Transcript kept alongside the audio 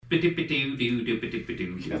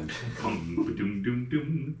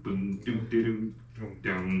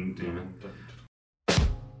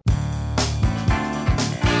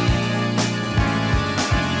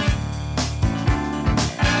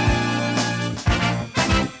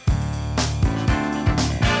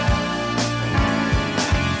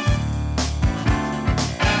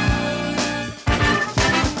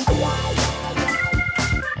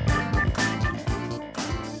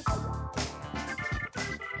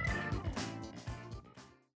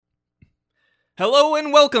Hello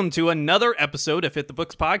and welcome to another episode of Hit the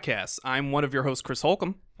Books Podcast. I'm one of your hosts, Chris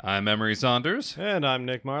Holcomb. I'm Emery Saunders. And I'm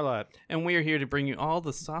Nick Marlatt. And we are here to bring you all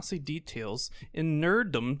the saucy details in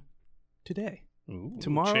nerddom today. Ooh,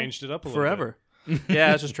 tomorrow, changed it up a little forever. Yeah,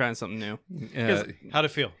 I was just trying something new. How'd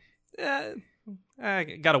it feel? I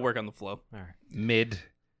got to work on the flow. All right. Mid.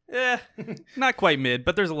 Not quite mid,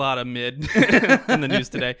 but there's a lot of mid in the news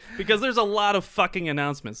today because there's a lot of fucking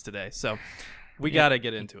announcements today. So we got to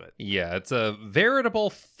get into it. Yeah, it's a veritable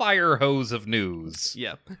fire hose of news.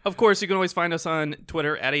 Yeah. Of course, you can always find us on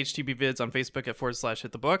Twitter at HTBVids, on Facebook at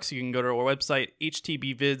 /HitTheBooks. You can go to our website,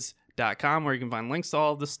 htbvids.com, where you can find links to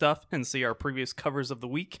all of this stuff and see our previous covers of the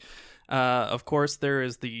week. Of course, there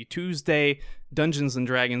is the Tuesday Dungeons &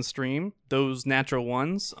 Dragons stream, Those Natural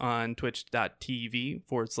Ones, on twitch.tv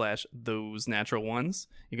 /Those Natural Ones.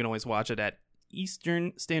 You can always watch it at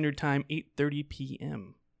Eastern Standard Time, 8:30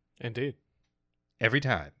 p.m. Indeed. Every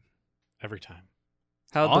time. Every time.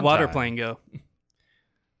 How'd On the water time. plane go?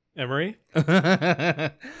 Emery,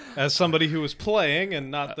 as somebody who was playing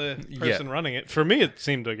and not the person running it, for me it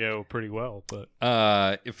seemed to go pretty well. But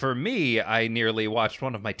for me, I nearly watched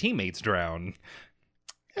one of my teammates drown.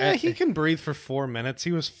 he can breathe for 4 minutes.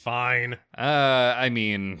 He was fine. I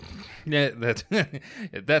mean, that's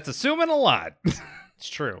assuming a lot. It's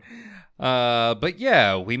true. But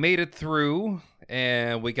yeah, we made it through,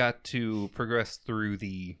 and we got to progress through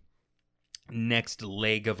the next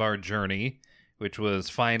leg of our journey, which was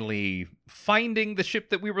finally finding the ship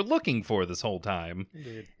that we were looking for this whole time.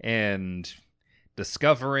 Indeed. And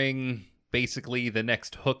discovering basically the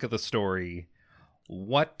next hook of the story.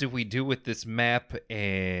 What do we do with this map,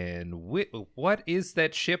 and what is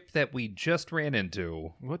that ship that we just ran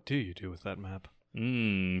into? What do you do with that map?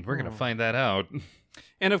 We're going to find that out.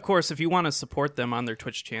 And of course, if you want to support them on their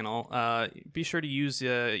Twitch channel, be sure to use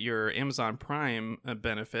your Amazon Prime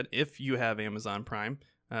benefit if you have Amazon Prime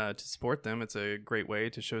to support them. It's a great way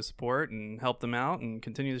to show support and help them out and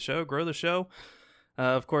continue the show, grow the show.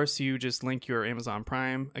 Of course, you just link your Amazon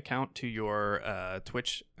Prime account to your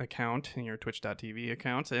Twitch account and your twitch.tv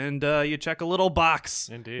account, and you check a little box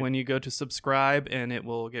when you go to subscribe, and it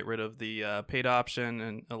will get rid of the paid option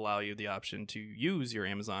and allow you the option to use your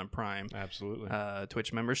Amazon Prime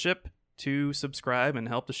Twitch membership to subscribe and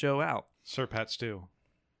help the show out. Sir Pat Stew,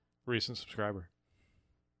 recent subscriber.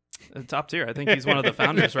 Top tier. I think he's one of the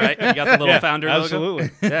founders, right? You got the little founder logo?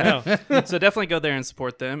 Absolutely. Yeah. So definitely go there and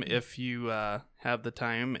support them if you have the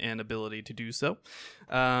time and ability to do so.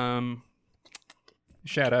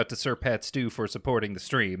 Shout out to Sir Pat Stew for supporting the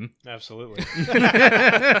stream. Absolutely.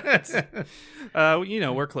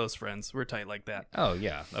 We're close friends. We're tight like that. Oh,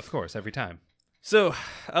 yeah. Of course. Every time. So,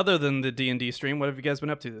 other than the D&D stream, what have you guys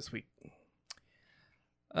been up to this week?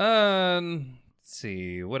 Let's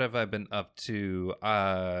see, what have I been up to?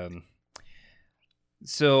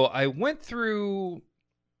 So I went through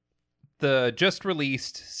the just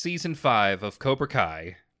released season 5 of Cobra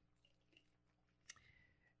Kai,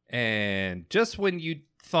 and just when you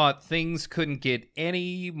thought things couldn't get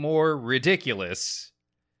any more ridiculous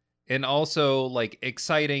and also like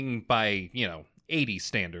exciting by 80s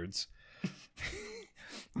standards.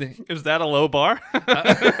 Is that a low bar?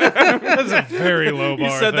 That's a very low bar.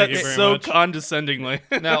 You said Thank that you very so much. condescendingly.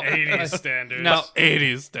 Now, 80s standards. Now,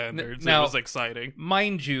 80s standards. Now, it was exciting.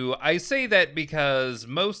 Mind you, I say that because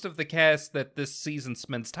most of the cast that this season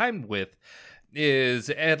spends time with is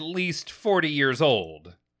at least 40 years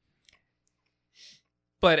old.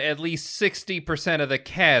 But at least 60% of the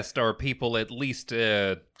cast are people at least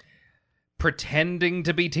pretending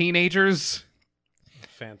to be teenagers.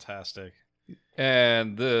 Fantastic.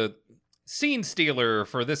 And the scene stealer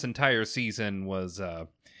for this entire season was the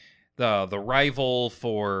rival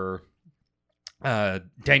for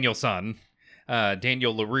Daniel's son,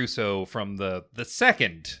 Daniel LaRusso from the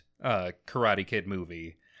second Karate Kid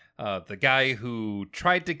movie. The guy who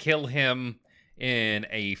tried to kill him in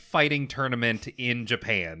a fighting tournament in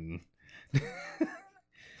Japan.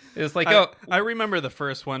 It's like, I remember the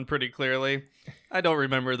first one pretty clearly. I don't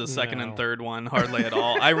remember the second and third one hardly at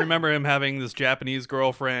all. I remember him having this Japanese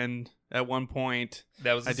girlfriend at one point.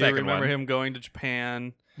 That was the I second do remember one. him going to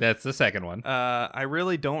Japan. That's the second one. I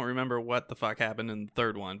really don't remember what the fuck happened in the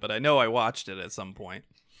third one, but I know I watched it at some point.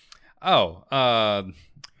 Oh,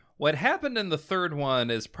 what happened in the third one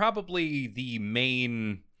is probably the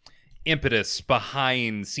main impetus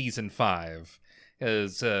behind season 5.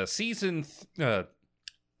 Is the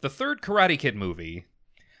third Karate Kid movie,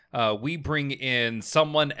 we bring in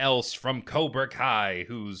someone else from Cobra Kai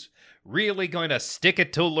who's really going to stick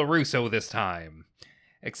it to LaRusso this time.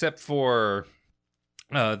 Except for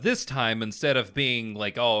this time, instead of being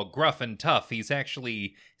like all gruff and tough, he's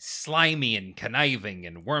actually slimy and conniving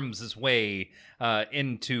and worms his way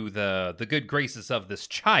into the good graces of this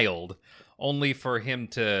child, only for him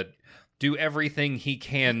to do everything he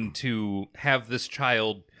can to have this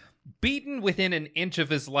child beaten within an inch of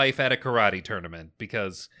his life at a karate tournament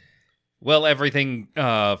because, well, everything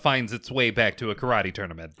finds its way back to a karate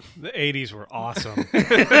tournament. The 80s were awesome.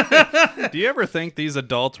 Do you ever think these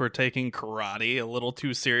adults were taking karate a little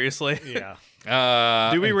too seriously?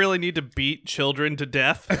 Yeah. Do we really need to beat children to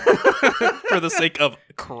death for the sake of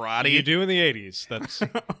karate? You do in the 80s. That's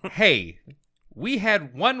Hey, we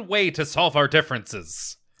had one way to solve our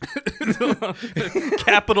differences.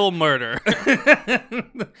 Capital murder.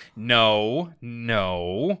 No.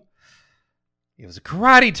 It was a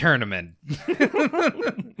karate tournament.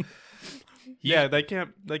 Yeah, they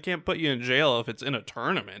can't put you in jail if it's in a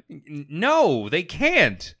tournament. No, they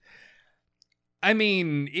can't. I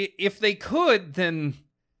mean, if they could, then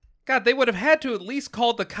God, they would have had to at least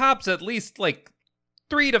call the cops at least like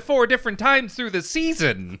 3 to 4 different times through the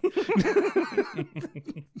season.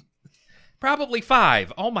 Probably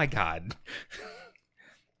 5. Oh my God.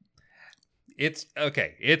 It's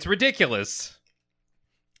okay. It's ridiculous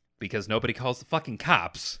because nobody calls the fucking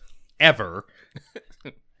cops ever.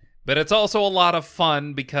 But it's also a lot of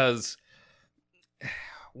fun because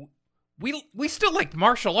we still like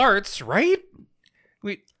martial arts, right?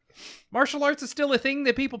 Martial arts is still a thing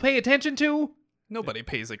that people pay attention to. Nobody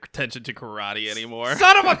pays attention to karate anymore.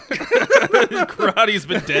 Son of a Karate's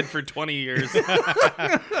been dead for 20 years.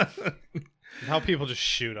 how people just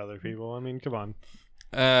shoot other people. I mean, come on.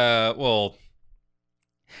 Well,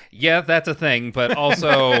 yeah, that's a thing, but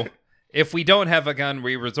also if we don't have a gun,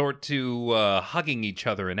 we resort to hugging each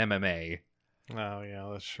other in MMA. Oh, yeah,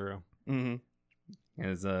 that's true. Mm-hmm.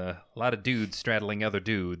 There's a lot of dudes straddling other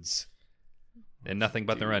dudes and nothing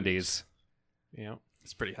but their undies. Yeah.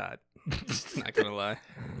 It's pretty hot. Not gonna lie.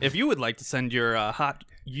 If you would like to send your hot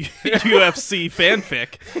UFC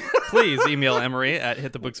fanfic, please email Emery at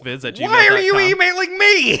hitthebooksvids@gmail.com. Why are you emailing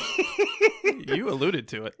me? You alluded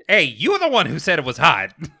to it. Hey, you were the one who said it was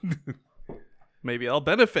hot. Maybe I'll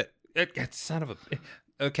benefit. Son of a...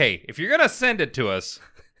 Okay, if you're gonna send it to us,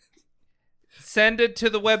 send it to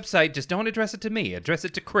the website. Just don't address it to me. Address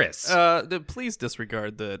it to Chris. Please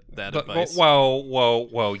disregard that advice.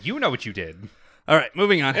 Whoa. You know what you did. All right,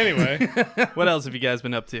 moving on. Anyway. What else have you guys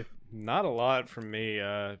been up to? Not a lot from me.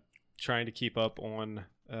 Trying to keep up on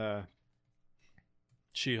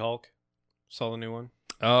She-Hulk. Saw the new one.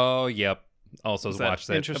 Oh, yep. Also Was watched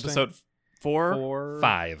that. interesting? Episode 4?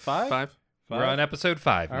 5. 5? We're on episode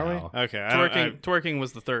 5 Are now. we? Okay. Twerking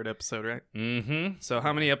was the 3rd episode, right? Mm-hmm. So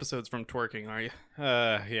how many episodes from twerking are you?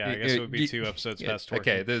 Yeah, I guess it would be 2 episodes past twerking.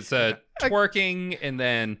 Okay, there's twerking and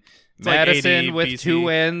then It's like Madison AD, with BC. 2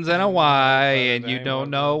 N's and a Y, and you don't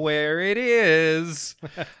know where it is.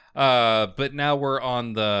 But now we're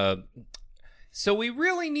on the... So we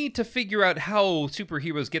really need to figure out how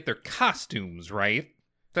superheroes get their costumes, right?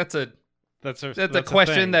 That's a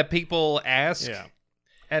question thing. that people ask Yeah.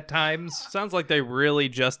 at times. Sounds like they really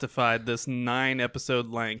justified this 9-episode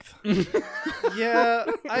length. Yeah,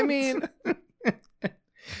 I mean,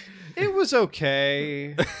 it was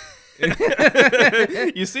okay.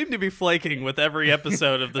 You seem to be flaking with every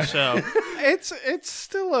episode of the show. It's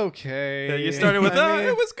still okay. You started with, I mean,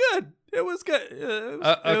 it was good. It was good. It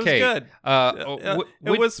was Okay. good.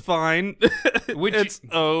 It was fine. It's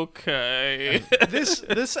okay.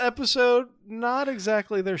 this episode, not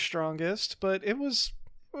exactly their strongest, but it was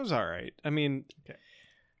all right. I mean,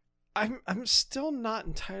 I'm still not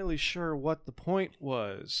entirely sure what the point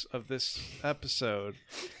was of this episode,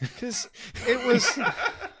 because it was.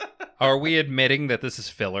 Are we admitting that this is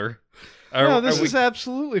filler? No, this is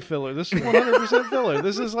absolutely filler. This is 100% filler.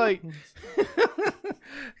 This is like...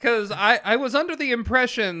 Because I was under the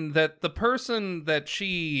impression that the person that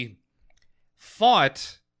she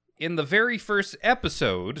fought in the very first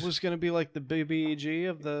episode was going to be like the BBEG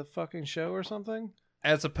of the fucking show or something?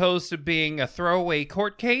 as opposed to being a throwaway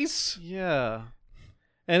court case. Yeah.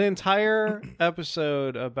 An entire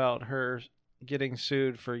episode about her getting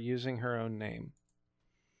sued for using her own name.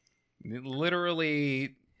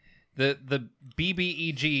 Literally, the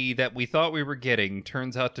BBEG that we thought we were getting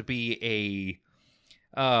turns out to be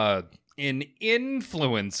an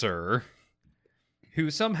influencer who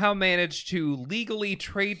somehow managed to legally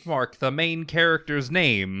trademark the main character's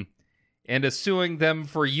name and is suing them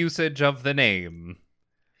for usage of the name.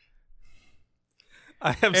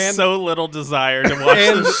 I have so little desire to watch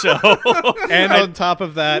this show. And on top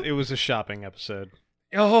of that, it was a shopping episode.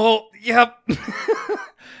 Oh, yep.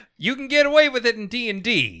 You can get away with it in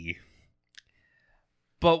D&D.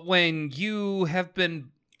 But when you have been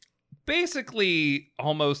basically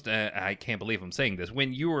almost, I can't believe I'm saying this,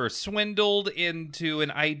 when you were swindled into an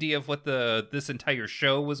idea of what this entire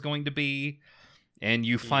show was going to be, and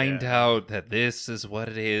you find out that this is what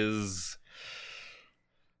it is.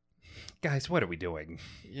 Guys, what are we doing?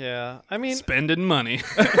 Yeah, I mean, spending money.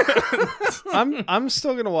 I'm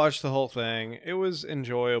still gonna watch the whole thing. It was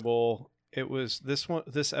enjoyable. It was this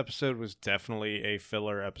episode was definitely a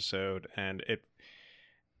filler episode, and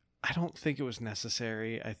I don't think it was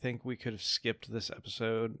necessary. I think we could have skipped this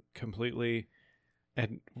episode completely,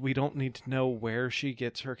 and we don't need to know where she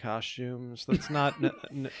gets her costumes. That's not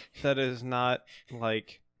that is not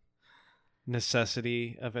like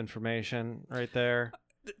necessity of information right there.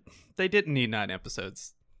 They didn't need 9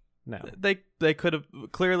 episodes. No, they could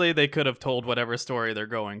have told whatever story they're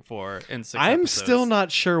going for in 6 I'm episodes. still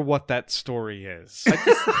not sure what that story is.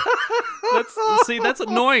 That's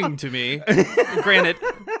annoying to me. Granted,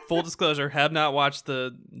 full disclosure, have not watched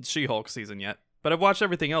the She-Hulk season yet, but I've watched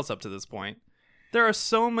everything else up to this point. There are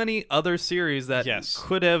so many other series that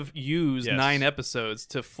could have used 9 episodes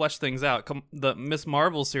to flesh things out. The Miss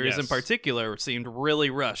Marvel series in particular seemed really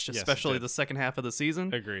rushed, especially the second half of the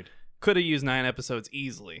season. Agreed. Could have used 9 episodes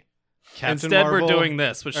easily. Captain Instead, Marvel, we're doing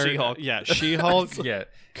this with She-Hulk. Yeah, She-Hulk Yeah.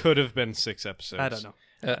 could have been 6 episodes. I don't know.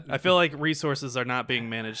 I feel like resources are not being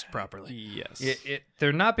managed properly. Yes.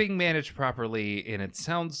 They're not being managed properly, and it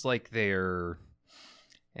sounds like they're...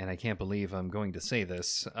 And I can't believe I'm going to say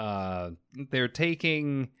this. They're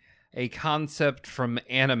taking a concept from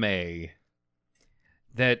anime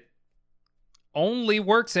that only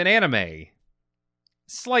works in anime.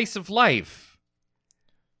 Slice of life.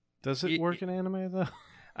 Does it work in anime, though?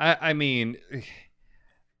 I mean,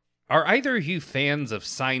 are either of you fans of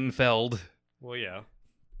Seinfeld? Well, yeah.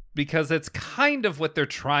 Because it's kind of what they're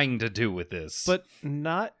trying to do with this. But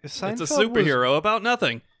not... Seinfeld It's a superhero about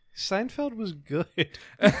nothing. Seinfeld was good.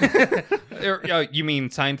 You mean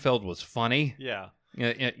Seinfeld was funny? Yeah.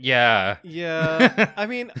 Yeah. Yeah. I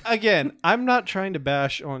mean, again, I'm not trying to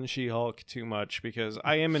bash on She-Hulk too much because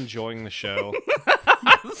I am enjoying the show.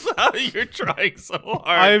 You're trying so hard.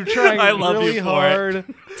 I'm trying I love really you for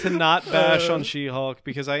hard to not bash on She-Hulk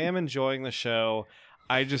because I am enjoying the show.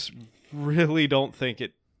 I just really don't think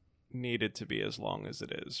it needed to be as long as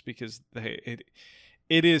it is because it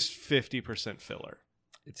is 50% filler.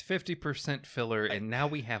 It's 50% filler, and now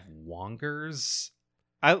we have Wongers.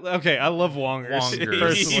 I love Wongers.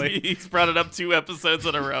 Personally. He's brought it up 2 episodes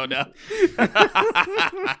in a row now.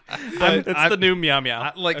 It's the new Meow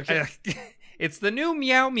Meow. It's the new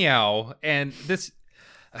Meow Meow, and this...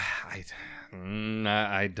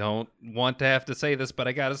 I don't want to have to say this, but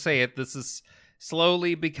I gotta say it. This is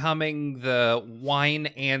slowly becoming the Wine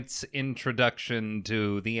Ants introduction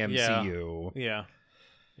to the MCU. Yeah.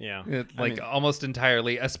 Almost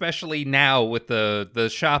entirely, especially now with the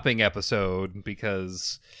shopping episode,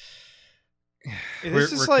 because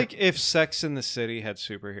this is like if Sex and the City had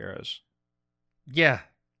superheroes. Yeah,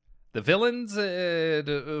 the villains.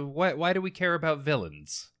 Why do we care about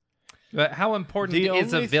villains? How important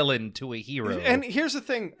is a villain to a hero? And here's the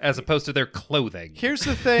thing, as opposed to their clothing. Here's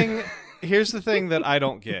the thing that I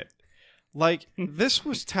don't get. Like, this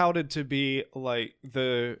was touted to be like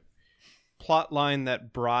the plot line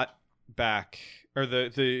that brought back, or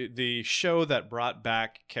the show that brought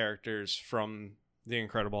back characters from the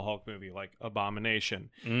Incredible Hulk movie, like Abomination.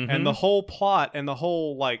 Mm-hmm. And the whole plot and the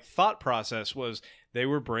whole like thought process was they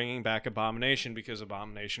were bringing back Abomination because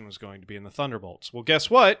Abomination was going to be in the Thunderbolts. Well, guess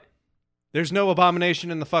what? There's no Abomination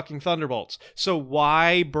in the fucking Thunderbolts. So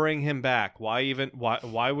why bring him back? Why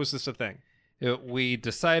was this a thing? We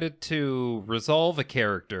decided to resolve a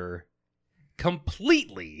character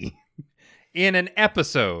completely in an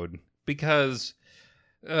episode because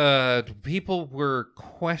people were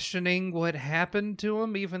questioning what happened to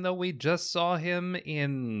him, even though we just saw him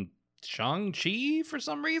in Shang-Chi for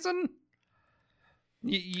some reason.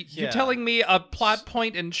 You're telling me a plot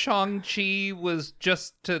point in Shang-Chi was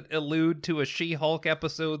just to allude to a She-Hulk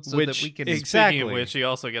episode so that we can... Speaking of which, you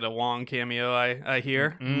also get a Wong cameo, I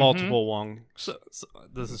hear. Mm-hmm. Multiple Wong. So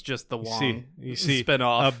this is just the Wong you see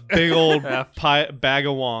spin-off. A big old bag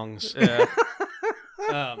of Wongs.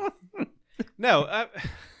 Yeah. No,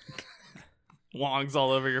 Wongs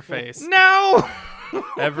all over your face No!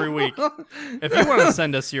 every week. If you want to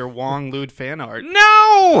send us your Wong lewd fan art,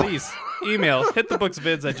 No! please email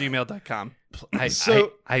hitthebooksvids@gmail.com.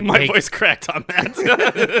 I My beg- voice cracked on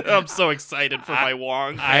that. I'm so excited for my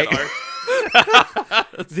Wong fan art.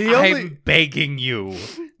 I'm begging you.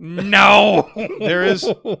 No! there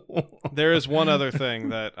is one other thing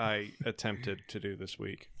that I attempted to do this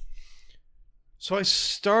week. So I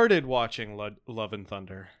started watching Love and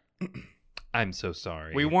Thunder. I'm so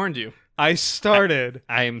sorry. We warned you. I started.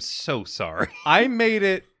 I am so sorry. I made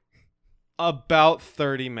it about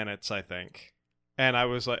 30 minutes, I think. And I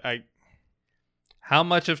was like, How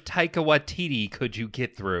much of Taika Waititi could you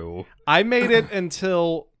get through? I made it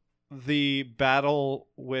until the battle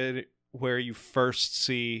where you first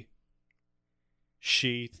see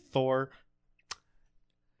Thor.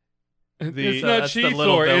 It's So not that's the She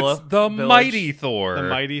little Thor, villa- it's the village. Mighty Thor. The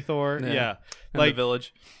Mighty Thor. Yeah. In Like the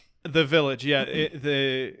village. the village, yeah.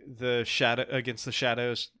 The shadow against the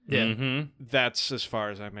shadows. Yeah. Mm-hmm. That's as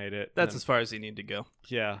far as I made it. That's And- as far as you need to go.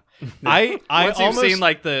 yeah. I Once you've almost seen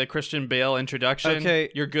like the Christian Bale introduction,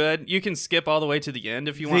 Okay. you're good. You can skip all the way to the end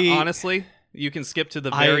if you The- want. Honestly, you can skip to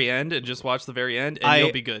the very end and just watch the very end, and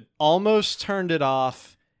you'll be good. almost turned it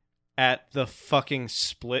off at the fucking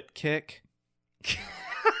split kick.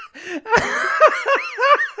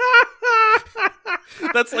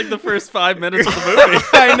 That's like the first 5 minutes of the movie.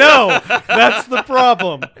 I know. That's the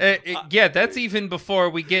problem. Yeah, that's even before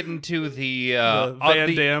we get into the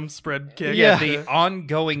Van Damme spread kick. Yeah. the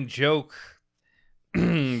ongoing joke,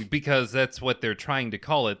 because that's what they're trying to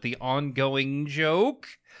call it. The ongoing joke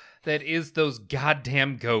that is those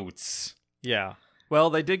goddamn goats. Yeah. Well,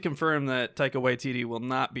 they did confirm that Taika Waititi will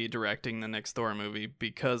not be directing the next Thor movie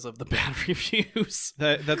because of the bad reviews.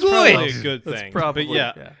 That's Good. probably a good That's thing. probably but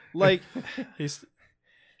yeah, like He's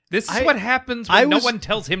This is I- what happens I when no was- one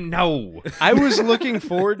tells him no. I was looking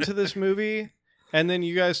forward to this movie, and then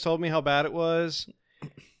you guys told me how bad it was,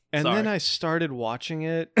 and Sorry. then I started watching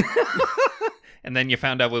it, And then you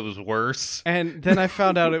found out it was worse. and then I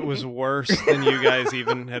found out it was worse than you guys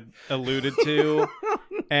even had alluded to,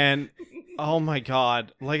 and oh my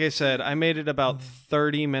god, like I said, I made it about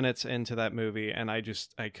 30 minutes into that movie, and I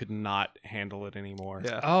could not handle it anymore.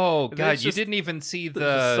 yeah. Oh god, It's you just- didn't even see There's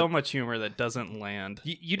just the so much humor that doesn't land.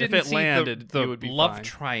 you If didn't it see landed, the you would be love fine.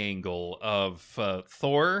 triangle of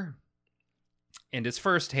Thor and his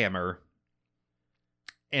first hammer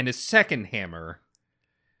and his second hammer.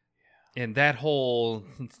 And that whole,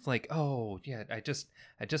 it's like, oh yeah, I just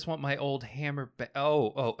want my old hammer back.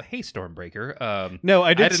 Oh, hey Stormbreaker. No,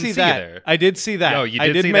 I did didn't see see that. you there. I did see that. Oh, you I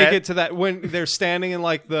did did see make that? it to that when they're standing in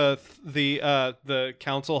like the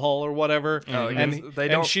council hall or whatever, Oh, and yes, they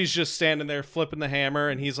and don't- she's just standing there flipping the hammer,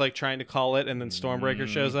 and he's like trying to call it, and then Stormbreaker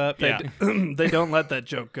shows up. They, they don't let that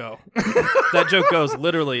joke go. That joke goes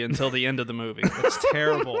literally until the end of the movie. it's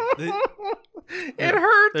terrible. It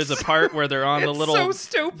hurts. There's a part where they're on the It's little so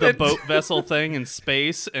stupid. the boat vessel thing in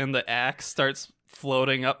space, and the axe starts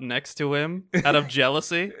floating up next to him out of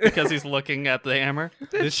jealousy because he's looking at the hammer.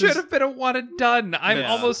 This should have been a one and done. I'm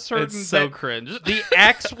Yeah. almost certain It's so that cringe. the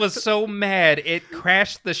axe was so mad it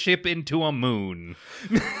crashed the ship into a moon.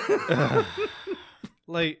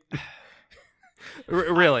 Like,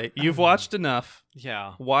 Really, you've watched enough.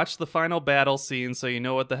 yeah, Watch the final battle scene so you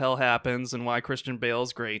know what the hell happens and why Christian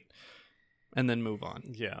Bale's great, and then move on.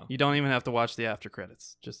 yeah. You don't even have to watch the after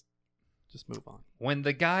credits. Just move on. When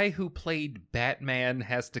the guy who played Batman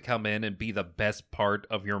has to come in and be the best part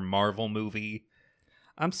of your Marvel movie,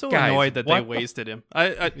 I'm so Guys, annoyed that they what the- wasted him.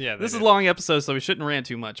 Yeah, they this is a did. long episode, so we shouldn't rant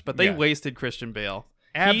too much. But they Yeah. wasted Christian Bale.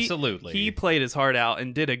 absolutely. He played his heart out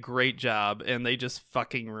and did a great job, and they just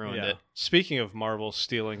fucking ruined Yeah. it. Speaking of Marvel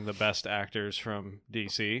stealing the best actors from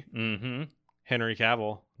DC, Mm-hmm. Henry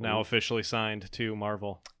Cavill now Ooh. officially signed to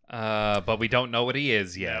Marvel. But we don't know what he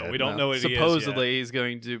is yet. No, we don't know what he is yet. Supposedly, he's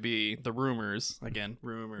going to be the rumors again.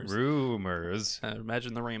 Rumors. Rumors.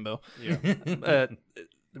 Imagine the rainbow. Yeah.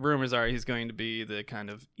 The rumors are he's going to be the kind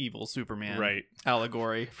of evil Superman Right.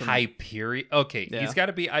 allegory. From, Hyperion. Okay, Yeah. he's got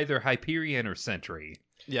to be either Hyperion or Sentry.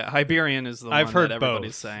 yeah, Hyperion is the I've one heard that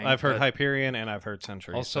everybody's both. saying. I've heard but Hyperion and I've heard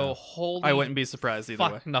Sentry. Also, so. holy I wouldn't be surprised either way.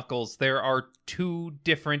 fuck knuckles, there are two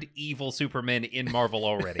different evil Supermen in Marvel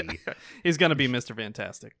already. He's gonna be Mr.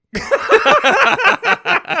 Fantastic.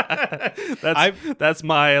 I've- that's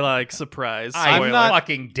my like surprise. I Spoiler. not-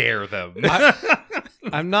 fucking dare them.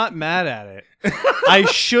 I'm not mad at it. I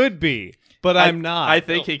should be. but I'm not. I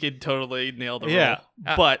think he could totally nail the Yeah.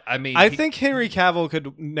 role. But I mean, I think Henry Cavill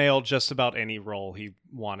could nail just about any role he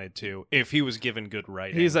wanted to if he was given good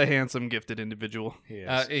writing. he's a handsome, gifted individual. He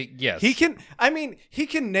is. yes, He can. I mean, he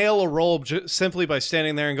can nail a role simply by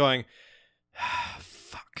standing there and going,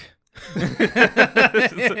 "Fuck."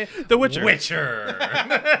 The Witcher.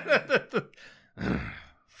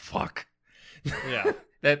 Fuck. Yeah.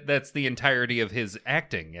 That's the entirety of his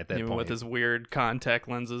acting at that Even point. with his weird contact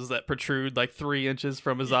lenses that protrude like 3 inches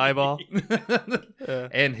from his eyeball.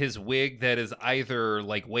 And his wig that is either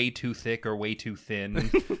like way too thick or way too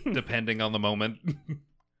thin, depending on the moment.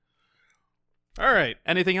 All right.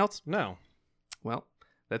 Anything else? No. Well,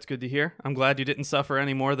 that's good to hear. I'm glad you didn't suffer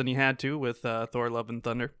any more than you had to with Thor: Love and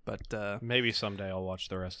Thunder. But Maybe someday I'll watch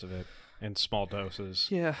the rest of it in small doses.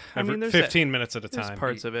 yeah, I Every- mean, there's 15 minutes at a there's time.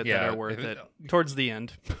 parts of it Yeah, that are worth if it. it- Towards the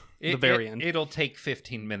end, the very end. It'll take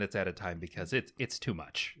 15 minutes at a time because it's too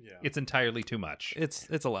much. Yeah. It's entirely too much. It's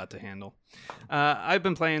a lot to handle. I've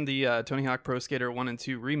been playing the Tony Hawk Pro Skater 1 and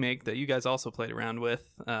 2 remake that you guys also played around with.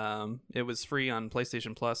 It was free on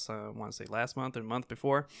PlayStation Plus, I want to say last month or the month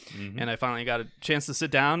before. And I finally got a chance to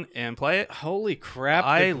sit down and play it. Holy crap!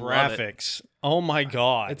 I the love it. graphics. Oh my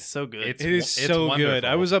god! It's so good. It's- It is so good. wonderful.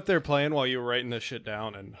 I was up there playing while you were writing this shit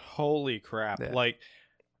down, and holy crap! Yeah. Like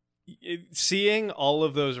seeing all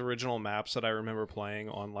of those original maps that I remember playing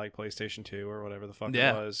on like PlayStation 2 or whatever the fuck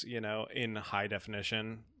Yeah. it was, in high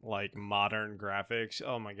definition, like modern graphics.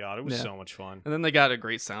 Oh my god, it was Yeah. so much fun. And then they got a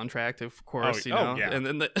great soundtrack, of course, Oh, yeah. And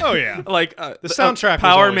then Oh, yeah. like The soundtrack was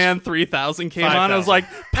Power always Man 3000 came on. I was 5,000. like,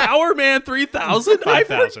 Power Man 3000? I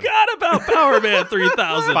 5,000. forgot about Power Man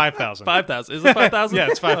 3000. 5,000. 5,000. Is it 5,000? Yeah,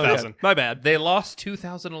 it's 5,000. Okay. My bad. They lost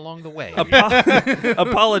 2,000 along the way.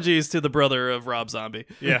 Apologies to the brother of Rob Zombie.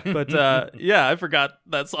 Yeah. But yeah, I forgot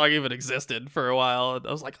that song even existed for a while.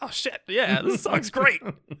 I was like, oh shit, yeah, this song's great.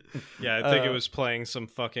 Yeah, I think it was playing some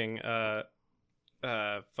fucking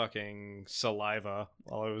saliva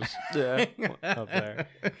while I was Yeah, up there.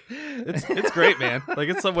 it's great, man. Like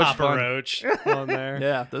it's so much Papa fun. Roach on there.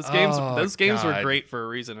 Yeah, those games were God. great for a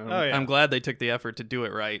reason. And Oh, yeah. I'm glad they took the effort to do it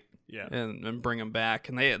right. Yeah. and bring them back.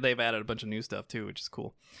 And they've added a bunch of new stuff too, which is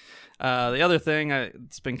cool. The other thing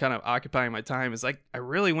it's been kind of occupying my time is I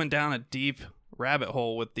really went down a deep rabbit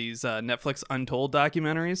hole with these Netflix Untold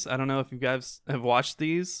documentaries. I don't know if you guys have watched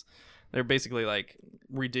these. They're basically like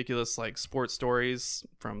ridiculous like sports stories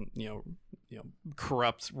from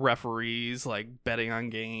corrupt referees like betting on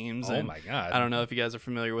games. Oh and my god. I don't know if you guys are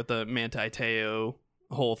familiar with the Manti Te'o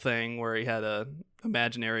whole thing where he had a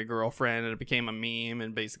imaginary girlfriend and it became a meme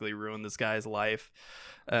and basically ruined this guy's life.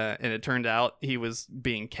 And it turned out he was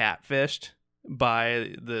being catfished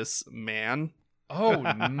by this man, Oh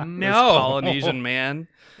this no. Polynesian man.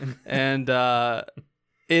 And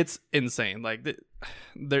it's insane. Like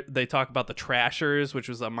they talk about the Trashers, which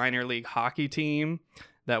was a minor league hockey team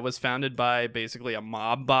that was founded by basically a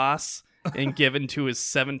mob boss and given to his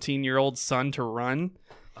 17-year-old son to run.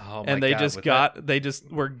 Oh my And they God, just with they just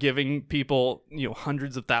were giving people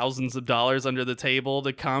hundreds of thousands of dollars under the table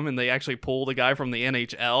to come, and they actually pulled a guy from the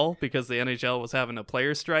NHL because the NHL was having a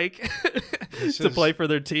player strike to play for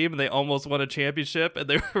their team, and they almost won a championship, and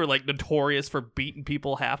they were like notorious for beating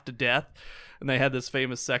people half to death. And they had this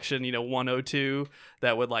famous section, 102,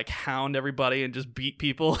 that would like hound everybody and just beat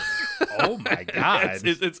people. Oh my God.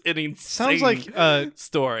 it's an insane Sounds like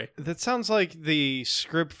story. that sounds like the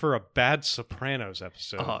script for a bad Sopranos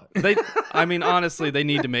episode. Honestly, they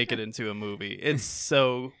need to make it into a movie. It's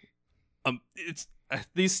so,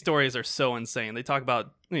 these stories are so insane. They talk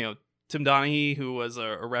about, Tim Donaghy, who was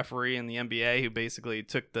a referee in the NBA, who basically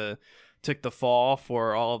took the fall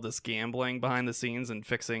for all of this gambling behind the scenes and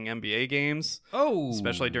fixing NBA games,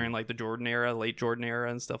 especially during like the Jordan era, late Jordan era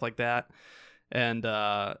and stuff like that. And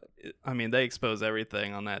they expose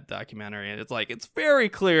everything on that documentary, and it's very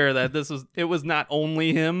clear that it was not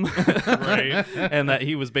only him, Right. and that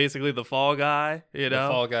he was basically the fall guy, The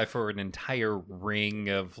fall guy for an entire ring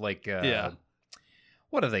of like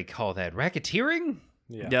what do they call that? Racketeering?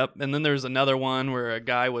 Yeah. Yep. And then there's another one where a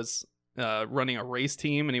guy was running a race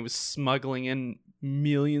team, and he was smuggling in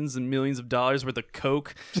millions and millions of dollars worth of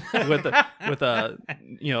coke with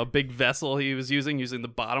a big vessel he was using the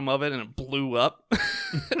bottom of it, and it blew up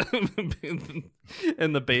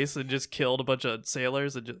in the base and just killed a bunch of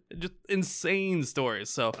sailors, and just insane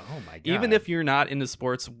stories. So Oh my God. even if you're not into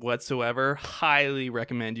sports whatsoever, highly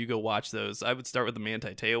recommend you go watch those. I would start with the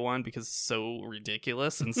Manti Te'o one because it's so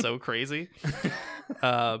ridiculous and so crazy.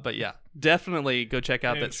 But yeah, definitely go check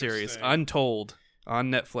out that series, Interesting. Untold,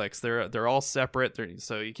 on Netflix. They're all separate,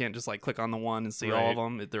 so you can't just like click on the one and see all of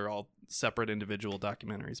Right. them. They're all separate individual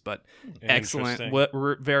documentaries, but excellent,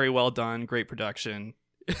 Interesting. very well done, great production,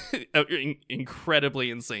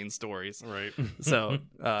 incredibly insane stories. Right. So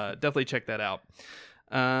definitely check that out.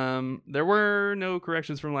 There were no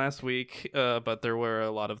corrections from last week, but there were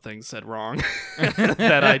a lot of things said wrong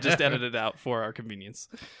that I just edited out for our convenience.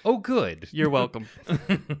 Oh, good. You're welcome.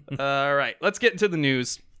 All right, let's get into the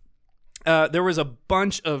news. There was a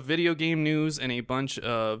bunch of video game news and a bunch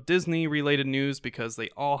of Disney related news because they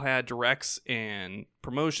all had directs and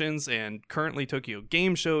promotions, and currently Tokyo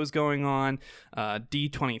Game Show is going on.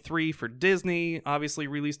 D23 for Disney obviously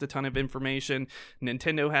released a ton of information.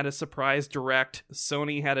 Nintendo had a surprise direct.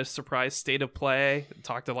 Sony had a surprise state of play.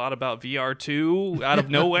 Talked a lot about VR2 out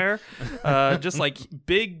of nowhere. Just like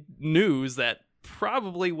big news that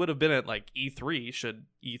probably would have been at like E3 should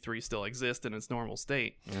E3 still exist in its normal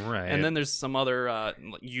state. Right. And then there's some other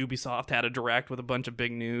Ubisoft had a direct with a bunch of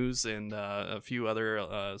big news and a few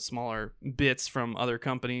other smaller bits from other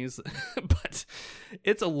companies. But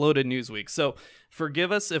it's a loaded news week. So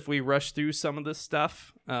forgive us if we rush through some of this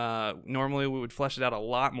stuff. Normally we would flesh it out a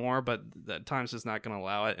lot more, but that time's just not going to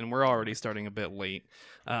allow it. And we're already starting a bit late.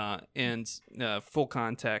 And full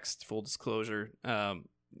context, full disclosure,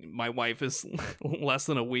 my wife is less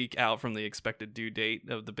than a week out from the expected due date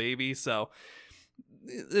of the baby, so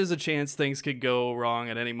there's a chance things could go wrong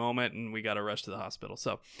at any moment, and we got to rush to the hospital.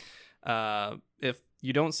 So if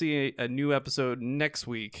you don't see a new episode next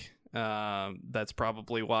week, that's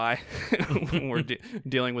probably why. We're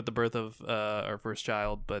dealing with the birth of our first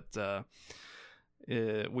child, but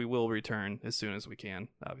we will return as soon as we can,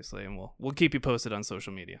 obviously, and we'll keep you posted on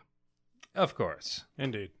social media. Of course.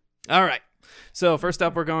 Indeed. All right. So first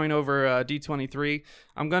up, we're going over D23.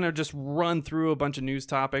 I'm going to just run through a bunch of news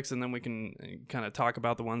topics, and then we can kind of talk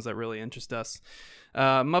about the ones that really interest us.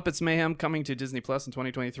 Muppets Mayhem coming to Disney Plus in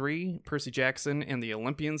 2023. Percy Jackson and the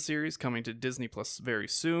Olympian series coming to Disney Plus very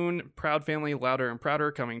soon. Proud Family, Louder and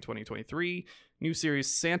Prouder coming 2023. New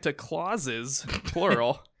series Santa Clauses,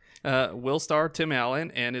 plural. Will star Tim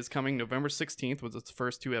Allen and is coming November 16th with its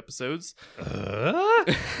first 2 episodes.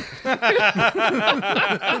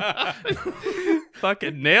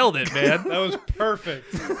 Fucking nailed it, man. That was perfect.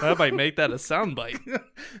 I might make that a soundbite.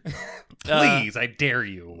 Please, I dare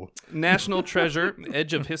you. National Treasure,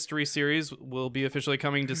 Edge of History series will be officially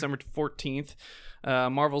coming December 14th.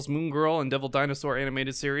 Marvel's Moon Girl and Devil Dinosaur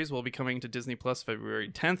animated series will be coming to Disney Plus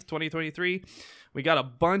February 10th, 2023. We got a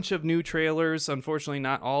bunch of new trailers. Unfortunately,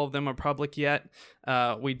 not all of them are public yet.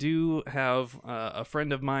 We do have a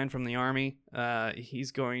friend of mine from the Army.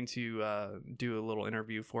 He's going to do a little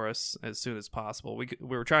interview for us as soon as possible. We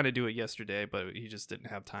were trying to do it yesterday, but he just didn't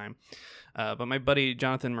have time. But my buddy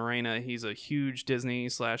Jonathan Morena, he's a huge Disney /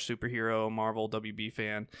 superhero Marvel WB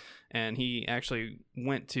fan, and he actually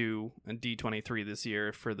went to D23 this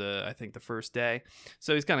year for I think the first day.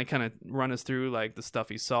 So he's kind of run us through like the stuff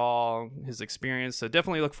he saw, his experience. So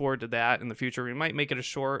definitely look forward to that in the future. We might make it a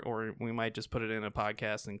short, or we might just put it in a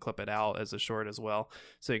podcast and clip it out as a short as well,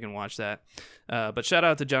 so you can watch that. But shout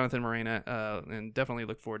out to Jonathan Morena, and definitely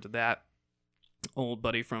look forward to that. Old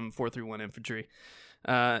buddy from 431 Infantry.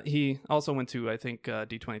 He also went to, I think,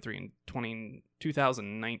 D23 in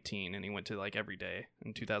 2019, and he went to like every day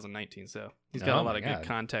in 2019. So he's got a lot of good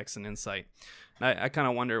context and insight. I kind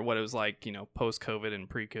of wonder what it was like, post-COVID and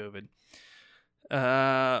pre-COVID.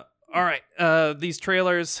 All right, these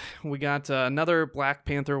trailers, we got another Black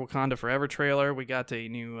Panther Wakanda Forever trailer. We got a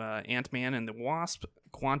new Ant-Man and the Wasp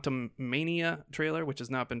Quantum Mania trailer, which has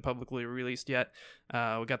not been publicly released yet.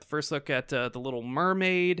 We got the first look at The Little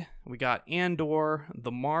Mermaid. We got Andor.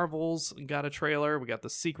 The Marvels got a trailer. We got the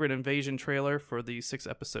Secret Invasion trailer for the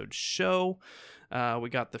 6-episode show. We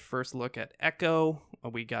got the first look at Echo.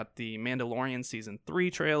 We got the Mandalorian Season 3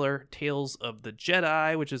 trailer, Tales of the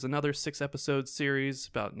Jedi, which is another 6-episode series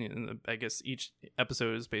about, I guess each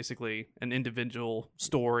episode is basically an individual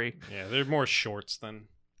story. Yeah, they're more shorts than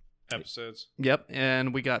episodes. Yep,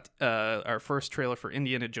 and we got our first trailer for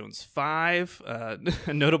Indiana Jones 5.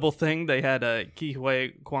 A notable thing, they had Ke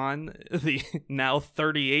Huy Quan, the now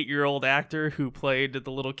 38-year-old actor who played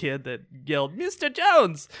the little kid that yelled, "Mr.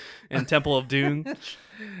 Jones!" in Temple of Doom.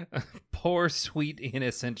 Poor, sweet,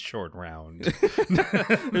 innocent Short Round.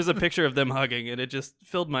 There's a picture of them hugging, and it just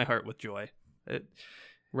filled my heart with joy.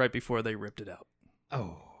 Right before they ripped it out.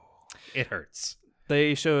 Oh, it hurts.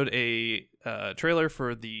 They showed a trailer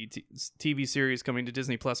for the TV series coming to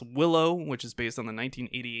Disney Plus, Willow, which is based on the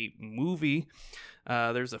 1988 movie.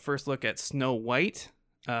 There's a first look at Snow White.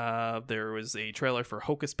 There was a trailer for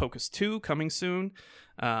Hocus Pocus 2 coming soon.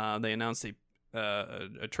 They announced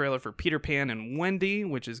a trailer for Peter Pan and Wendy,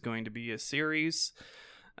 which is going to be a series.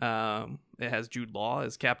 It has Jude Law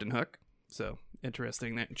as Captain Hook. So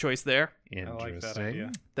interesting choice there. I like that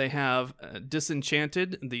idea. They have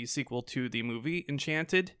Disenchanted, the sequel to the movie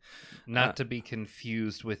Enchanted. Not to be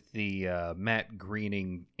confused with the Matt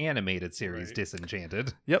Groening animated series Right.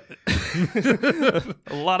 Disenchanted. Yep.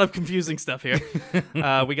 A lot of confusing stuff here.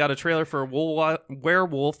 We got a trailer for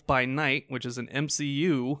Werewolf by Night, which is an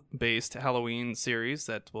MCU-based Halloween series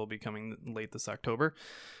that will be coming late this October.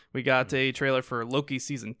 We got a trailer for Loki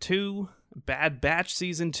Season 2, Bad Batch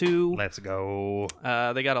Season 2. Let's go.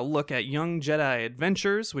 They got a look at Young Jedi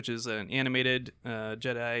Adventures, which is an animated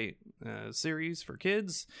Jedi series for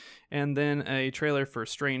kids. And then a trailer for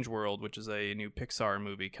Strange World, which is a new Pixar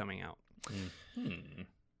movie coming out.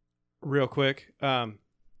 Real quick,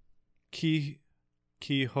 Ki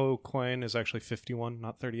Ho Kwan is actually 51,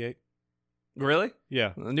 not 38. Really?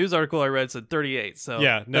 Yeah. The news article I read said 38, so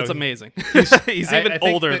Yeah, no, that's he- amazing. He's even I think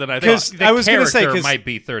older that- than I because thought. The I was gonna say, character 'cause- might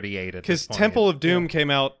be 38 at Because this point. Temple of Doom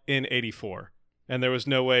came out in 84, and there was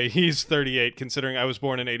no way he's 38, considering I was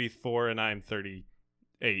born in 84 and I'm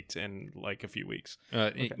 38 in like a few weeks.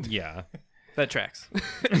 Yeah. That tracks.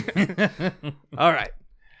 All right.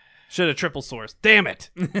 Should have triple sourced. Damn it.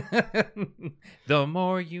 The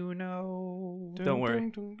more you know. Don't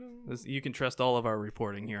worry. You can trust all of our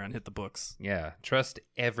reporting here on Hit the Books. Yeah, trust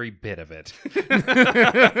every bit of it.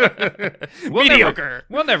 Mediocre.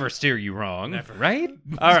 We'll never steer you wrong, right?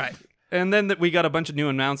 All right. And then we got a bunch of new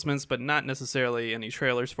announcements, but not necessarily any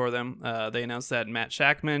trailers for them. They announced that Matt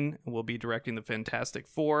Shackman will be directing the Fantastic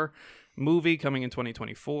Four movie coming in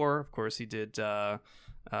 2024. Of course, he did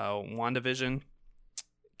WandaVision.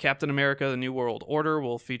 Captain America: The New World Order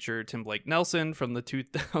will feature Tim Blake Nelson from the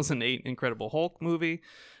 2008 Incredible Hulk movie,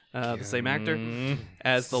 the same actor,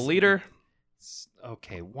 as the leader.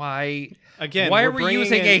 Okay, why? Again, Why we're are we bringing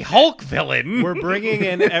using in- a Hulk villain? We're bringing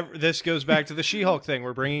in. This goes back to the She-Hulk thing.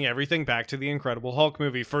 We're bringing everything back to the Incredible Hulk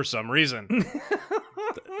movie for some reason.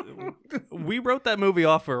 We wrote that movie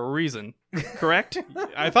off for a reason, correct?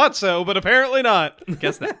 I thought so, but apparently not.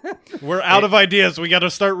 Guess that. We're out of ideas. We got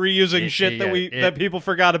to start reusing shit that people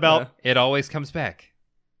forgot about. It always comes back.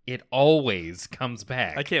 It always comes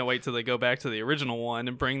back. I can't wait till they go back to the original one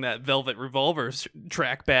and bring that Velvet Revolver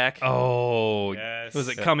track back. Oh, Yes. Was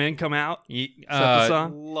it Come In, Come Out? y- Is that the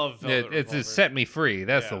song? Love Velvet it's Revolver. Set Me Free.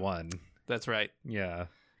 That's the Yeah. one. That's right. Yeah.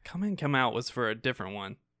 Come In, Come Out was for a different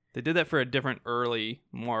one. They did that for a different early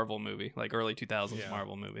Marvel movie, like early 2000s Yeah.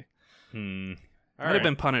 Marvel movie. All Might right. have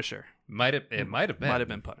been Punisher. It might have been. Might have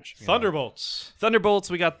been Punisher. Thunderbolts. Thunderbolts,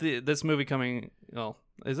 we got this movie coming. Oh,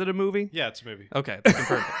 is it a movie? Yeah, it's a movie. Okay, they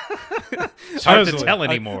confirmed it. It's hard to Supposedly. tell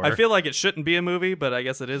anymore. I feel like it shouldn't be a movie, but I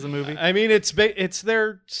guess it is a movie. I mean, it's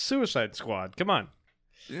their Suicide Squad. Come on.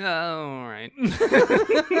 All right.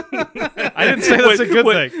 I didn't say that's a good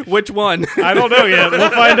thing. Which one? I don't know yet. We'll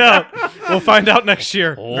find out. We'll find out next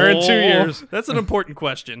year or in 2 years. That's an important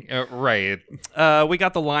question. Right. We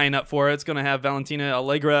got the lineup for it. It's going to have Valentina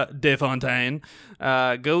Allegra de Fontaine,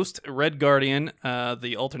 Ghost, Red Guardian,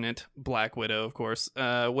 the alternate Black Widow, of course,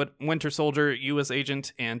 Winter Soldier, U.S.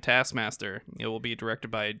 Agent, and Taskmaster. It will be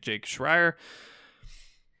directed by Jake Schreier.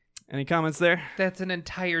 Any comments there? That's an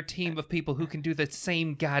entire team of people who can do the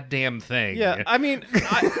same goddamn thing. Yeah, I mean,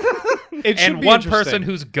 it should And be one interesting. person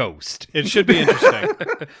who's Ghost. It should be interesting.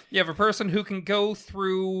 You have a person who can go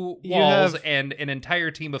through You walls have- and an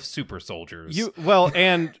entire team of super soldiers.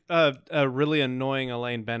 And a really annoying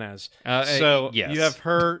Elaine Benez. So yes. you have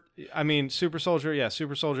her. I mean, Super Soldier. Yeah,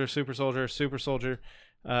 Super Soldier. Super Soldier. Super Soldier.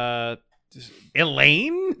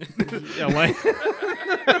 Elaine? Elaine.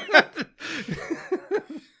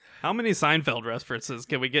 How many Seinfeld references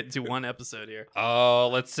can we get into one episode here? Oh,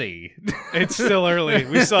 let's see. It's still early.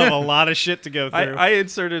 We still have a lot of shit to go through. I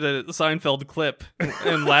inserted a Seinfeld clip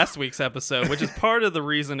in last week's episode, which is part of the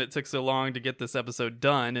reason it took so long to get this episode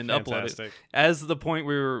done and uploaded. Fantastic. As the point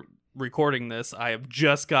we were recording this, I have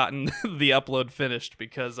just gotten the upload finished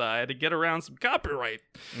because I had to get around some copyright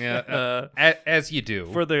Yeah, as you do.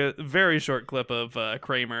 for the very short clip of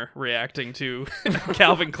Kramer reacting to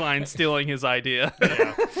Calvin Klein stealing his idea.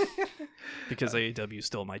 Because AEW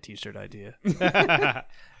stole my t-shirt idea.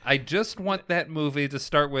 I just want that movie to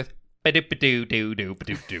start with. But no,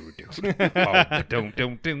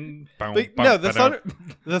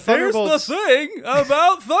 the Thunderbolts. thing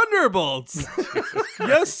about Thunderbolts.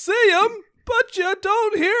 You see them, but you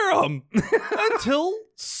don't hear them until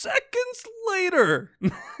seconds later.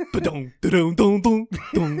 Ba-dum, da-dum, dum, dum,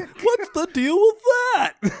 dum. What's the deal with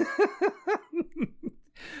that?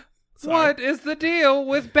 What is the deal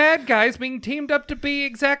with bad guys being teamed up to be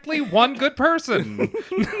exactly one good person?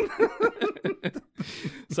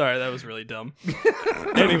 Sorry, that was really dumb.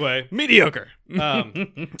 Anyway, Mediocre.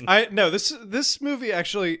 this movie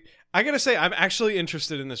actually, I gotta say, I'm actually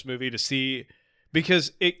interested in this movie to see,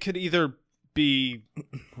 because it could either be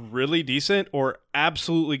really decent or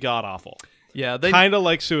absolutely god awful. Yeah, they Kind of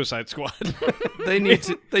like Suicide Squad. they need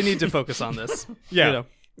to focus on this. Yeah. You know,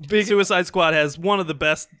 Suicide Squad has one of the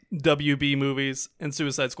best WB movies, and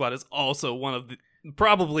Suicide Squad is also one of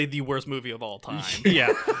probably the worst movie of all time.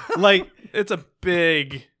 Yeah. Like, It's a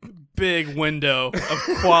big window of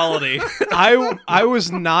quality. I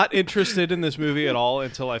was not interested in this movie at all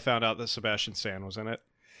until I found out that Sebastian Stan was in it.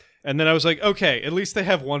 And then I was like, okay, at least they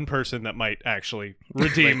have one person that might actually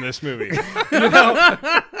redeem this movie. You know?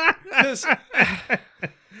 'Cause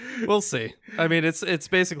We'll see. I mean, it's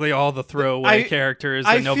basically all the throwaway characters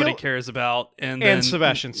I that nobody feel- cares about, and then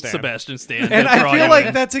Sebastian Stan. Sebastian Stan. And to throw I feel you like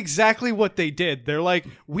in. that's exactly what they did. They're like,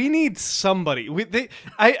 we need somebody.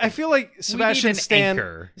 I feel like Sebastian an Stan.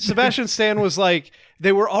 anchor. Sebastian Stan was like,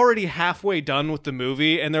 they were already halfway done with the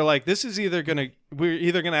movie, and they're like, we're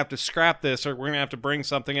either gonna have to scrap this or we're gonna have to bring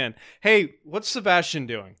something in. Hey, what's Sebastian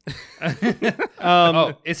doing?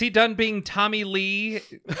 Is he done being Tommy Lee?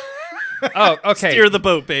 Oh, okay. Steer the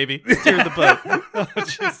boat, baby. Steer the boat. Oh,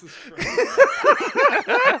 Jesus Christ.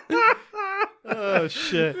 Oh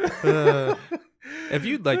shit. If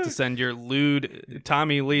you'd like to send your lewd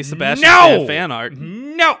Tommy Lee Sebastian No! Stan fan art,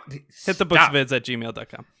 No! hit the Stop.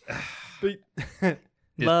 booksvids@gmail.com.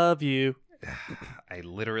 Love you. I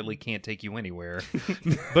literally can't take you anywhere.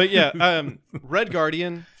 But yeah, Red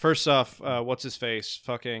Guardian. First off, what's his face?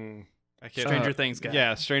 Fucking, I can't. Stranger Things guy.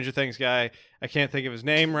 Yeah, Stranger Things guy. I can't think of his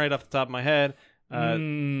name right off the top of my head.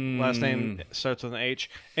 Last name starts with an H.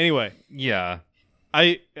 Anyway, Yeah.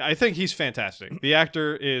 I think he's fantastic. The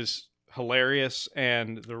actor is hilarious,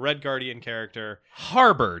 and the Red Guardian character, David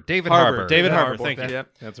Harbour. David Harbour. Harbour, Thank you. yep.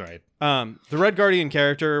 That's right. The Red Guardian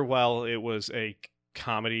character, while it was a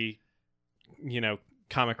comedy,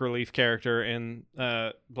 comic relief character in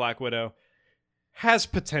Black Widow, has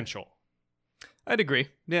potential. I'd agree.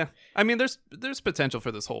 Yeah. I mean, there's potential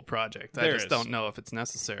for this whole project. I There just is. don't know if it's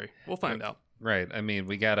necessary. We'll find out. Right. I mean,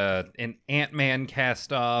 we got an Ant-Man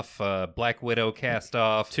cast-off, Black Widow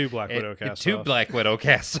cast-off. Two Black Widow cast-offs. Two Black Widow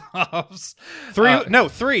cast-offs.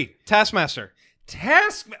 Three. Taskmaster.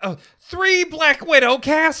 Three Black Widow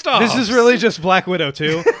cast-offs. This is really just Black Widow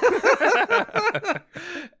too.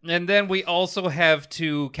 And then we also have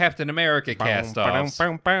two Captain America cast-offs.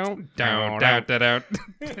 Down.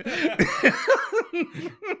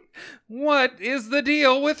 What is the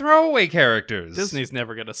deal with throwaway characters? Disney's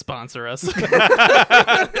never going to sponsor us.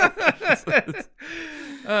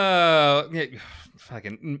 Yeah,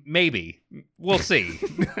 fucking maybe. We'll see.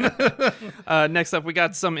 Next up, we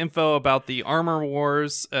got some info about the Armor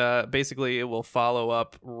Wars. Basically, it will follow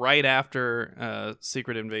up right after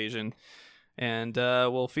Secret Invasion, and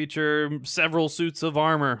will feature several suits of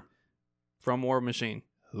armor from War Machine.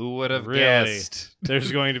 Who would have Really? guessed? There's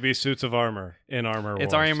going to be suits of armor in Armor Wars.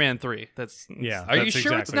 It's Iron Man 3. That's Yeah. Are you That's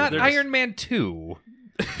sure it's exactly not what it is. Iron Man 2?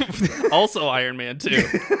 also Iron Man 2.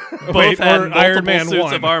 Both Wait, had or multiple Iron Man suits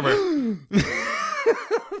 1. of armor.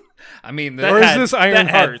 I mean, That Or is had- this that had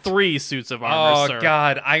Ironheart? 3 suits of armor, oh sir.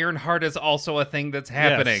 god, Ironheart is also a thing that's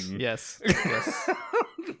happening. Yes.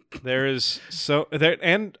 There is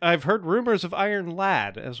and I've heard rumors of Iron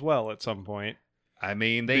Lad as well at some point. I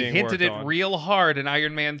mean, they Being hinted it worked on. real hard in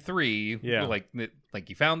Iron Man 3. Yeah. Like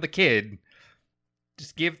you found the kid.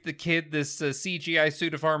 Just give the kid this CGI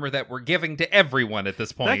suit of armor that we're giving to everyone at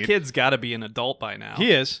this point. That kid's got to be an adult by now.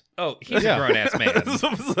 He is Oh, he's Yeah. a grown-ass man.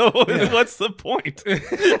 so what's the point?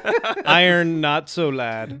 Iron Not So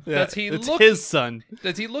Lad. Does he it's look- his son.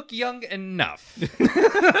 Does he look young enough? Going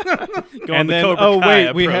And the then Cobra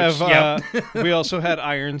Kai we approach. have we also had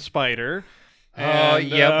Iron Spider. Oh, And,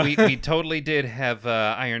 yeah, we totally did have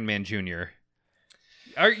Iron Man Jr.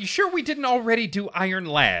 Are you sure we didn't already do Iron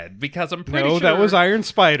Lad? Because I'm pretty No, sure... that was Iron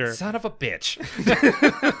Spider. Son of a bitch.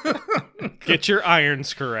 Get your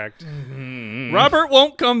irons correct. Robert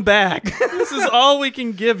won't come back. This is all we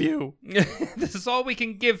can give you. This is all we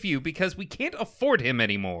can give you because we can't afford him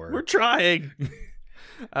anymore. We're trying.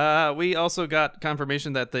 We also got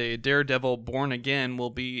confirmation that the Daredevil Born Again will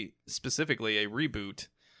be specifically a reboot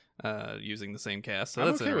using the same cast. So I'm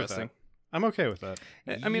that's okay with interesting. I'm okay with that.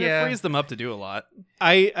 I mean, Yeah. it frees them up to do a lot.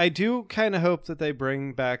 I do kind of hope that they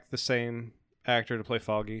bring back the same actor to play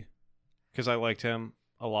Foggy, because I liked him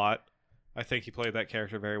a lot. I think he played that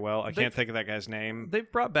character very well. I can't think of that guy's name. They've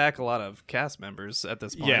brought back a lot of cast members at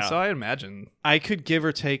this point, Yeah. so I imagine. I could give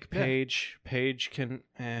or take Paige. Paige can.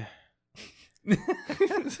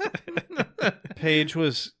 Paige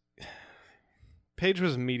was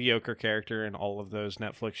a mediocre character in all of those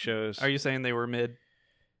Netflix shows. Are you saying they were mid?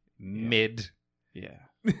 Mid. Yeah.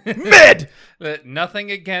 Mid!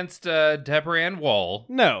 Nothing against Deborah Ann Wall.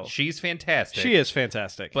 No. She's fantastic. She is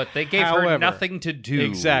fantastic. But they gave her However, nothing to do.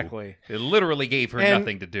 Exactly. They literally gave her And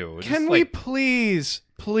nothing to do. Just Can we please,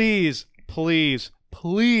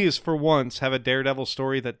 for once, have a Daredevil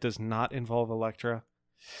story that does not involve Elektra?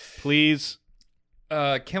 Please?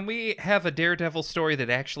 Can we have a Daredevil story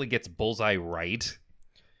that actually gets Bullseye right?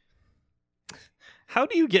 How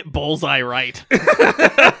do you get Bullseye right?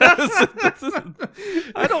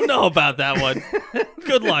 I don't know about that one.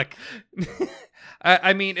 Good luck.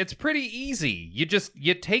 I mean, it's pretty easy. You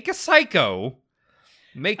take a psycho,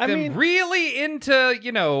 make them really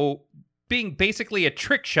into, being basically a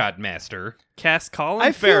trick shot master. Cast Colin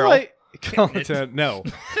I Farrell. feel like no.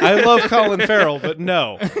 I love Colin Farrell, but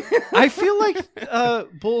no. I feel like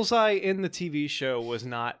Bullseye in the TV show was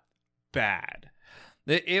not bad.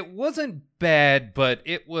 It wasn't bad, but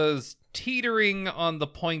it was teetering on the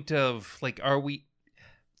point of, like,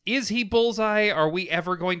 is he Bullseye? Are we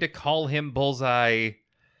ever going to call him Bullseye?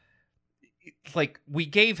 Like, we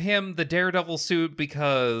gave him the Daredevil suit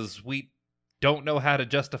because we don't know how to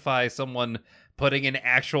justify someone putting an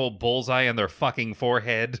actual bullseye on their fucking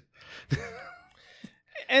forehead.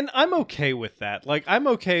 And I'm okay with that. Like, I'm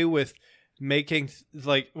okay with making,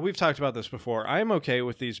 like, we've talked about this before. I'm okay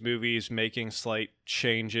with these movies making slight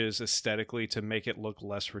changes aesthetically to make it look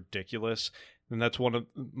less ridiculous. And that's one of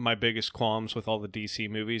my biggest qualms with all the DC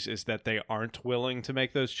movies, is that they aren't willing to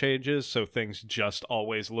make those changes, so things just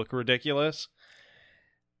always look ridiculous.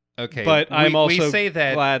 Okay, but I'm also say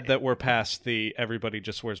that, glad that we're past the everybody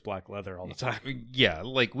just wears black leather all the time. Yeah,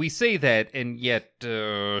 like, we say that, and yet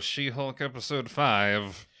She-Hulk episode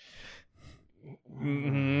 5...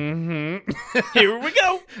 Mm-hmm. Here we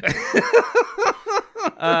go.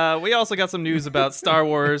 We also got some news about Star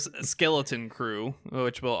Wars Skeleton Crew,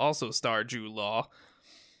 which will also star Jude Law.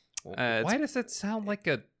 Why does it sound like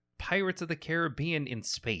a Pirates of the Caribbean in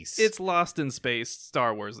space? It's Lost in Space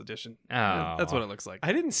Star Wars edition. Oh. That's what it looks like.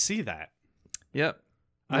 I didn't see that. Yep.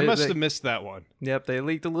 I must have missed that one. Yep, they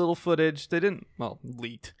leaked a little footage. They didn't,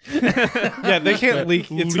 leaked. Yeah, they can't leak.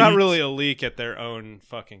 It's not really a leak at their own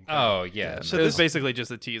fucking thing. Oh, yeah. So it was basically just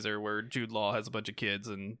a teaser where Jude Law has a bunch of kids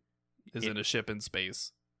and is in a ship in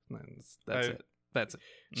space. And that's it. That's it.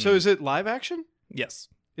 So is it live action? Yes.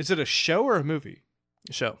 Is it a show or a movie?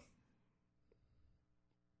 Show.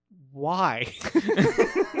 Why?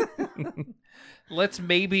 Let's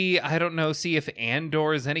maybe, I don't know, see if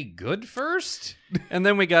Andor is any good first? And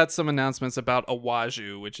then we got some announcements about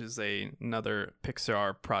Awaju, which is another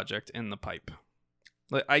Pixar project in the pipe.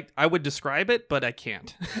 I would describe it, but I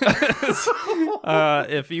can't.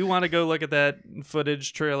 If you want to go look at that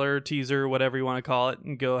footage, trailer, teaser, whatever you want to call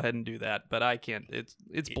it, go ahead and do that. But I can't.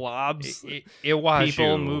 It's blobs, Awaju.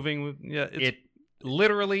 people moving. Yeah, it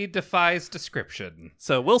literally defies description.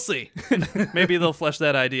 So we'll see. Maybe they'll flesh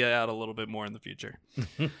that idea out a little bit more in the future.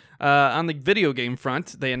 On the video game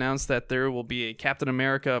front, they announced that there will be a Captain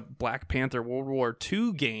America Black Panther World War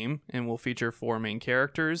II game, and will feature 4 main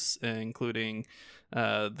characters, including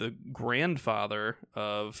the grandfather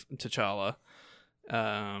of T'Challa,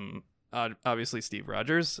 obviously Steve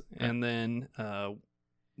Rogers, and then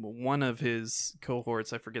one of his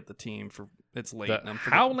cohorts, I forget the team, it's late. The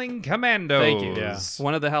Howling Commandos. Thank you. Yeah.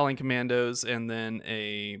 One of the Howling Commandos, and then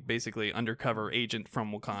a basically undercover agent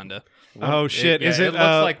from Wakanda. Oh shit! Is it looks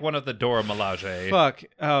like one of the Dora Milaje. Fuck.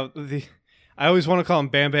 I always want to call him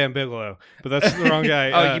Bam Bam Bigelow, but that's the wrong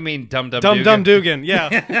guy. Oh, you mean Dum Dum Dum Dugan? Dum Dugan?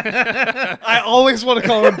 Yeah. I always want to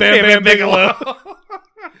call him Bam Bam Bigelow.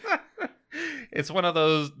 It's one of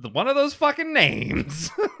those fucking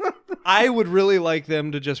names. I would really like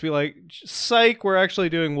them to just be like, psych, we're actually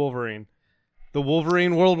doing Wolverine. The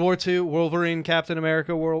Wolverine World War II, Wolverine Captain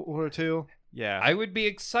America World War II. Yeah. I would be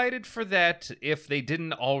excited for that if they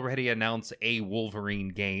didn't already announce a Wolverine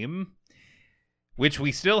game, which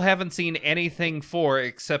we still haven't seen anything for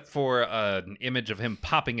except for an image of him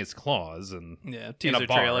popping his claws and teaser in a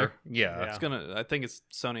bar. trailer. Yeah. It's I think it's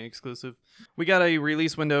Sony exclusive. We got a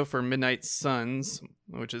release window for Midnight Suns,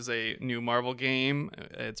 which is a new Marvel game.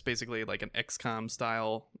 It's basically like an XCOM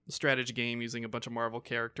style strategy game using a bunch of Marvel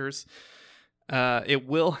characters. It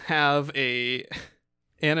will have a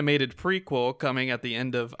animated prequel coming at the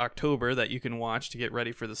end of October that you can watch to get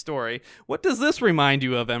ready for the story. What does this remind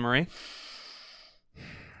you of, Emery?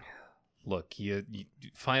 Look, you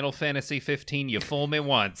Final Fantasy 15, you fool me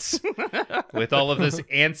once. With all of this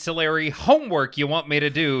ancillary homework you want me to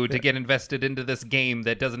do to get invested into this game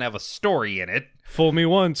that doesn't have a story in it. Fool me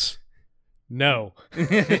once. No.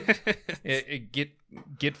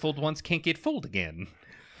 Get fooled once, can't get fooled again.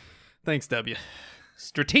 Thanks, W.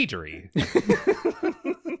 Strategery.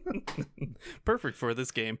 Perfect for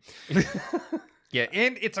this game. Yeah,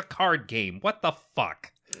 and it's a card game. What the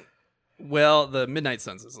fuck? Well, the Midnight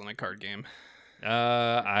Suns isn't a card game.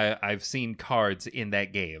 I've seen cards in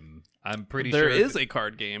that game. I'm pretty There sure is a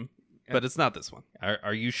card game, but it's not this one.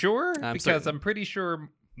 Are you sure? I'm Because certain. I'm pretty sure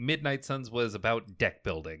Midnight Suns was about deck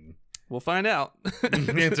building. We'll find out.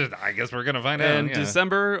 I guess we're gonna find out. In Yeah.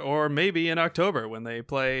 December or maybe in October when they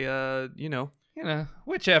play,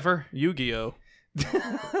 Whichever. Yu-Gi-Oh.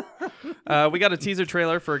 We got a teaser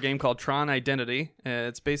trailer for a game called Tron Identity.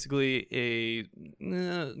 It's basically a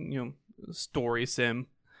story sim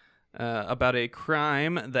about a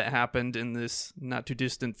crime that happened in this not too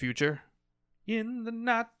distant future. In the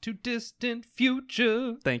not too distant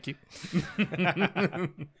future. Thank you.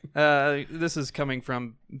 This is coming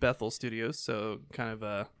from Bethel Studios, so kind of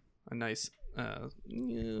a nice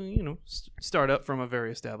startup from a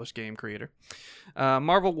very established game creator.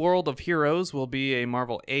 Marvel World of Heroes will be a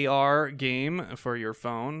Marvel AR game for your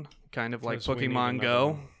phone, kind of like Because we need Pokemon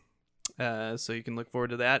another Go. So you can look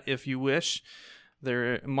forward to that if you wish.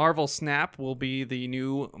 Marvel Snap will be the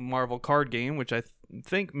new Marvel card game, which I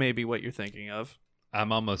think may be what you're thinking of.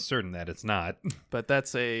 I'm almost certain that it's not. But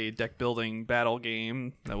that's a deck building battle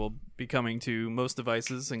game that will be coming to most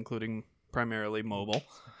devices, including primarily mobile.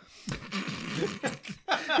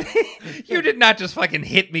 You did not just fucking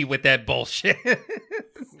hit me with that bullshit.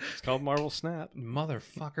 It's called Marvel Snap.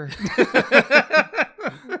 Motherfucker.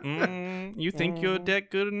 You think your deck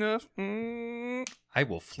good enough? I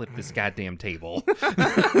will flip this goddamn table.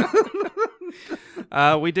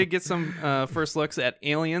 We did get some first looks at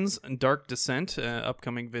Aliens Dark Descent,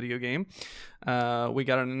 upcoming video game. We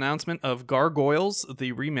got an announcement of Gargoyles,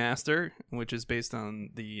 the remaster, which is based on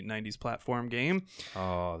the 90s platform game.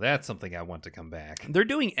 Oh, that's something I want to come back. They're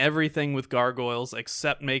doing everything with Gargoyles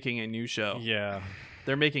except making a new show. Yeah.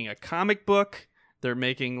 They're making a comic book. They're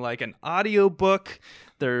making like an audio book.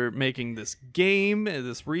 They're making this game,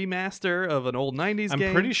 this remaster of an old 90s game.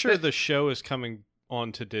 I'm pretty sure the show is coming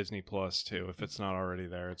onto Disney Plus too. If it's not already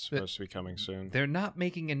there, it's supposed to be coming soon. They're not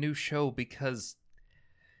making a new show because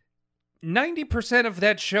 90% of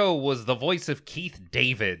that show was the voice of Keith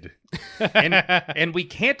David. and we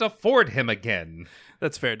can't afford him again.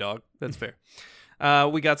 That's fair, dog. That's fair.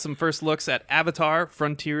 We got some first looks at Avatar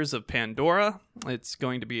Frontiers of Pandora. It's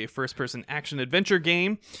going to be a first-person action-adventure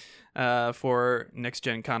game for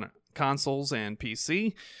next-gen consoles and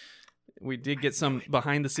PC. We did get some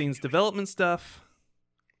behind-the-scenes development stuff.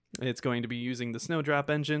 It's going to be using the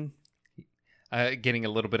Snowdrop engine. Getting a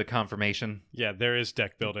little bit of confirmation. Yeah, there is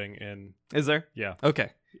deck building in. Is there? Yeah.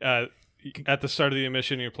 Okay. At the start of the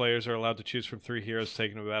mission, your players are allowed to choose from 3 heroes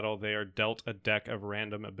taken to battle. They are dealt a deck of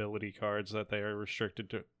random ability cards that they are restricted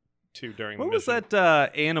to during the What was mission.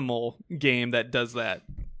 that animal game that does that?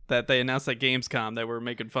 That they announced at Gamescom that we're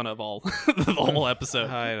making fun of all the whole episode.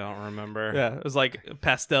 I don't remember. Yeah, it was like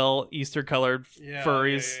pastel Easter colored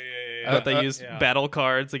furries. But they use battle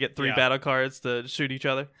cards. They get 3 battle cards to shoot each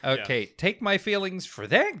other. Okay, take my feelings for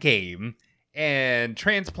that game and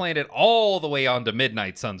transplant it all the way onto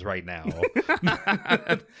Midnight Suns right now.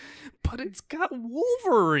 But it's got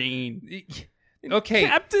Wolverine. Okay.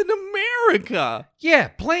 Captain America. Yeah,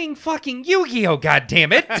 playing fucking Yu-Gi-Oh,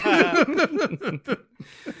 goddammit.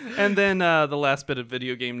 And then the last bit of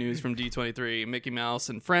video game news from D23, Mickey Mouse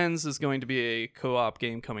and Friends is going to be a co-op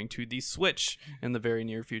game coming to the Switch in the very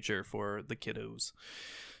near future for the kiddos.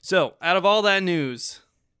 So, out of all that news,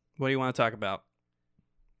 what do you want to talk about?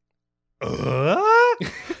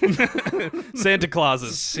 Santa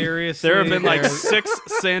Clauses. Seriously? There have been like 6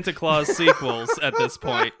 Santa Claus sequels at this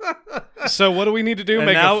point. So what do we need to do? And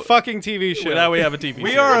Make now- a fucking TV show. Now we have a TV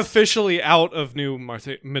We series. are officially out of new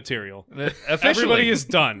material. Everybody is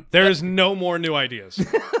done. There is no more new ideas.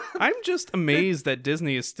 I'm just amazed that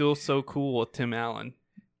Disney is still so cool with Tim Allen.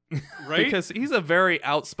 Right? Because he's a very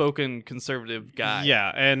outspoken conservative guy.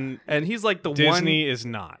 Yeah, and And he's like the Disney one... is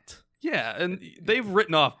not. Yeah, and they've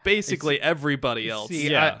written off basically everybody else. See,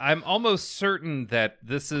 Yeah. I'm almost certain that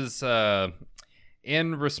this is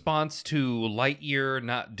in response to Lightyear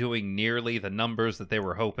not doing nearly the numbers that they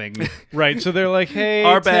were hoping. Right, so they're like, hey,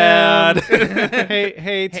 Our Tim. bad.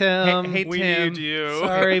 hey, Tim. hey, We Tim. need you.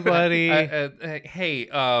 Sorry, buddy. Hey,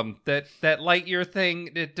 that Lightyear thing,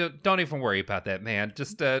 don't even worry about that, man.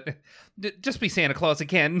 Just be Santa Claus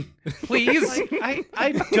again, please.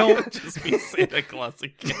 I don't. Just be Santa Claus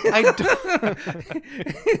again.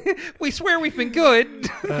 We swear we've been good.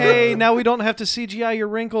 Hey, now we don't have to CGI your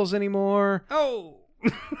wrinkles anymore. Oh.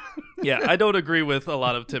 Yeah, I don't agree with a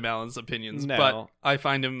lot of Tim Allen's opinions, No. but I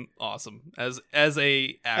find him awesome as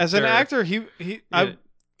a actor. As an actor,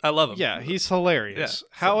 I love him. Yeah, he's hilarious. Yeah.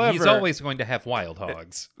 However, He's always going to have wild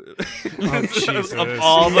hogs. Jesus. Of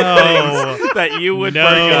all the No. things that you would No.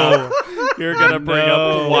 bring up, you're gonna bring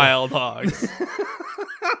No. up wild hogs.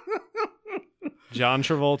 John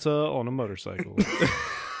Travolta on a motorcycle.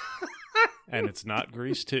 And it's not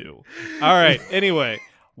Grease 2. All right. Anyway,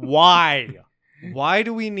 why? Why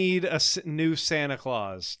do we need a new Santa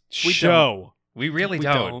Claus show? We really We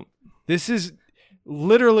don't. This is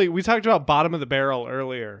literally, we talked about bottom of the barrel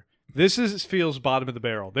earlier. Feels bottom of the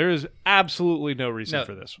barrel. There is absolutely no reason No,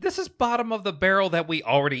 for this. This is bottom of the barrel that we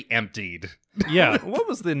already emptied. Yeah. What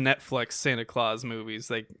was the Netflix Santa Claus movies?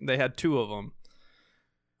 They had 2 of them.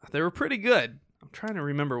 They were pretty good. I'm trying to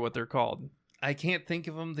remember what they're called. I can't think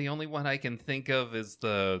of them. The only one I can think of is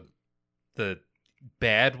the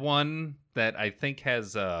bad one that I think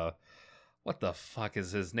has what the fuck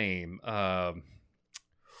is his name?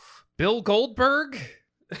 Bill Goldberg?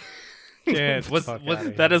 Yeah, Was-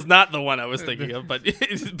 That is not the one I was thinking of, but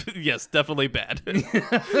yes, definitely bad.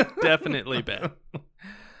 Definitely bad.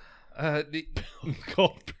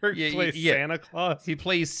 Goldberg Yeah, plays yeah. Santa Claus. He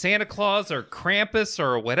plays Santa Claus or Krampus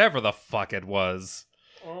or whatever the fuck it was.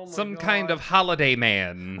 Oh my Some God. kind of holiday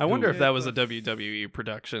man. I wonder if Yeah, that was a the- WWE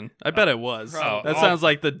production. I bet it was. probably. That sounds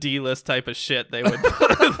like the D-list type of shit they would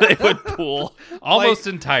they would pull. Almost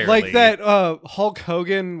entirely. Like that Hulk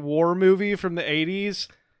Hogan war movie from the 80s.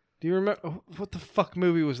 Do you remember? What the fuck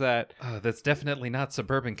movie was that? That's definitely not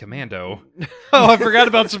Suburban Commando. Oh, I forgot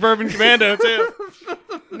about Suburban Commando, too.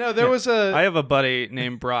 No, there was a... I have a buddy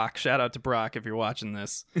named Brock. Shout out to Brock if you're watching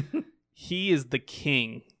this. He is the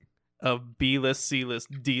king of B-list,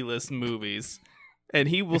 C-list, D-list movies, and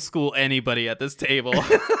he will school anybody at this table.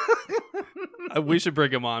 We should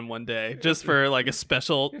bring him on one day, just for like a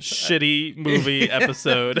special shitty movie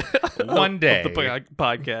episode. One day. of the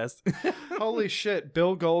podcast. Holy shit,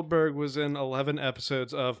 Bill Goldberg was in 11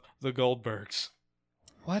 episodes of The Goldbergs.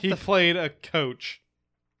 What He the played a coach.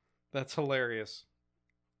 That's hilarious.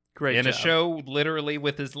 Great in a job. show literally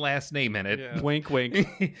with his last name in it. Yeah. Wink,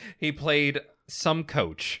 wink. He played some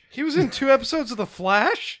coach. He was in 2 episodes of The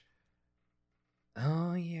Flash?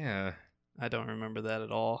 Oh yeah. I don't remember that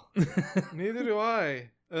at all. Neither do I.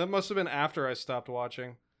 That must have been after I stopped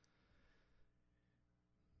watching.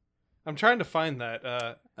 I'm trying to find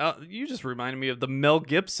that. You just reminded me of the Mel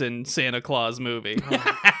Gibson Santa Claus movie.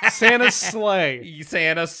 Santa's Sleigh.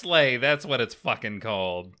 Santa Sleigh, that's what it's fucking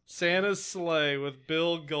called. Santa's Sleigh with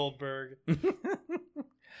Bill Goldberg.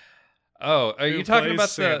 Oh, are Who you talking plays about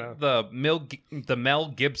Santa? the Mel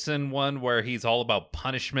Gibson one where he's all about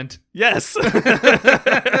punishment? Yes.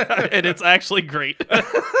 And it's actually great.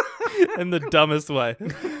 In the dumbest way.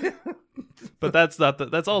 But that's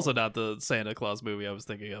also not the Santa Claus movie I was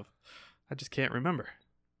thinking of. I just can't remember.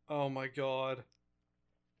 Oh my god.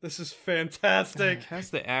 This is fantastic. That's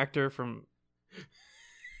the actor from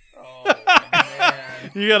Oh man.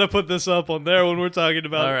 You gotta put this up on there when we're talking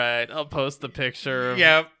about All right, I'll post the picture of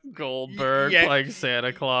Yeah, Goldberg Yeah. playing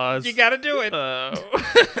Santa Claus. you gotta do it.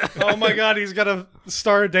 Oh my god, he's got a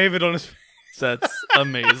Star of David on his face. That's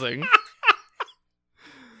amazing.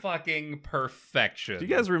 Fucking perfection. Do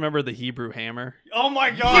you guys remember the Hebrew Hammer? Oh my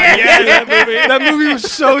god, Yeah. yes, that movie. That movie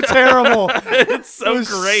was so terrible. It's so it was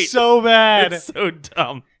great. So bad. It's so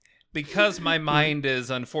dumb. Because my mind is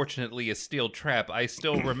unfortunately a steel trap, I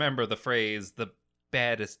still remember the phrase "the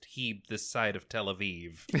baddest heap this side of Tel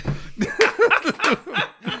Aviv."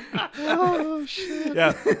 Oh shit.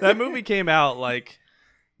 Yeah, that movie came out like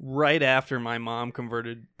right after my mom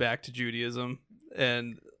converted back to Judaism,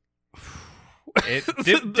 and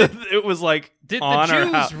it was like Did on the our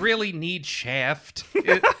Jews house. really need Shaft?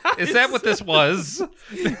 Is that what this was?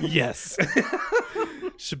 Yes.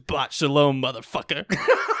 Shabbat shalom, motherfucker.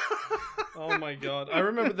 Oh my god. I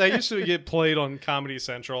remember that used to get played on Comedy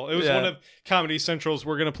Central. It was Yeah. one of Comedy Central's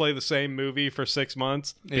we're gonna play the same movie for 6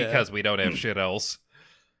 months. Because we don't have shit else.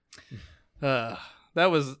 That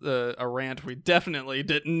was a rant we definitely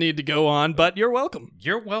didn't need to go on, but you're welcome.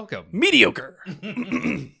 You're welcome. Mediocre.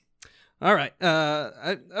 All right.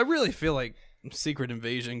 I really feel like Secret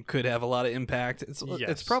Invasion could have a lot of impact. It's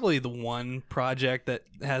Yes. probably the one project that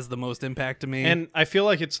has the most impact to me. And I feel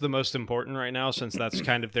like it's the most important right now since that's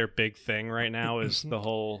kind of their big thing right now is the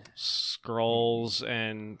whole Skrulls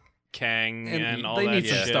and Kang and all they that need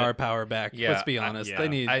some shit. star power back. Yeah, Let's be honest. yeah. They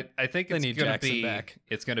need. I think They it's need gonna Jackson be back.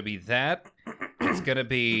 It's gonna be that. It's gonna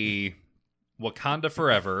be Wakanda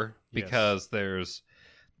Forever Yes. because there's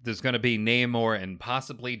there's going to be Namor and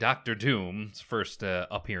possibly Doctor Doom's first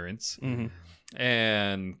appearance. Mm-hmm.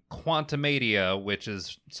 And Quantumania, which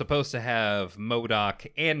is supposed to have MODOK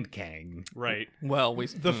and Kang. Right. Well,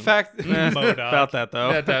 The fact MODOK. about that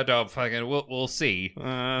though. Fucking, we'll see.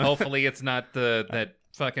 Hopefully, it's not that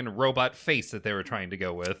fucking robot face that they were trying to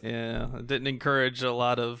go with. Yeah, it didn't encourage a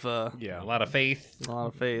lot of A lot of faith.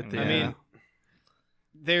 faith. Yeah. I mean,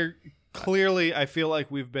 they're clearly. I feel like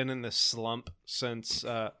we've been in this slump since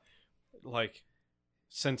the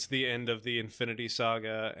end of the Infinity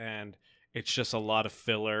Saga, and it's just a lot of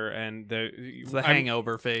filler. And it's the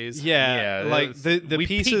hangover phase. Yeah, like the we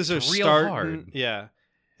pieces peaked are real starting. hard. Yeah,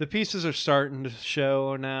 the pieces are starting to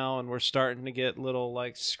show now, and we're starting to get little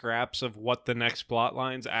like scraps of what the next plot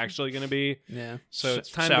line's actually going to be. Yeah. So it's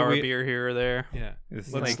time shower to beer here or there. Yeah,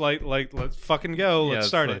 It's let's let's fucking go. Let's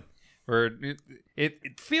start it.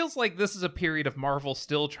 It feels like this is a period of Marvel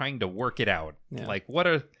still trying to work it out. Yeah. Like, what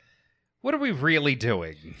are we really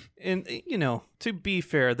doing? And to be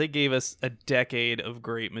fair, they gave us a decade of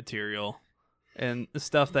great material, and the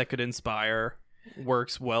stuff that could inspire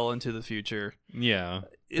works well into the future. Yeah,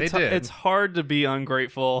 It's they did. it's hard to be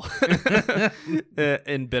ungrateful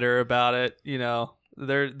and bitter about it.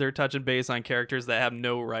 They're touching base on characters that have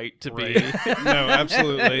no right to be No,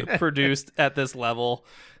 absolutely. produced at this level.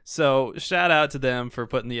 So shout out to them for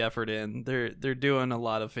putting the effort in. They're doing a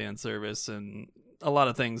lot of fan service and a lot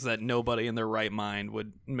of things that nobody in their right mind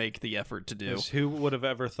would make the effort to do. 'Cause who would have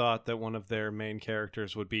ever thought that one of their main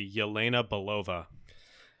characters would be Yelena Belova?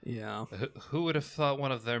 Yeah. Who would have thought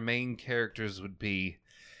one of their main characters would be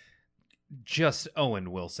just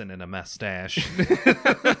Owen Wilson in a mustache?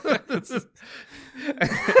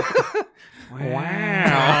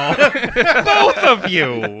 Wow. Both of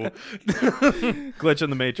you. Glitch in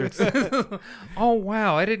the Matrix. Oh,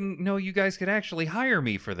 wow. I didn't know you guys could actually hire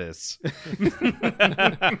me for this.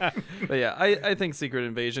 But yeah, I think Secret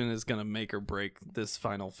Invasion is going to make or break this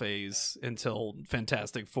final phase until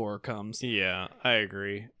Fantastic Four comes. Yeah, I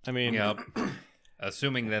agree. I mean, Yep.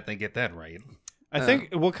 Assuming that they get that right. I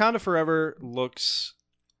think Wakanda Forever looks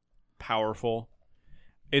powerful.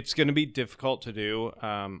 It's going to be difficult to do,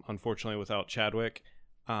 unfortunately, without Chadwick.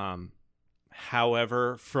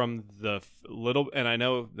 However, from the little, and I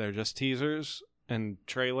know they're just teasers and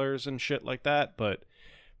trailers and shit like that, but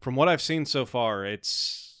from what I've seen so far,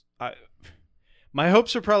 my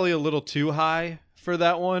hopes are probably a little too high for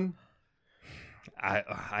that one.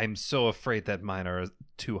 I'm so afraid that mine are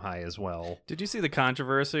too high as well. Did you see the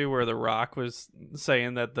controversy where The Rock was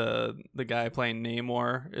saying that the guy playing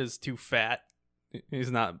Namor is too fat?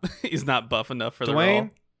 He's not buff enough for the role.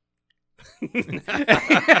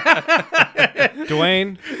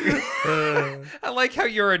 Dwayne. I like how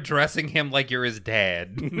you're addressing him like you're his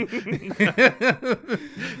dad.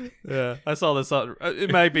 Yeah, I saw this.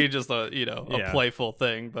 It might be just a Yeah. playful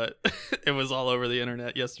thing, but it was all over the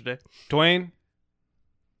internet yesterday. Dwayne.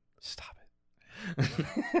 Stop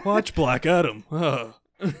it. Watch Black Adam.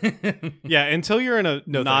 Yeah, until you're in a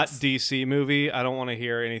No not thanks. DC movie, I don't want to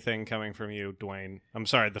hear anything coming from you, Dwayne. I'm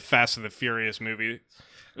sorry, the Fast and the Furious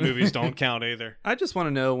movies don't count either. I just want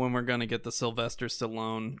to know when we're going to get the Sylvester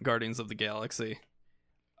Stallone Guardians of the Galaxy.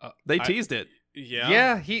 They teased it. Yeah.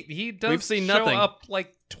 Yeah, he does. We've seen show nothing. up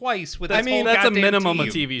like twice with. I his mean, whole That's a goddamn minimum team.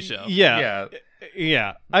 a TV show. Yeah.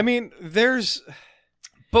 Yeah. I mean,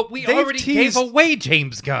 But we They've already teased- gave away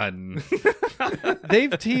James Gunn.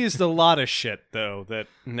 they've teased a lot of shit though that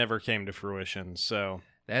never came to fruition. So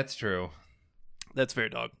That's true. That's fair,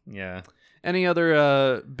 dog. Yeah. Any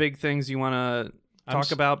other big things you want to I'm talk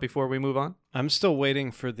s- about before we move on? I'm still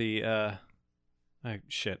waiting for the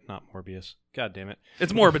shit, not Morbius. God damn it.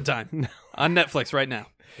 It's Morbid time No. on Netflix right now.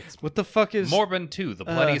 What the fuck is Morbin 2, the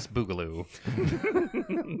bloodiest boogaloo.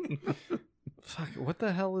 Fuck, what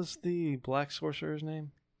the hell is the Black Sorcerer's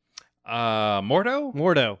name? Mordo?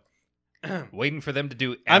 Mordo. Waiting for them to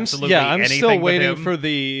do I'm absolutely anything still with waiting him. for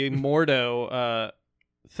the Mordo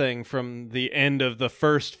thing from the end of the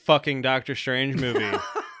first fucking Doctor Strange movie.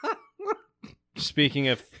 Speaking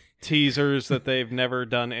of teasers that they've never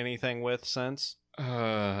done anything with since.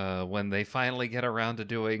 When they finally get around to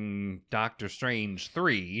doing Doctor Strange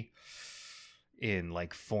 3 in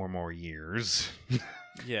like 4 more years.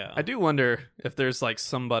 Yeah. I do wonder if there's like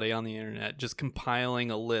somebody on the internet just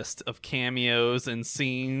compiling a list of cameos and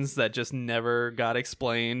scenes that just never got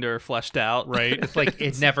explained or fleshed out. Right. It's like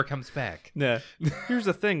it never comes back. Nah. Here's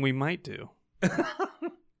a thing we might do.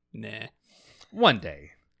 Nah. One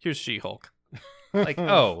day. Here's She-Hulk. Like,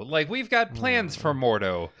 like we've got plans for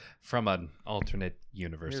Mordo from an alternate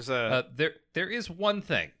universe. Here's a- there is one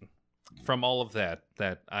thing from all of that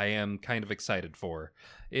I am kind of excited for.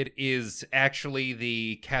 It is actually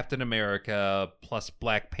the Captain America plus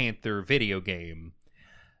Black Panther video game,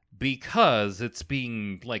 because it's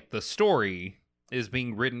being, like, the story is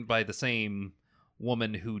being written by the same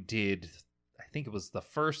woman who did, I think it was the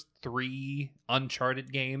first 3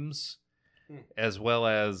 Uncharted games, as well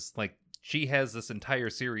as, like, she has this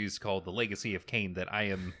entire series called The Legacy of Kain that I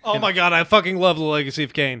am... Oh my god, I fucking love The Legacy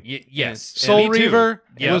of Kain. Yes. Soul Me too. Reaver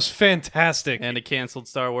Yep. was fantastic. And a canceled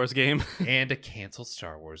Star Wars game. And a canceled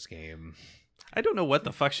Star Wars game. I don't know what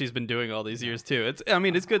the fuck she's been doing all these years too. It's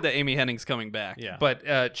good that Amy Hennig's coming back. Yeah.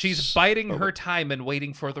 But she's biding her time and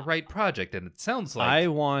waiting for the right project, and it sounds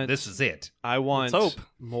like this is it. I want Let's hope.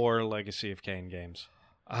 more Legacy of Kain games.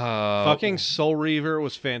 Uh, Fucking Soul Reaver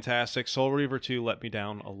was fantastic. Soul Reaver 2 let me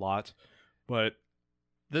down a lot, but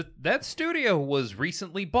that studio was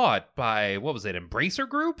recently bought by, what was it, Embracer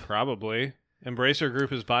Group? probably Embracer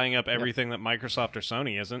Group is buying up everything that Microsoft or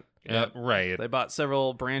Sony isn't. Right. They bought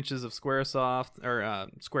several branches of SquareSoft or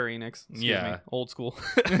Square Enix. Excuse Yeah. me. Old school.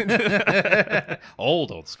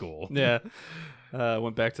 Old school. Yeah.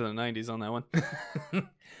 Went back to the 90s on that one.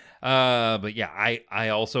 But yeah, I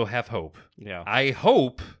also have hope. Yeah. I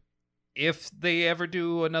hope if they ever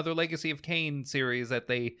do another Legacy of Kain series that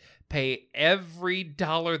they pay every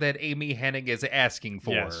dollar that Amy Hennig is asking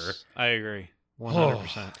for. Yes, I agree.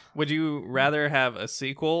 100%. Would you rather have a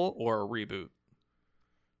sequel or a reboot?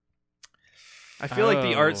 I feel like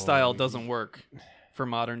the art style doesn't work for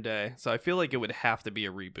modern day, so I feel like it would have to be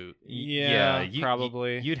a reboot. Yeah, you-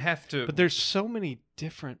 probably. You'd have to. But there's so many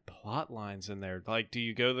different plot lines in there. Like, do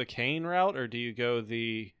you go the Kain route or do you go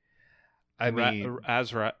the I mean,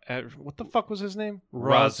 Azra? What the fuck was his name?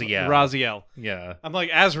 Raziel. Raziel. yeah. I'm like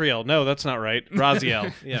Azrael. No, that's not right.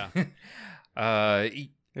 Raziel. Yeah.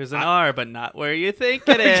 There's an R, but not where you think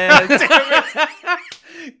it is.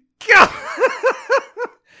 God!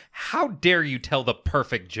 How dare you tell the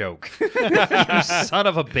perfect joke? You son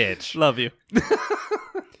of a bitch. Love you.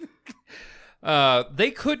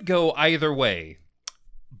 They could go either way.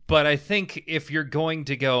 But I think if you're going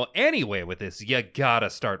to go anyway with this, you gotta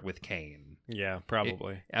start with Kain. Yeah,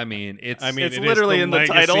 probably. It's It's It's literally in the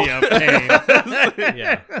title.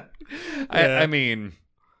 Yeah. I mean,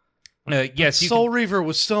 yes, Soul Reaver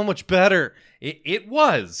was so much better. it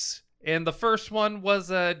was. And the first one was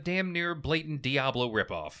a damn near blatant Diablo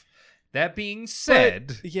ripoff. That being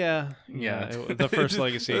said, Yeah. The first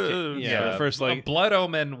Legacy. yeah, The first Blood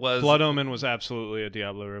Omen was Blood Omen was absolutely a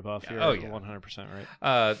Diablo ripoff. You're Oh, yeah. 100%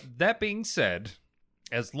 right. That being said,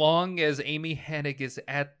 as long as Amy Hennig is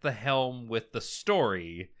at the helm with the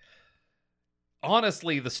story,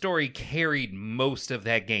 honestly, the story carried most of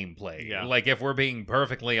that gameplay. Yeah. Like, if we're being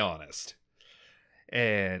perfectly honest.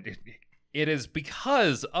 And it is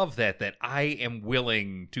because of that I am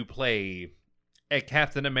willing to play a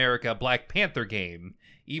Captain America Black Panther game,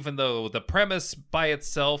 even though the premise by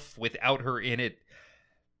itself, without her in it,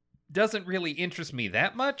 doesn't really interest me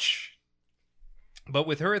that much. But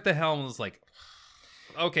with her at the helm, it's like,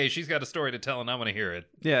 okay, she's got a story to tell and I want to hear it.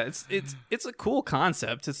 Yeah, it's a cool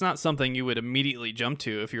concept. It's not something you would immediately jump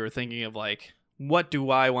to if you were thinking of like, what do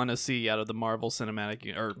I want to see out of the Marvel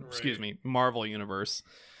Marvel universe.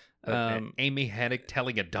 Amy Hennig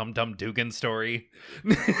telling a Dum Dum Dugan story.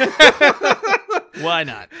 Why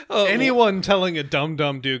not? Anyone telling a Dum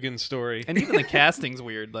Dum Dugan story. And even the casting's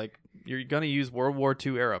weird. Like, you're gonna use World War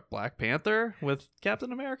II era Black Panther with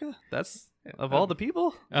Captain America? That's of all the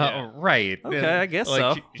people? Right. Okay, I guess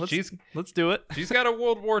so. Let's do it. She's got a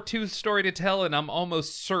World War II story to tell, and I'm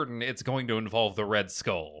almost certain it's going to involve the Red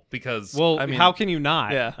Skull. Because, Well, I mean- how can you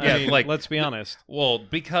not? Yeah. I mean, like, let's be honest. well,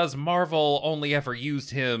 because Marvel only ever used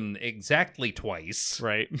him exactly twice.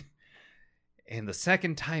 Right. And the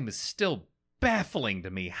second time is still baffling to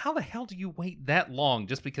me. How the hell do you wait that long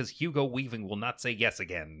just because Hugo Weaving will not say yes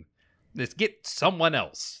again? Just get someone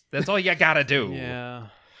else. That's all you gotta do. Yeah.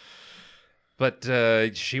 But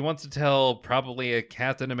she wants to tell probably a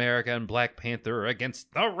Captain America and Black Panther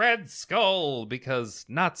against the Red Skull because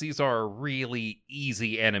Nazis are a really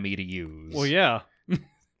easy enemy to use. Well, yeah.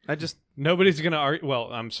 Nobody's going to argue. Well,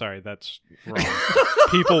 I'm sorry. That's wrong.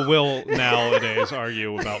 People will nowadays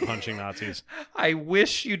argue about punching Nazis. I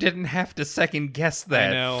wish you didn't have to second guess that.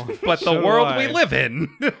 I know. But So the do world I. we live in.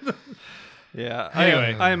 Yeah.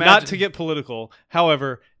 Anyway, I imagine, not to get political.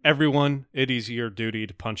 However, everyone, it is your duty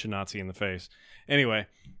to punch a Nazi in the face. Anyway,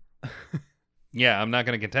 Yeah, I'm not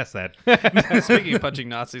going to contest that. Speaking of punching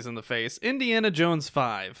Nazis in the face, Indiana Jones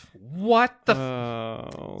 5. What the?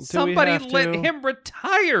 Do we Somebody have let to? him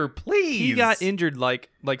retire, please. He got injured, like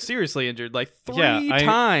seriously injured, like three Yeah,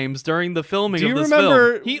 times during the filming Do of you this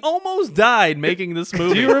remember- film. He almost died making this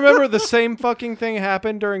movie. Do you remember the same fucking thing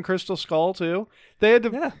happened during Crystal Skull too? They had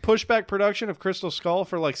to Yeah. push back production of Crystal Skull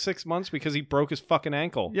for like 6 months because he broke his fucking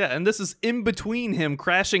ankle. Yeah, and this is in between him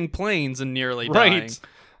crashing planes and nearly Right. dying.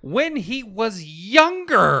 When he was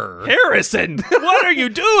younger. Harrison, what are you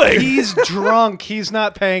doing? He's drunk. He's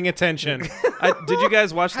not paying attention. Did you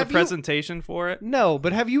guys watch the Have you- presentation for it? No,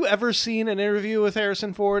 but have you ever seen an interview with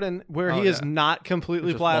Harrison Ford and where he is yeah. not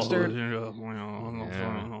completely plastered?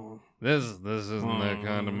 This isn't that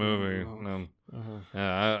kind of movie. No.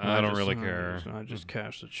 I don't really care. I just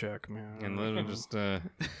cashed a check, man. And then just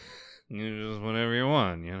you just whatever you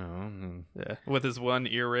want, you know. Yeah, with his one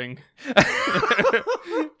earring.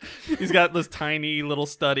 He's got this tiny little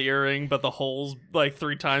stud earring, but the hole's like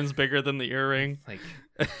 3 times bigger than the earring. Like,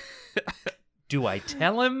 do I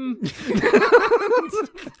tell him?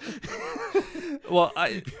 Well,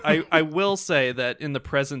 I will say that in the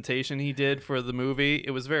presentation he did for the movie,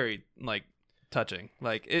 it was very like touching.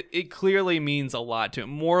 Like it clearly means a lot to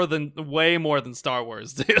him, way more than Star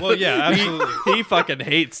Wars did. Well, yeah, absolutely. He fucking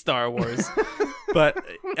hates Star Wars. But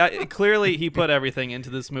clearly he put everything into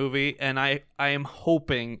this movie, and I am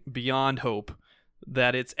hoping beyond hope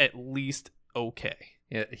that it's at least okay.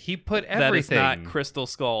 Yeah, he put That everything. it's not Crystal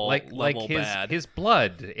Skull level bad. his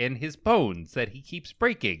blood and his bones that he keeps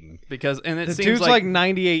breaking. Because and it The seems dude's like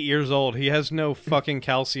 98 years old. He has no fucking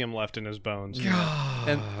calcium left in his bones.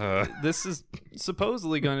 and this is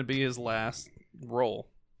supposedly going to be his last role.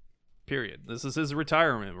 Period. This is his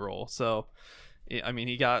retirement role. So, I mean,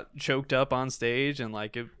 he got choked up on stage, and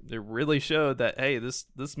like it really showed that hey, this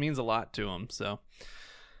means a lot to him. So,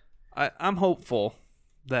 I'm hopeful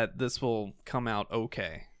that this will come out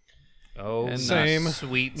okay, Oh, And Same.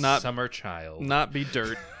 sweet not- summer child. not be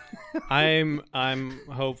dirt. I'm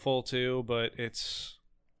hopeful too, but it's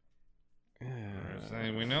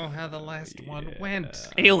We know how the last one went.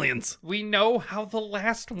 Aliens. We know how the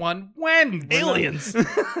last one went. Aliens.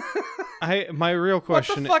 my real What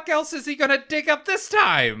question the fuck else is he gonna dig up this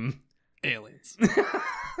time? Aliens.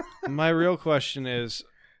 my real question is,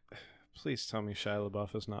 please tell me Shia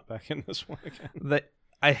LaBeouf is not back in this one again. That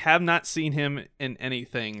I have not seen him in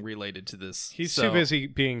anything related to this. He's so too busy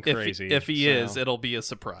being If crazy. if he so is, it'll be a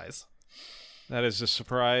surprise. that is a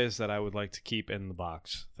surprise that I would like to keep in the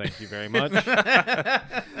box. Thank you very much.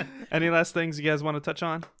 Any last things you guys want to touch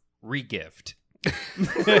on? Regift.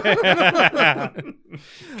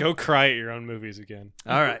 Go cry at your own movies again.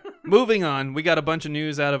 All right. Moving on. We got a bunch of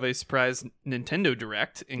news out of a surprise Nintendo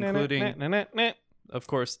Direct, including, of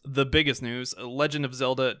course, the biggest news, Legend of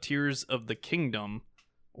Zelda Tears of the Kingdom,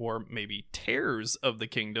 or maybe Tears of the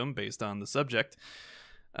Kingdom, based on the subject.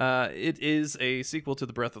 It is a sequel to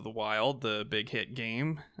the Breath of the Wild, the big hit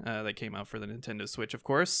game that came out for the Nintendo Switch, of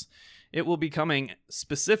course. It will be coming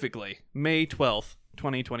specifically May 12th,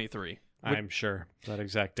 2023. I'm sure that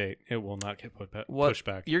exact date it will not get What pushed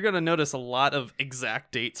back. You're going to notice a lot of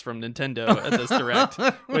exact dates from Nintendo at this Direct,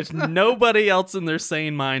 which nobody else in their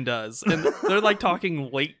sane mind does. And they're like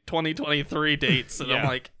talking late 2023 dates. And I'm Yeah.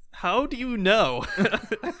 like, how do you know?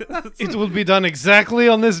 It will be done exactly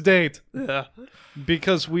on this date Yeah.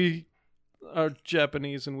 because we are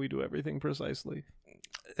Japanese and we do everything precisely.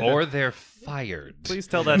 Or they're fired. Please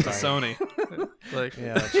tell that to Sony. Like,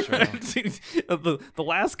 Yeah, that's true. the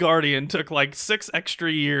Last Guardian took like 6 extra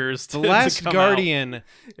years to The Last to come Guardian, out.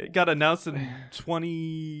 It got announced in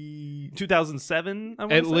 2007, I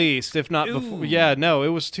wanna at say? least, if not before. Ooh. Yeah, no, it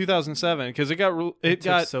was 2007 because it got It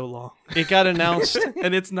took so long. it got announced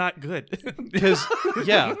And it's not good. because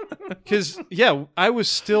I was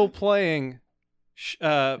still playing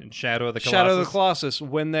And Shadow of the Colossus. Shadow of the Colossus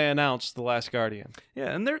when they announced The Last Guardian.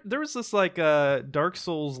 Yeah, and there was this like Dark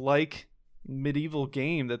Souls like medieval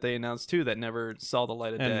game that they announced too that never saw the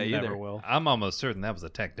light of And day never either. will. I'm almost certain that was a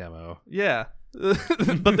tech demo. Yeah.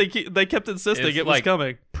 But they kept insisting It's it was like-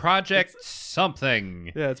 coming. Project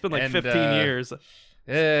something. Yeah, it's been like And, 15 years.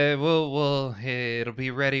 It'll be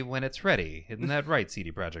ready when it's ready. Isn't that right,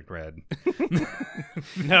 CD Projekt Red?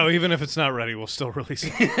 No, even if it's not ready, we'll still release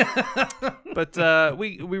it. But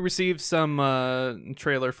we received some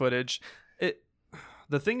trailer footage.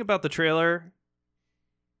 The thing about the trailer,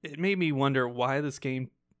 it made me wonder why this game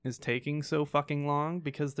is taking so fucking long,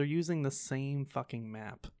 because they're using the same fucking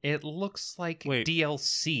map. It looks like Wait.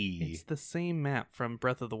 DLC. It's the same map from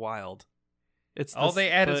Breath of the Wild. It's All they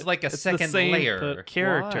add is but like a it's the second same layer.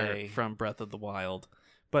 character Why? from Breath of the Wild,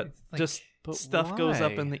 but like- just But stuff goes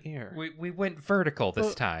up why? in the air. We went vertical this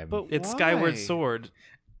But- time. but It's why? Skyward Sword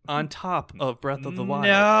on top of Breath of the Wild.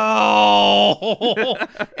 No,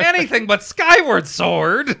 anything but Skyward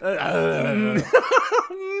Sword. No.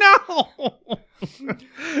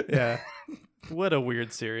 Yeah. What a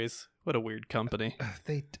weird series. What a weird company.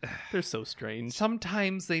 They They're so strange.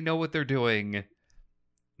 sometimes they know what they're doing.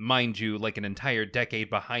 Mind you, like an entire decade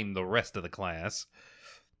behind the rest of the class.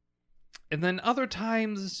 And then other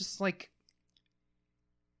times it's just like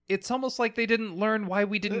it's almost like they didn't learn why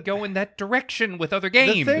we didn't go in that direction with other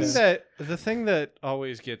games. The thing that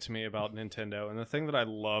always gets me about Nintendo, and the thing that I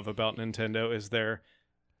love about Nintendo, is their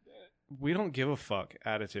 "we don't give a fuck"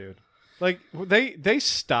 attitude. Like they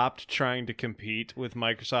stopped trying to compete with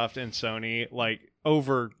Microsoft and Sony like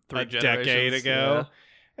over 3 a decade generations, ago,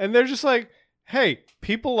 and they're just like, "Hey,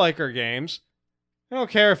 people like our games. I don't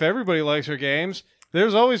care if everybody likes our games.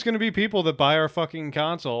 There's always going to be people that buy our fucking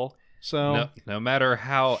console." So no matter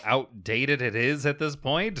how outdated it is at this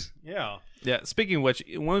point. yeah. Yeah, speaking of which,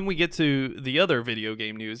 when we get to the other video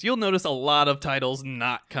game news, you'll notice a lot of titles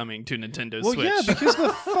not coming to Nintendo Well, Switch. yeah, because the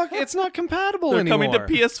fuck, it's not compatible They're anymore. coming to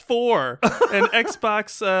PS4 and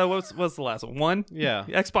Xbox. What's the last one? Yeah.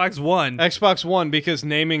 Xbox One. Xbox One, because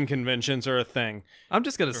naming conventions are a thing. I'm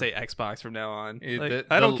just gonna say Xbox from now on. Like, The-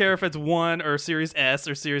 I don't the- care if it's One or Series S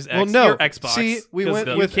or Series X. Well, no. You're Xbox. See, we 'cause went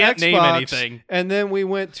you with can't Xbox, name anything. and then we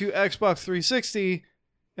went to Xbox 360,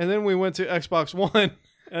 and then we went to Xbox One,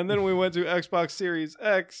 and then we went to Xbox Series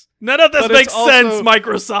X. None of this But makes it's also- sense,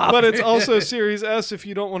 Microsoft. But it's also Series S if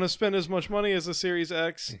you don't want to spend as much money as a Series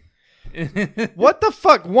X. What the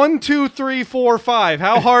fuck? 1, 2, 3, 4, 5.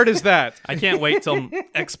 How hard is that? I can't wait till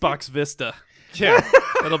Xbox Vista. Yeah.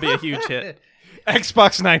 That'll be a huge hit.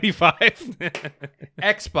 Xbox 95.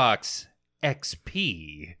 Xbox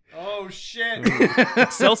XP. Oh, shit.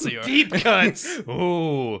 Excelsior. Deep cuts.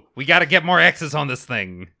 Ooh, we got to get more X's on this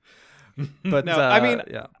thing. But No, I mean,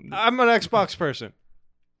 yeah. I'm an Xbox person,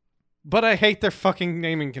 but I hate their fucking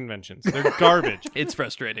naming conventions. They're garbage. It's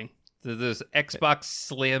frustrating. There's Xbox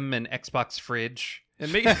Slim and Xbox Fridge.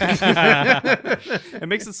 It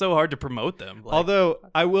makes it so hard to promote them. Like, Although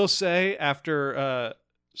I will say, after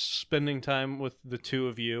spending time with the two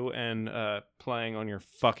of you and playing on your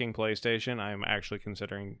fucking PlayStation, I'm actually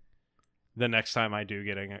considering the next time I do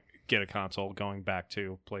get a console going back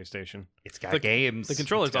to PlayStation. It's got games. the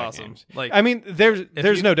controller's It's got awesome. games. Like, I mean, there's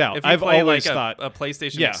you- no doubt. If you I've play always like thought a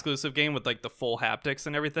PlayStation Yeah. exclusive game with like the full haptics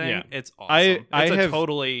and everything, Yeah. it's awesome. I It's a have-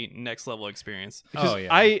 totally next level experience. because Oh,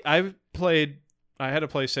 yeah. I've played. I had a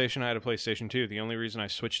PlayStation. I had a PlayStation 2. The only reason I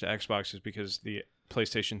switched to Xbox is because the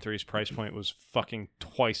PlayStation 3's price point was fucking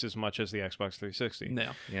twice as much as the Xbox 360.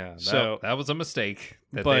 No. Yeah, So- that was a mistake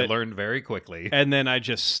that but- they learned very quickly. And then I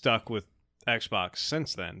just stuck with Xbox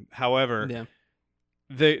since then. However, Yeah.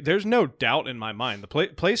 there's no doubt in my mind the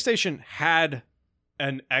PlayStation had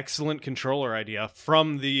an excellent controller idea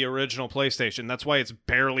from the original PlayStation. That's why it's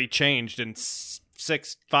barely changed in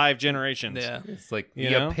 5 generations. Yeah. It's like You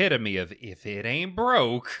the know? epitome of if it ain't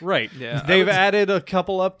broke. Right. Yeah. They've added a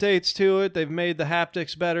couple updates to it. They've made the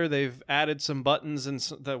haptics better. They've added some buttons and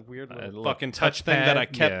the weird little little fucking touch thing that I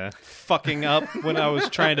touchpad, kept yeah. fucking up when I was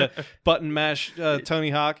trying to button mash Tony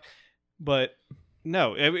Hawk. But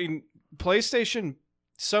no, I mean, PlayStation,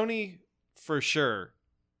 Sony for sure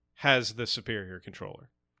has the superior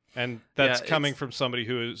controller. And that's Yeah, coming it's- from somebody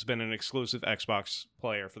who has been an exclusive Xbox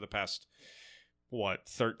player for the past,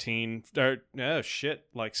 13,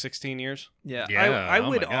 like 16 years? Yeah, Yeah, I oh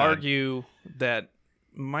would my God. argue that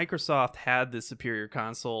Microsoft had the superior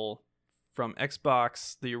console from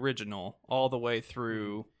Xbox, the original, all the way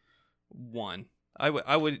through 1. I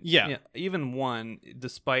would, Yeah. even 1,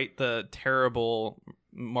 despite the terrible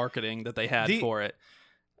marketing that they had for it,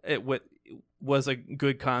 it was a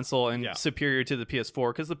good console and Yeah. superior to the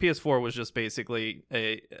PS4 because the PS4 was just basically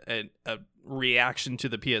a reaction to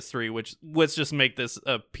the PS3, which let's just make this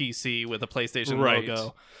a PC with a PlayStation Right.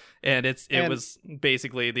 logo, and it And- was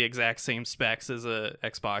basically the exact same specs as a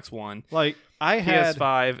Xbox One, Like, I had...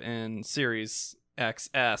 PS5 and Series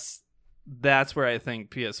XS. That's where I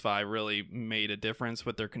think PS5 really made a difference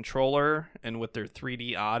with their controller and with their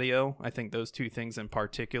 3D audio. I think those two things in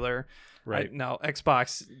particular. Right. Now,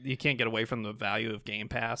 Xbox, you can't get away from the value of Game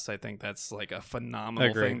Pass. I think that's like a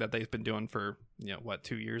phenomenal Agree. thing that they've been doing for,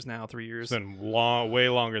 2 years now, 3 years? It's been way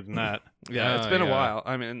longer than that. Yeah, it's been a yeah. while.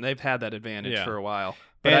 I mean, they've had that advantage Yeah. for a while.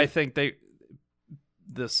 But And- I think the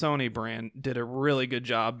Sony brand did a really good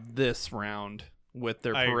job this round with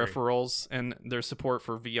their I agree. peripherals and their support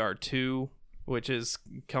for VR2, which is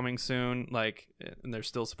coming soon. Like, and they're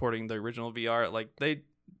still supporting the original VR. Like,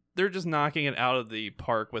 they're just knocking it out of the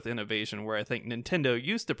park with innovation, where I think Nintendo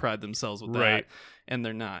used to pride themselves with that, and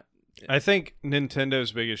they're not. I think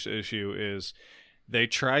Nintendo's biggest issue is they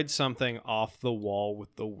tried something off the wall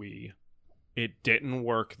with the Wii. It didn't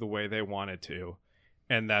work the way they wanted to,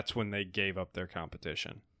 and that's when they gave up their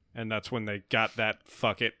competition. And that's when they got that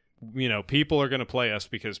fuck it. People are going to play us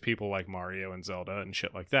because people like Mario and Zelda and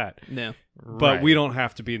shit like that. Yeah. But we don't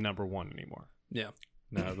have to be number one anymore. Yeah.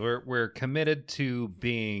 No, we're committed to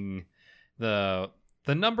being the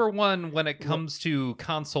number one when it comes to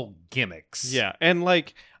console gimmicks. Yeah. And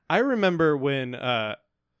I remember when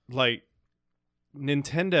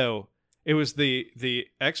Nintendo, it was the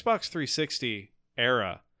Xbox 360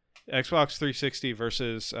 era, Xbox 360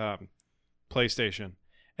 versus PlayStation.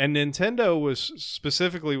 And Nintendo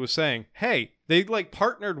was saying, hey, they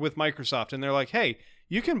partnered with Microsoft, and they're like, hey,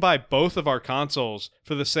 you can buy both of our consoles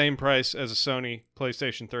for the same price as a Sony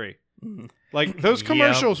PlayStation 3. Mm-hmm. Those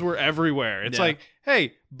commercials were everywhere. It's like,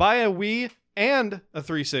 hey, buy a Wii and a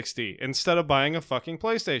 360 instead of buying a fucking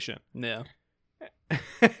PlayStation. Yeah.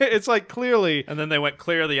 It's clearly. And then they went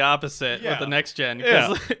clear the opposite with the next gen.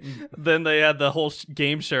 Yeah. Then they had the whole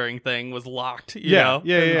game sharing thing was locked. You Yeah, know?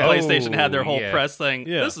 yeah, And yeah. PlayStation had their whole yeah. press thing.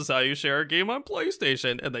 Yeah. This is how you share a game on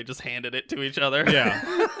PlayStation. And they just handed it to each other.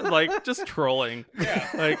 Yeah. Just trolling.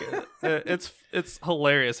 Yeah. It's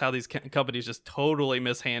hilarious how these companies just totally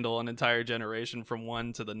mishandle an entire generation from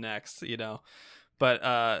one to the next,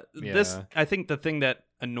 But this, I think the thing that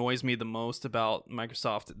annoys me the most about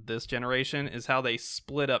Microsoft this generation is how they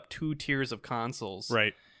split up two tiers of consoles.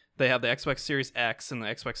 Right. They have the Xbox Series X and the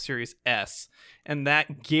Xbox Series S, and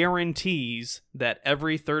that guarantees that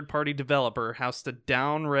every third-party developer has to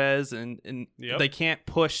down-res and they can't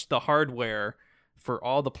push the hardware for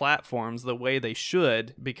all the platforms the way they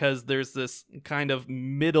should, because there's this kind of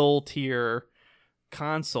middle tier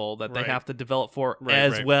console that they have to develop for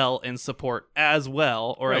well and support as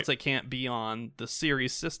well, or else it can't be on the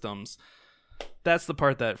series systems. That's the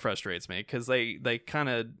part that frustrates me, because they kind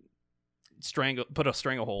of put a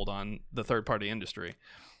stranglehold on the third party industry.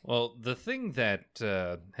 Well, the thing that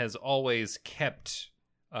has always kept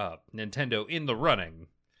Nintendo in the running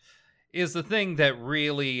is the thing that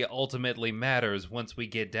really ultimately matters once we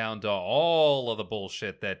get down to all of the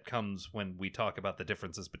bullshit that comes when we talk about the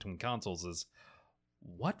differences between consoles is,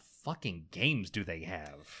 what fucking games do they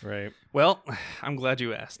have? Right. Well, I'm glad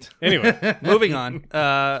you asked. Anyway, moving on.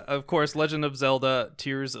 Of course, Legend of Zelda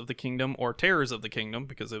Tears of the Kingdom, or Terrors of the Kingdom,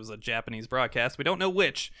 because it was a Japanese broadcast. We don't know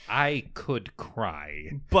which. I could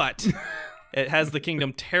cry. But it has the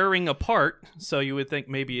kingdom tearing apart, so you would think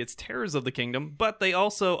maybe it's Terrors of the Kingdom. But they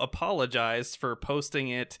also apologized for posting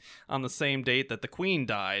it on the same date that the Queen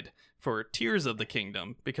died for Tears of the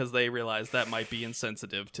Kingdom, because they realized that might be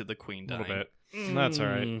insensitive to the Queen dying. a little bit. That's all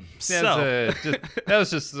right. That was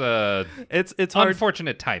just it's hard.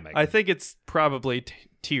 Unfortunate timing. I think it's probably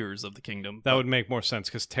Tears of the Kingdom. That would make more sense,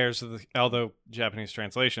 because although Japanese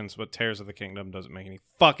translations, but Tears of the Kingdom doesn't make any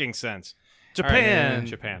fucking sense. Japan.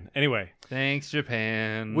 Japan. Anyway. Thanks,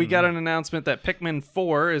 Japan. We got an announcement that Pikmin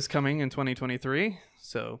 4 is coming in 2023.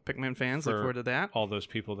 So Pikmin fans, look forward to that. All those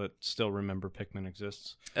people that still remember Pikmin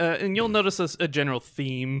exists. And you'll notice a general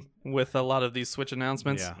theme with a lot of these Switch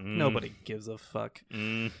announcements. Yeah. Nobody gives a fuck.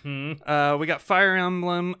 Mm-hmm. We got Fire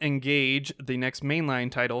Emblem Engage, the next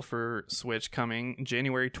mainline title for Switch, coming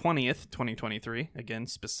January 20th, 2023. Again,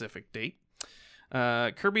 specific date.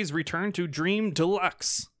 Kirby's Return to Dream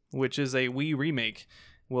Deluxe, which is a Wii remake,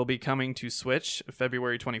 will be coming to Switch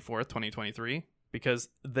February 24th, 2023. Because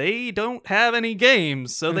they don't have any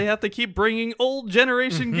games, so they have to keep bringing old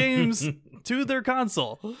generation games to their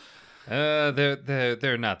console.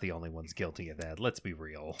 They're not the only ones guilty of that. Let's be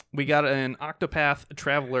real. We got an Octopath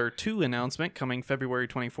Traveler 2 announcement coming February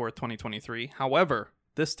 24th, 2023. However,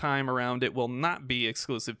 this time around, it will not be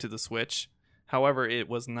exclusive to the Switch. However, it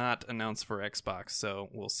was not announced for Xbox, so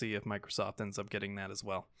we'll see if Microsoft ends up getting that as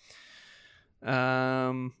well.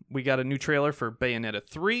 We got a new trailer for Bayonetta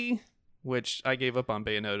 3, which I gave up on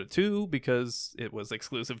Bayonetta 2 because it was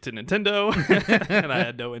exclusive to Nintendo, and I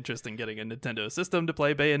had no interest in getting a Nintendo system to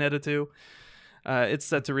play Bayonetta 2. It's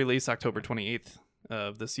set to release October 28th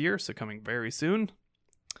of this year, so coming very soon.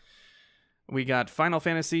 We got Final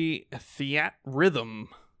Fantasy Theatrhythm.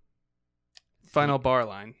 Final bar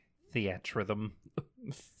line. Theatrhythm.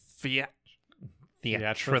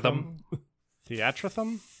 Theatrhythm.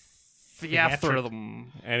 Theatrhythm.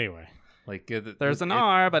 Anyway. There's an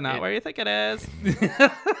R, but not where you think it is.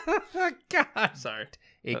 God. Sorry.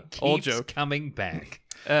 It keeps old joke. coming back.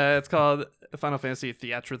 It's called Final Fantasy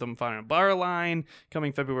Theatrhythm Final Bar line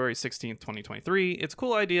coming February 16th, 2023. It's a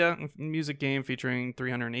cool idea. Music game featuring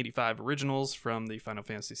 385 originals from the Final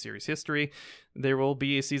Fantasy series history. There will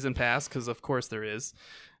be a season pass, because of course there is,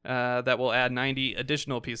 that will add 90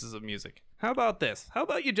 additional pieces of music. How about this? How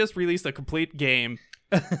about you just release a complete game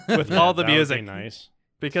with all the That would music? be nice.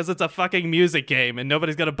 Because it's a fucking music game and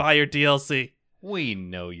nobody's going to buy your DLC. We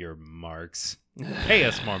know your marks. Pay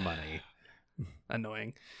us more money.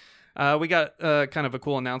 Annoying. We got kind of a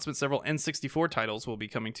cool announcement. Several N64 titles will be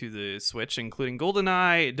coming to the Switch, including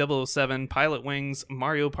GoldenEye, 007, Pilot Wings,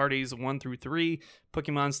 Mario Parties 1 through 3,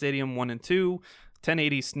 Pokemon Stadium 1 and 2,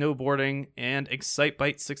 1080 Snowboarding, and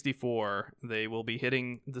Excitebike 64. They will be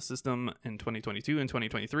hitting the system in 2022 and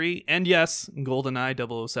 2023. And yes,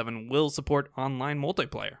 GoldenEye 007 will support online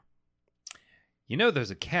multiplayer. You know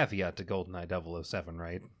there's a caveat to GoldenEye 007,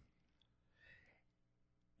 right?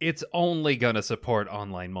 It's only going to support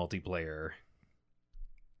online multiplayer.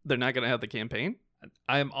 They're not going to have the campaign?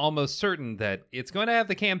 I'm almost certain that it's going to have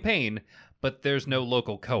the campaign, but there's no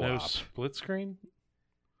local co-op. No split screen?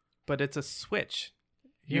 But it's a Switch.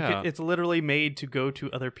 Yeah. It's literally made to go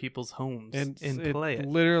to other people's homes and play it.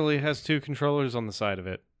 Literally has 2 controllers on the side of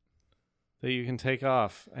it that you can take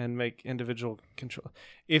off and make individual control.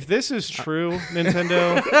 If this is true,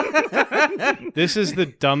 Nintendo, this is the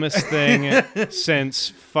dumbest thing since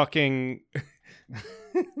fucking...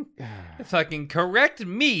 Fucking correct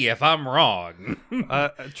me if I'm wrong.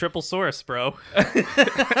 Triple source, bro.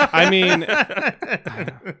 I mean,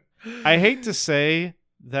 I hate to say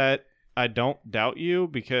that I don't doubt you,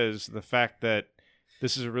 because the fact that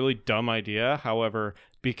this is a really dumb idea. However,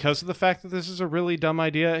 because of the fact that this is a really dumb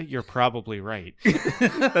idea, you're probably right.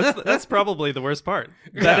 That's probably the worst part.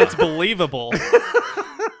 That it's believable.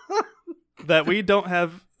 That we don't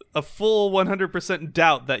have a full 100%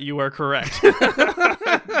 doubt that you are correct.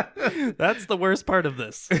 That's the worst part of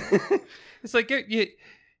this. It's like,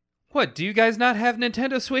 what, do you guys not have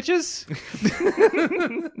Nintendo Switches?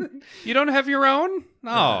 You don't have your own?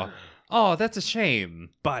 Oh, that's a shame.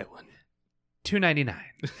 Buy one. $2.99.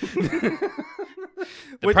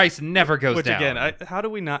 The price never goes down. Again, how do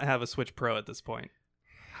we not have a Switch Pro at this point?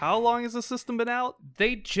 How long has the system been out?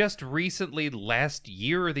 They just recently, last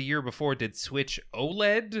year or the year before, did Switch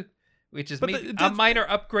OLED, which is maybe a minor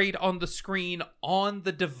upgrade on the screen on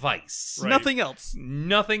the device. Right. Nothing else.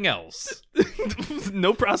 Nothing else.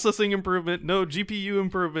 No processing improvement, no GPU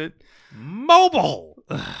improvement. Mobile!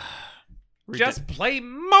 Just play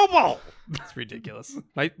mobile! It's ridiculous.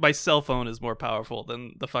 My cell phone is more powerful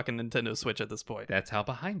than the fucking Nintendo Switch at this point. That's how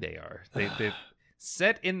behind they are. They've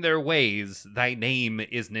set in their ways, thy name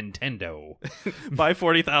is Nintendo. Buy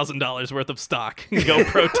 $40,000 worth of stock and go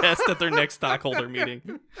protest at their next stockholder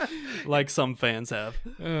meeting. Like some fans have.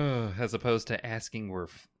 As opposed to asking where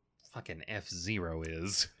fucking F-Zero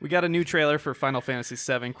is. We got a new trailer for Final Fantasy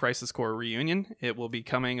VII Crisis Core Reunion. It will be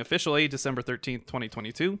coming officially December 13th,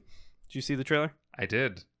 2022. Did you see the trailer? I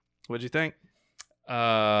did. What'd you think?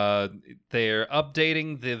 They're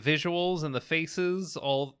updating the visuals and the faces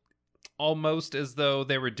almost as though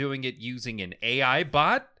they were doing it using an AI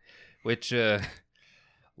bot, which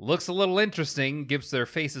looks a little interesting, gives their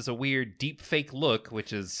faces a weird deep fake look,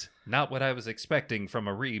 which is not what I was expecting from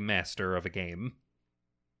a remaster of a game.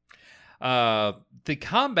 The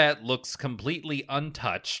combat looks completely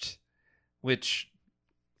untouched, which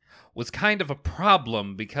was kind of a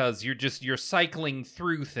problem because you're cycling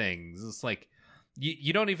through things. It's like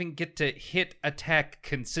you don't even get to hit attack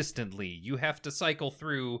consistently. You have to cycle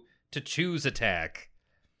through to choose attack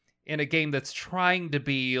in a game that's trying to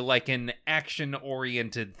be like an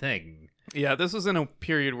action-oriented thing. Yeah, this was in a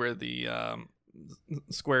period where the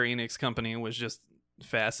Square Enix company was just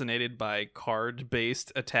fascinated by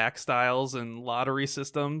card-based attack styles and lottery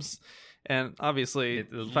systems. And obviously,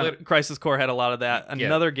 Crisis Core had a lot of that.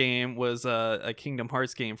 Another game was a Kingdom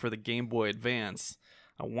Hearts game for the Game Boy Advance.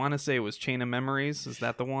 I want to say it was Chain of Memories. Is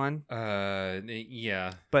that the one?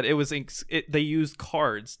 Yeah. But it was they used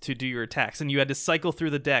cards to do your attacks, and you had to cycle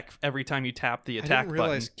through the deck every time you tapped the attack button. I didn't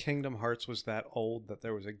realize Kingdom Hearts was that old that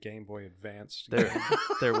there was a Game Boy Advance.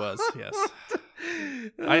 There was, yes.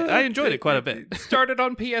 I enjoyed it quite a bit. Started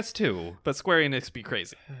on PS2. But Square Enix be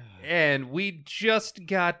crazy. And we just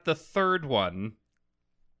got the third one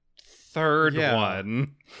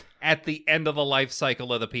at the end of the life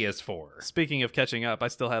cycle of the PS4. Speaking of catching up, I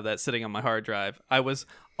still have that sitting on my hard drive. I was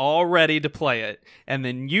all ready to play it, and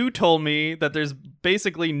then you told me that there's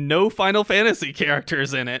basically no Final Fantasy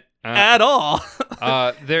characters in it at all.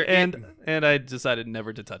 And I decided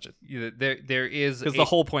never to touch it. There is because the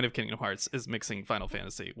whole point of Kingdom Hearts is mixing Final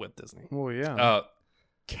Fantasy with Disney. Oh yeah.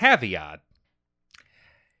 Caveat: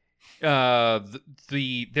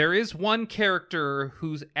 There is one character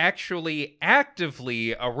who's actually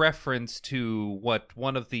actively a reference to what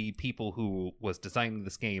one of the people who was designing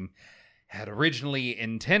this game had originally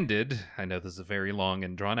intended. I know this is very long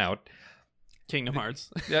and drawn out. Kingdom Hearts.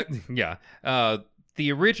 Yeah.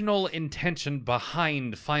 The original intention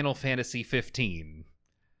behind Final Fantasy 15.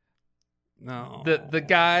 No. The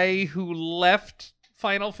guy who left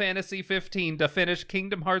Final Fantasy 15 to finish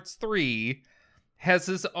Kingdom Hearts 3 has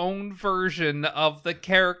his own version of the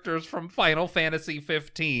characters from Final Fantasy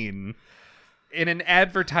 15 in an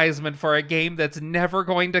advertisement for a game that's never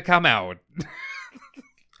going to come out.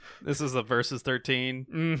 This is the Versus 13.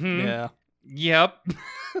 Mm-hmm. Yeah. Yep.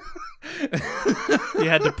 He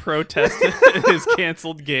had to protest his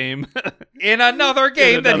canceled game. In another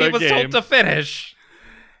game that he another was game. told to finish.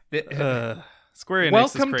 Square Enix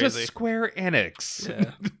Welcome is to crazy. Square Enix.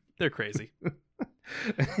 Yeah, they're crazy.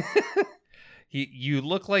 You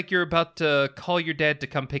look like you're about to call your dad to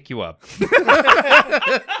come pick you up.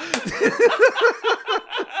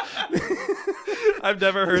 I've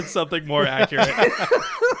never heard something more accurate.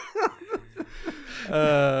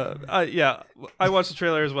 Yeah, I watched the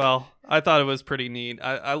trailer as well. I thought it was pretty neat.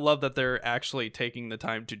 I love that they're actually taking the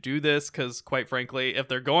time to do this because, quite frankly, if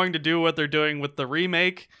they're going to do what they're doing with the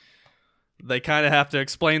remake, they kind of have to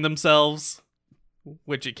explain themselves,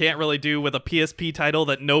 which you can't really do with a PSP title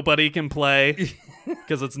that nobody can play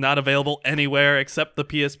because it's not available anywhere except the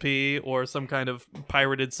PSP or some kind of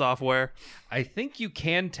pirated software. I think you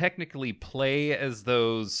can technically play as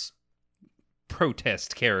those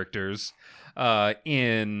protest characters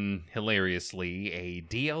in, hilariously, a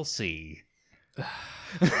DLC.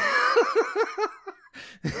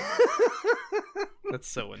 That's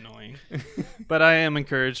so annoying. But I am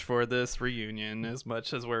encouraged for this reunion as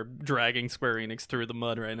much as we're dragging Square Enix through the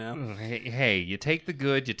mud right now. Hey, you take the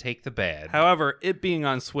good, you take the bad. However, it being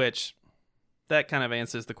on Switch, that kind of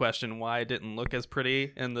answers the question why it didn't look as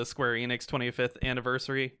pretty in the Square Enix 25th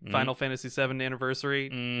anniversary, Final Fantasy VII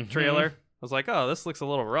anniversary trailer. I was like, oh, this looks a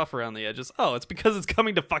little rough around the edges. Oh, it's because it's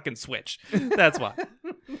coming to fucking Switch. That's why.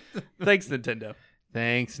 Thanks, Nintendo.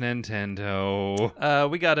 Thanks, Nintendo.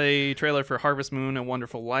 We got a trailer for Harvest Moon: A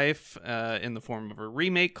Wonderful Life in the form of a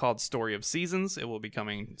remake called Story of Seasons. It will be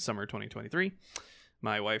coming summer 2023.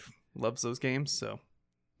 My wife loves those games, so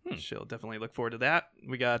she'll definitely look forward to that.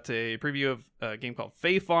 We got a preview of a game called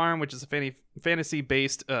Fae Farm, which is a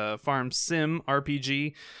fantasy-based farm sim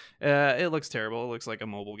RPG. It looks terrible. It looks like a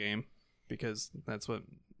mobile game because that's what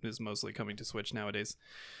is mostly coming to Switch nowadays.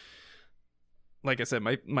 Like I said,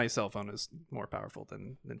 my cell phone is more powerful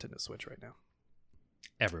than Nintendo Switch right now.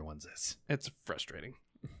 Everyone's is. It's frustrating.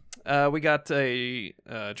 We got a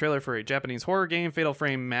trailer for a Japanese horror game, Fatal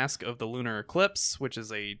Frame: Mask of the Lunar Eclipse, which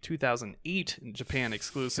is a 2008 Japan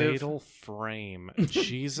exclusive. Fatal Frame.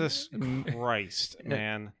 Jesus Christ,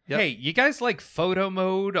 man. Yep. Hey, you guys like photo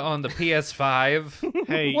mode on the PS5?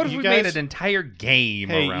 Hey, what if you we guys, made an entire game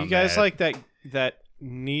Hey, around you guys that? like that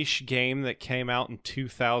niche game that came out in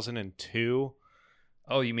 2002?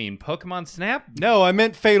 Oh, you mean Pokemon Snap? No, I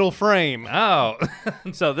meant Fatal Frame. Oh.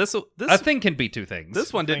 So this A thing can be two things.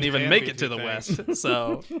 this one didn't Thing even can make be it to two the things. West.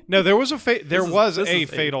 So No, there was a This is a-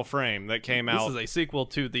 Fatal Frame that came this out. is a sequel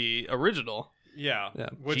to the original. Yeah, Yeah.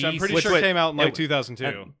 which I'm Jeez. pretty Which sure would- came out in like it- 2002.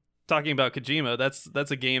 and talking about Kojima,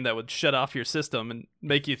 that's a game that would shut off your system and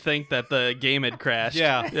make you think that the game had crashed.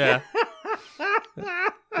 Yeah. Yeah.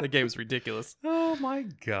 The game's ridiculous. Oh my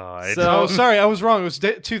god. So- Oh, sorry, I was wrong. It was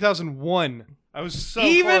 2001. I was so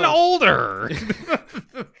even close. older.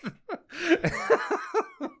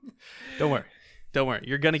 Don't worry.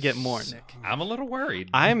 You're going to get more, Nick. I'm a little worried.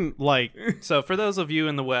 I'm like, So for those of you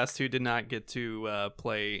in the West who did not get to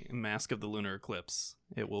play Mask of the Lunar Eclipse,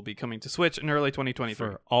 it will be coming to Switch in early 2023.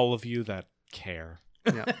 for all of you that care,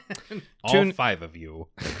 Yeah. All Tune- 5 of you.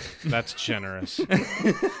 that's generous.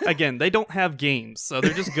 Again, they don't have games, so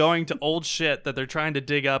they're just going to old shit that they're trying to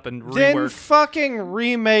dig up and Then rework. fucking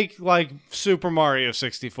remake like Super Mario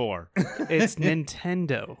 64. It's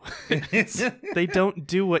Nintendo. They don't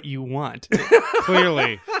do what you want.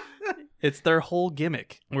 Clearly. It's their whole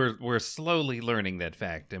gimmick. We're slowly learning that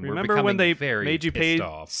fact, and Remember we're becoming when they very made you pissed pay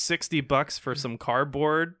off. $60 for some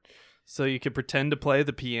cardboard so you could pretend to play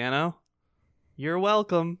the piano? You're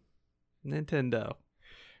welcome, Nintendo.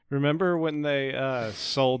 Remember when they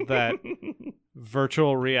sold that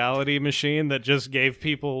virtual reality machine that just gave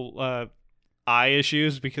people eye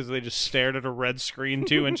issues because they just stared at a red screen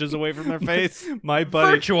 2 inches away from their face? My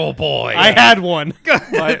buddy, Virtual Boy. I had one.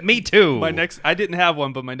 Me too. I didn't have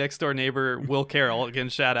one, but my next door neighbor, Will Carroll, again,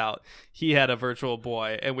 shout out, he had a Virtual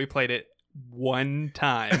Boy, and we played it one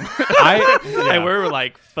time. Yeah. And we were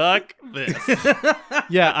like, fuck this.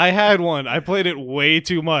 Yeah, I had one. I played it way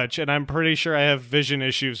too much, and I'm pretty sure I have vision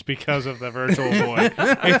issues because of the Virtual Boy.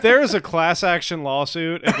 If there is a class action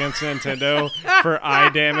lawsuit against Nintendo for eye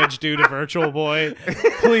damage due to Virtual Boy,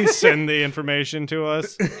 please send the information to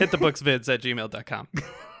us. Hitthebooksvids@gmail.com.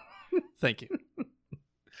 Thank you.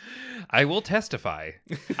 I will testify.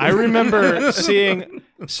 I remember seeing.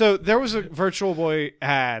 So there was a Virtual Boy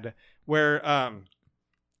ad where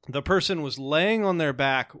the person was laying on their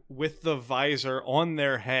back with the visor on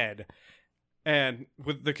their head and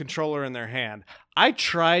with the controller in their hand. I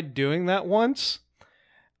tried doing that once.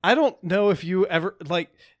 I don't know if you ever like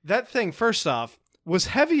that thing. First off, was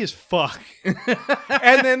heavy as fuck,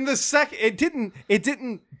 and then the second it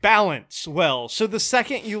didn't balance well. So the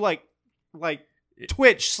second you like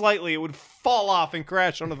twitch slightly, it would fall off and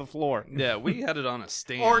crash onto the floor. Yeah, we had it on a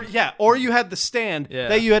stand. Or you had the stand Yeah.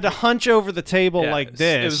 that you had to hunch over the table Yeah, like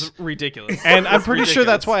this. It was ridiculous. And I'm It's pretty sure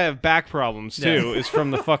that's ridiculous. why I have back problems too. Yeah. Is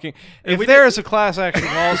from the fucking. If there is a class action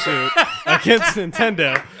lawsuit against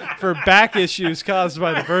Nintendo for back issues caused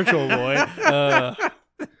by the Virtual Boy,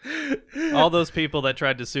 All those people that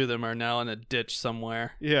tried to sue them are now in a ditch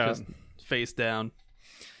somewhere. Yeah. Just face down.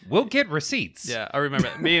 We'll get receipts. Yeah, I remember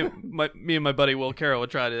that. Me and my buddy Will Carroll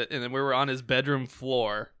tried it, and then we were on his bedroom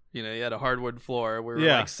floor. You know, he had a hardwood floor. We were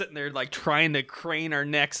Yeah. like sitting there, like trying to crane our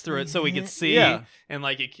necks through it so we could see. Yeah. And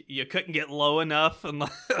like you couldn't get low enough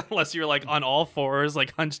unless you were like on all fours,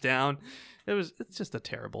 like hunched down. It's just a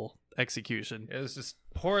terrible execution. It was just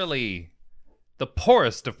the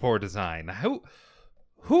poorest of poor design.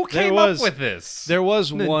 Who came up with this? there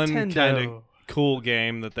was one Nintendo. kind of cool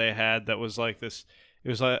game that they had that was like this. It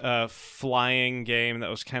was a flying game that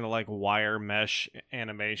was kind of like wire mesh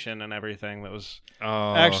animation and everything. That was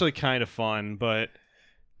actually kind of fun, but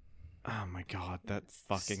oh my god, that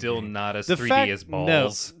fucking still game. not as The 3D fact- as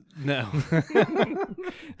balls. No.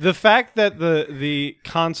 The fact that the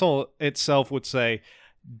console itself would say,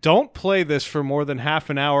 "Don't play this for more than half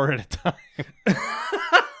an hour at a time."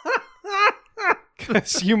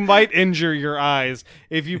 Because you might injure your eyes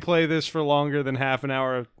if you play this for longer than half an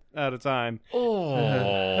hour at a time. Oh.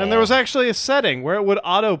 And there was actually a setting where it would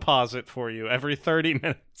auto pause it for you every 30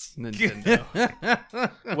 minutes. Nintendo.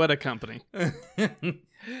 What a company.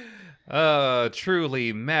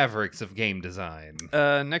 Truly mavericks of game design.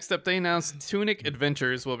 Next up, they announced Tunic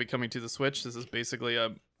Adventures will be coming to the Switch. This is basically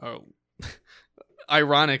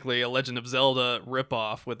ironically, a Legend of Zelda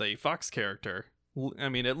ripoff with a Fox character. I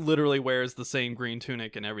mean, it literally wears the same green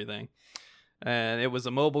tunic and everything. And it was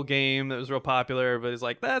a mobile game that was real popular. Everybody's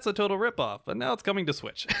like, that's a total ripoff. But now it's coming to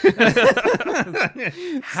Switch.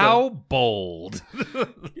 How bold.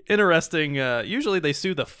 Interesting. Usually they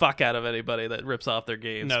sue the fuck out of anybody that rips off their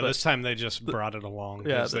games. No, but this time they just brought it along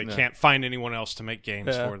because Yeah, they can't find anyone else to make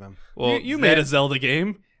games Yeah. for them. Well, you made a Zelda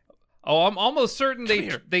game. Oh, I'm almost certain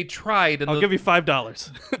here. they tried, and I'll give you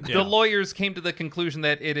 $5. the lawyers came to the conclusion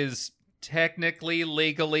that it is technically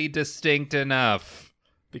legally distinct enough.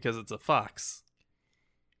 Because it's a fox.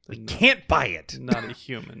 We can't buy it. Not a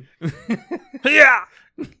human. Yeah.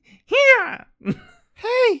 Yeah.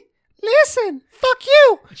 Hey, listen, fuck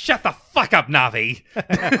you. Shut the fuck up, Navi.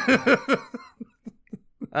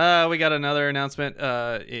 We got another announcement.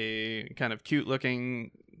 A kind of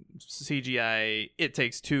cute-looking CGI It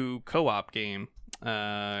Takes Two co-op game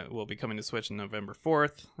will be coming to Switch on November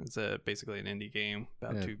 4th. It's basically an indie game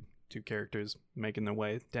about Yeah. two characters making their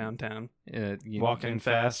way downtown, Walking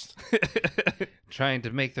fast. Trying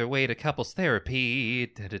to make their way to couples therapy.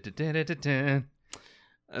 Da-da-da-da-da-da.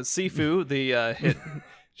 Sifu, the hit.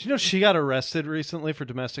 Did you know she got arrested recently for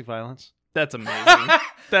domestic violence? That's amazing.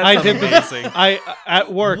 That's I did amazing.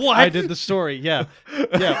 at work. What? I did the story. Yeah.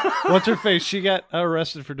 What's her face? She got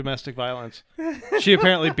arrested for domestic violence. She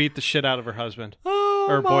apparently beat the shit out of her husband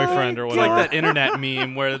or boyfriend or It's whatever. like that internet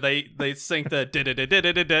meme where they sync the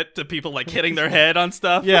da-da-da-da-da-da to people like hitting their head on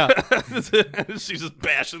stuff. Yeah. She's just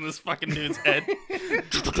bashing this fucking dude's head.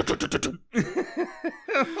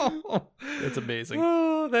 It's amazing.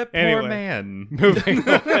 Oh, that poor Anyway. man. Moving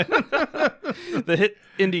on. The hit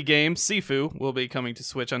indie game Sifu will be coming to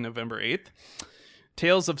Switch on November 8th.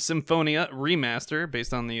 Tales of Symphonia Remaster,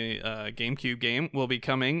 based on the GameCube game, will be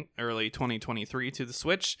coming early 2023 to the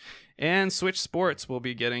Switch. And Switch Sports will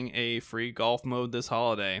be getting a free golf mode this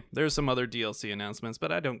holiday. There's some other DLC announcements,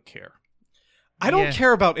 but I don't care. I don't Yeah.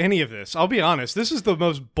 care about any of this. I'll be honest. This is the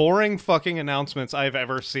most boring fucking announcements I've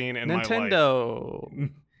ever seen in my life. Nintendo.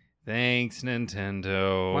 Thanks,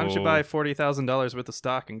 Nintendo. Why don't you buy $40,000 worth of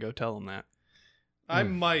stock and go tell them that? I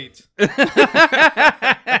might.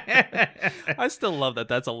 I still love that.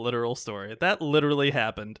 That's a literal story. That literally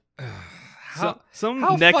happened. Some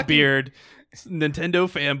how neckbeard Nintendo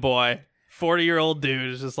fanboy, 40-year-old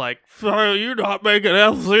dude is just like, "So you're not making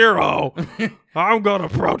F-Zero. I'm gonna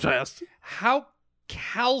protest." How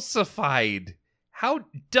calcified, how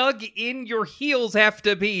dug in your heels have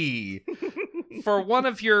to be for one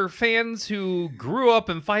of your fans who grew up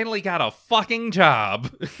and finally got a fucking job.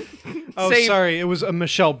 Oh, sorry. It was a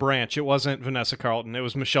Michelle Branch. It wasn't Vanessa Carlton. It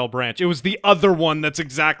was Michelle Branch. It was the other one that's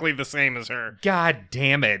exactly the same as her. God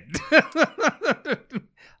damn it.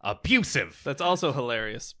 Abusive. That's also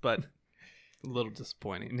hilarious, but a little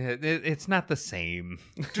disappointing. It's not the same.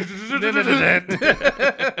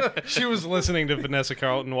 She was listening to Vanessa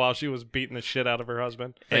Carlton while she was beating the shit out of her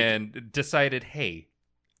husband. And decided, hey,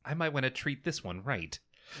 I might want to treat this one right.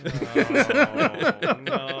 Oh,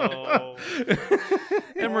 no.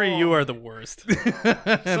 Emery, you are the worst.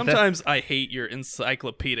 Sometimes I hate your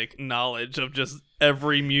encyclopedic knowledge of just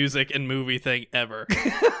every music and movie thing ever.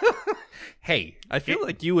 Hey, I feel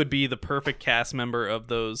like you would be the perfect cast member of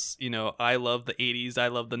those, I love the 80s, I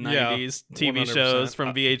love the 90s TV 100%. shows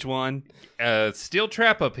from VH1. Steel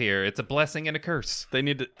Trap up here. It's a blessing and a curse. They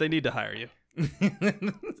need to hire you.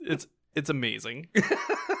 It's amazing.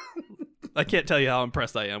 I can't tell you how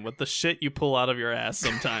impressed I am with the shit you pull out of your ass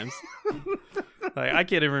sometimes. Like, I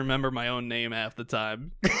can't even remember my own name half the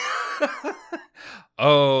time.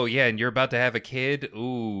 Oh, yeah, and you're about to have a kid?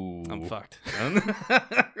 Ooh. I'm fucked.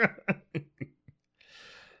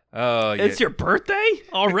 Oh, yeah. It's your birthday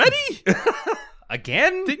already?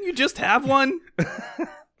 Again? Didn't you just have one?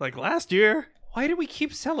 Like last year? Why do we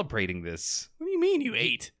keep celebrating this? What do you mean you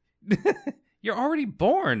ate? You're already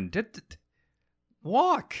born.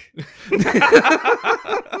 Walk.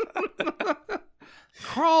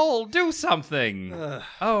 Crawl. Do something.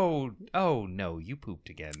 Oh no, you pooped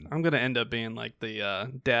again. I'm gonna end up being like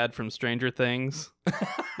the dad from Stranger Things.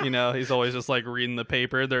 He's always just like reading the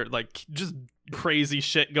paper. They're like just crazy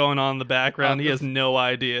shit going on in the background. He has no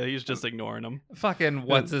idea. He's just ignoring them. Fucking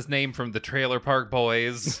what's his name from the Trailer Park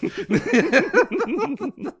Boys?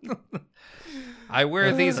 I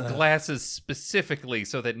wear these glasses specifically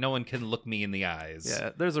so that no one can look me in the eyes. Yeah,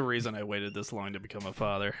 there's a reason I waited this long to become a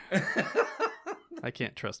father. I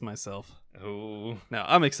can't trust myself. Oh. No,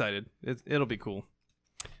 I'm excited. It'll be cool.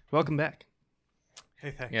 Welcome back.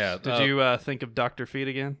 Hey, thanks. Yeah. Did you think of Dr. Feet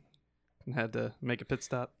again? And had to make a pit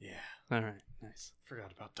stop? Yeah. All right, nice.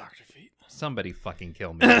 Forgot about Dr. Feet. Somebody fucking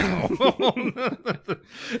kill me now.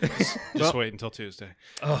 Just wait until Tuesday.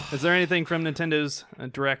 Is there anything from Nintendo's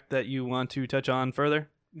Direct that you want to touch on further?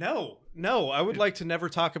 No. I would like to never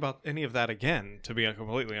talk about any of that again, to be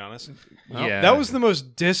completely honest. Yeah. That was the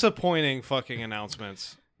most disappointing fucking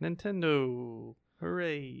announcements. Nintendo.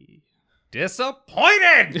 Hooray.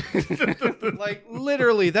 Disappointed! Like,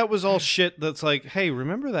 literally, that was all shit that's like, hey,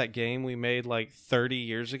 remember that game we made like 30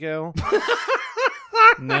 years ago?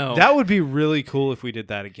 No. That would be really cool if we did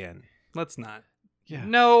that again. Let's not. Yeah.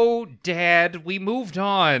 No, Dad, we moved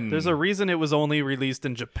on. There's a reason it was only released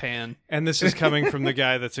in Japan. And this is coming from the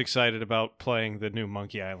guy that's excited about playing the new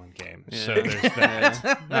Monkey Island game. Yeah. So there's that.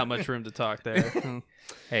 Yeah, not much room to talk there.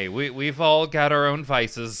 Hey, we've all got our own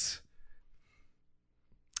vices.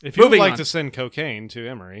 If you would Moving like on. to send cocaine to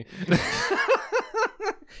Emery,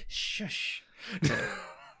 Shush.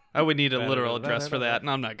 I would need a literal address for that, and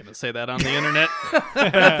I'm not going to say that on the internet.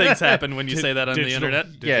 Bad things happen when you say that on the internet.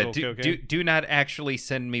 Yeah, digital cocaine. do not actually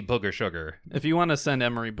send me booger sugar. If you want to send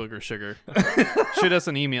Emery booger sugar, shoot us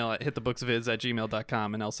an email at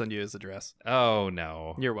hitthebooksvids@gmail.com, and I'll send you his address. Oh,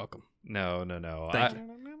 no. You're welcome. No. Thank you.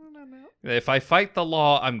 If I fight the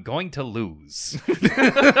law, I'm going to lose.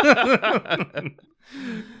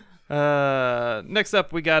 Next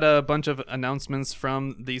up, we got a bunch of announcements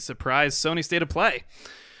from the surprise Sony State of Play.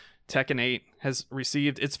 Tekken 8 has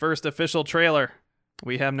received its first official trailer.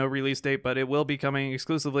 We have no release date, but it will be coming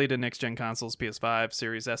exclusively to next-gen consoles, PS5,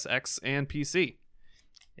 Series S, X, and PC.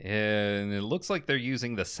 And it looks like they're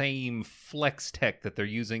using the same flex tech that they're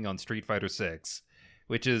using on Street Fighter 6,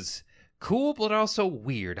 which is cool, but also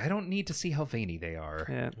weird. I don't need to see how veiny they are.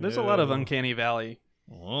 Yeah, there's a lot of Uncanny Valley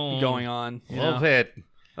going on. A little bit.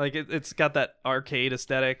 Like, it's got that arcade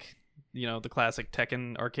aesthetic, the classic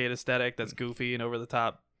Tekken arcade aesthetic that's goofy and over the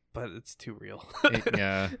top, but it's too real.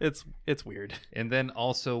 Yeah. It's weird. And then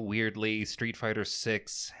also, weirdly, Street Fighter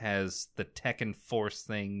 6 has the Tekken Force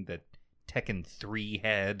thing that Tekken 3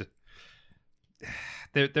 had.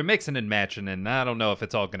 They're mixing and matching, and I don't know if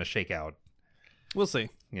it's all going to shake out. We'll see.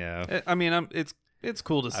 Yeah. I mean, it's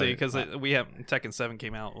cool to see because we have Tekken 7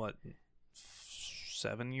 came out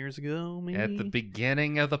 7 years ago, maybe At the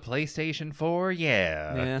beginning of the PlayStation 4,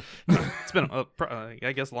 Yeah, it's been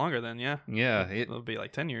I guess longer than Yeah, it'll be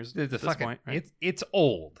like 10 years the at this fucking, point. Right? it's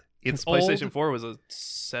old. it's PlayStation old. 4 was a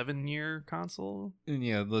 7-year console.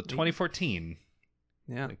 Yeah, the 2014.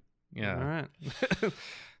 Yeah. Yeah. All right. Yeah.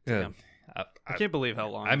 Damn. I can't believe how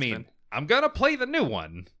long. I it's mean, been. I'm gonna play the new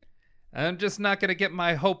one. I'm just not gonna get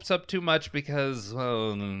my hopes up too much because,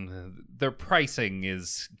 well, their pricing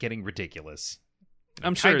is getting ridiculous.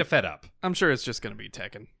 I'm sure. Kind of fed up. I'm sure it's just gonna be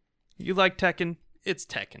Tekken. You like Tekken? It's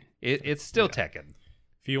Tekken. It's still Tekken,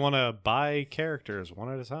 If you want to buy characters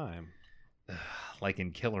one at a time. like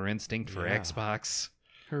in Killer Instinct for Yeah. Xbox.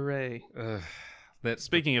 Hooray! That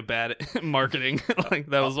Speaking of bad marketing, like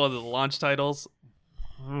that was one of the launch titles.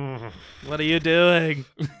 What are you doing?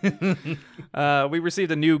 We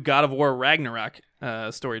received a new God of War Ragnarok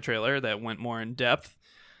story trailer that went more in depth.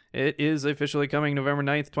 It is officially coming November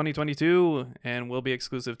 9th, 2022, and will be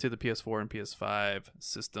exclusive to the PS4 and PS5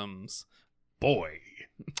 systems. boy,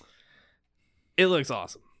 It looks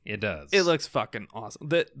awesome. it does. It looks fucking awesome.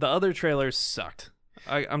 The other trailers sucked.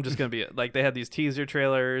 I'm just gonna be like, they had these teaser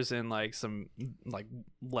trailers and like some like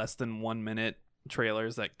less than 1 minute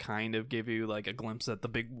trailers that kind of give you like a glimpse at the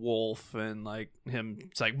big wolf and like him.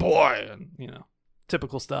 It's like, boy, and you know,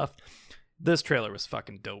 typical stuff. This trailer was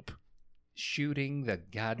fucking dope. shooting the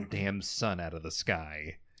goddamn sun out of the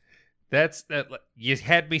sky. That. You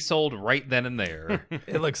had me sold right then and there.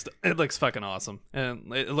 It looks fucking awesome,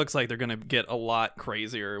 and it looks like they're gonna get a lot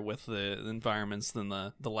crazier with the environments than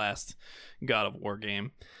the last God of War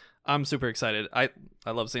game. I'm super excited. I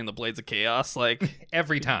love seeing the Blades of Chaos like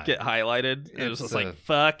Every time. get highlighted. It was It's, just like,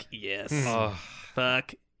 fuck yes, Oh,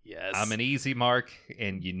 fuck yes. I'm an easy mark,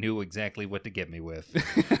 and you knew exactly what to get me with.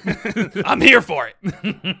 I'm here for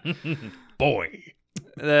it. Boy.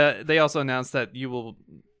 They also announced that you will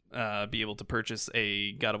be able to purchase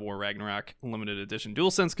a God of War Ragnarok limited edition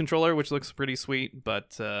DualSense controller, which looks pretty sweet,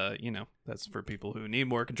 but you know, that's for people who need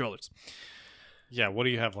more controllers. Yeah, what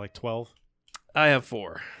do you have, like 12? I have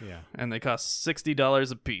 4, Yeah. and they cost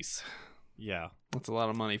 $60 a piece. Yeah. That's a lot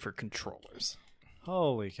of money for controllers,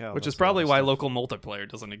 Holy cow. which that's is probably a lot why of stuff. local multiplayer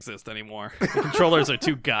doesn't exist anymore. The controllers are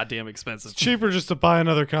too goddamn expensive. It's cheaper just to buy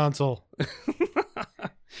another console.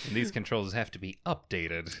 And these controls have to be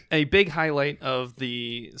updated. A big highlight of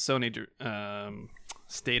the Sony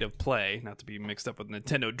State of Play, not to be mixed up with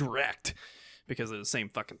Nintendo Direct, because they're the same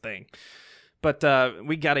fucking thing. But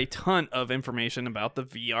we got a ton of information about the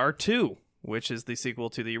VR2, which is the sequel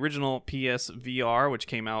to the original PSVR, which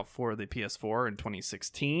came out for the PS4 in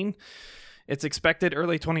 2016. It's expected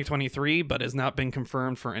early 2023, but has not been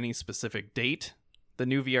confirmed for any specific date. The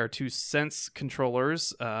new VR2 Sense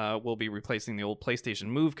controllers will be replacing the old PlayStation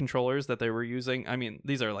Move controllers that they were using. I mean,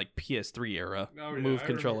 these are like PS3 era Move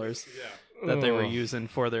controllers that they were using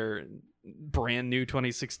for their brand new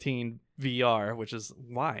 2016 VR, which is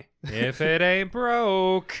why. If it ain't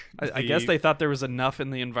broke. I guess they thought there was enough in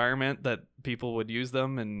the environment that people would use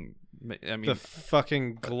them, and I mean, The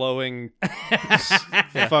fucking glowing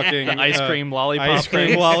fucking the ice cream lollipop ice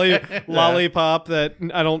cream things. lollipop that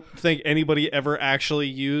I don't think anybody ever actually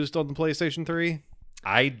used on the PlayStation 3.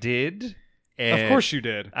 I did. And Of course you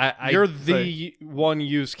did. You're the one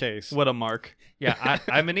use case. What a mark. Yeah,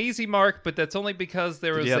 I'm an easy mark, but that's only because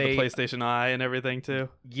there Did was you have a the PlayStation Eye and everything too?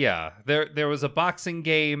 Yeah, there was a boxing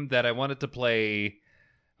game that I wanted to play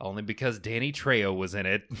only because Danny Trejo was in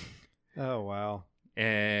it. Oh, wow.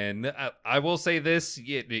 And I will say this,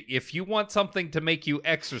 if you want something to make you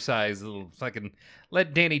exercise, fucking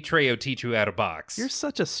let Danny Trejo teach you how to box. You're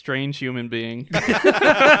such a strange human being.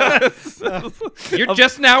 You're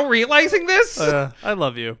just now realizing this? I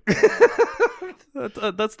love you.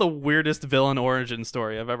 That's the weirdest villain origin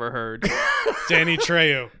story I've ever heard. Danny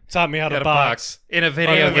Trejo taught me how to How to box. in a On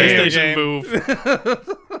video a game. PlayStation Move.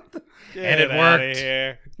 And it Get worked. outta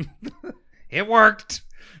here. It worked.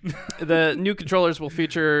 The new controllers will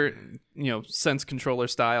feature, Sense controller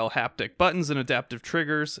style haptic buttons and adaptive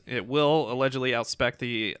triggers. It will allegedly outspec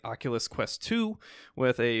the Oculus Quest 2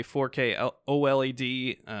 with a 4K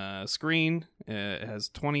OLED screen. It has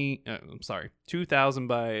 2000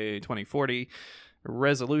 by 2040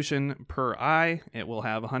 resolution per eye. It will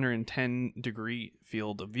have 110 degree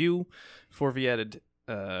field of view, 4V added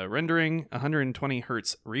rendering, 120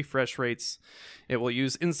 hertz refresh rates. It will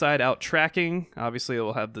use inside-out tracking. Obviously, it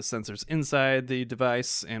will have the sensors inside the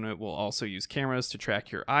device, and it will also use cameras to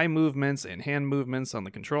track your eye movements and hand movements on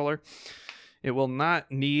the controller. It will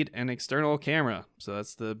not need an external camera, so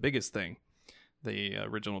that's the biggest thing. The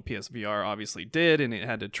original PSVR obviously did, and it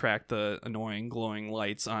had to track the annoying glowing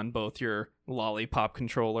lights on both your lollipop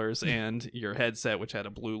controllers and your headset, which had a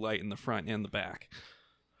blue light in the front and the back.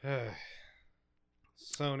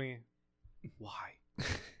 Sony, why?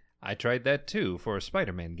 I tried that too for a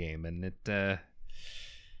Spider-Man game, and it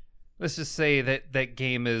let's just say that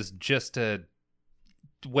game is just a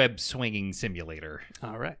web swinging simulator.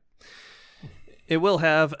 All right. It will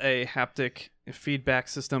have a haptic feedback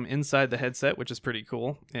system inside the headset, which is pretty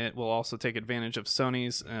cool. It will also take advantage of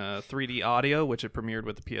Sony's 3D audio, which it premiered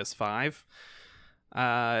with the PS5.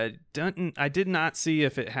 I did not see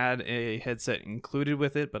if it had a headset included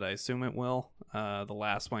with it, but I assume it will. The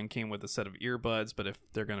last one came with a set of earbuds, but if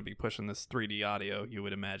they're going to be pushing this 3D audio, you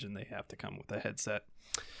would imagine they have to come with a headset.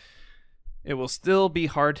 It will still be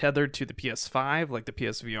hard tethered to the PS5 like the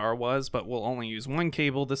PSVR was, but will only use one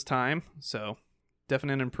cable this time, so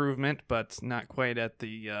definite improvement, but not quite at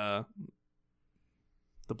the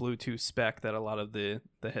Bluetooth spec that a lot of the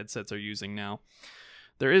headsets are using now.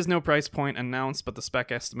 There is no price point announced, but the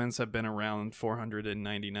spec estimates have been around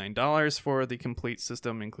 $499 for the complete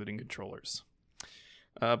system, including controllers.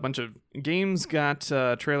 A bunch of games got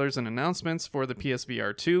trailers and announcements for the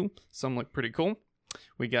PSVR 2. Some look pretty cool.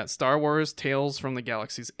 We got Star Wars Tales from the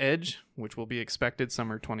Galaxy's Edge, which will be expected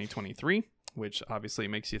summer 2023, which obviously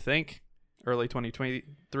makes you think early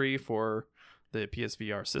 2023 for the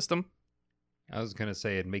PSVR system. I was going to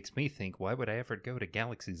say, it makes me think, why would I ever go to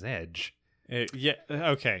Galaxy's Edge? Yeah,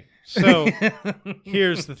 okay. So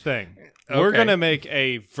here's the thing. We're Okay. going to make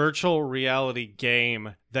a virtual reality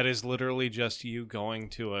game that is literally just you going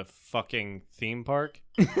to a fucking theme park.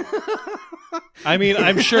 I mean,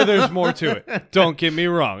 I'm sure there's more to it. Don't get me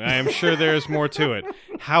wrong. I am sure there's more to it.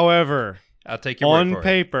 However, I'll take your word on for it.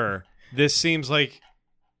 paper, this seems like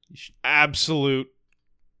absolute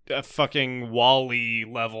fucking Wall-E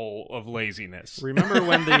level of laziness. Remember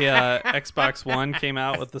when the Xbox One came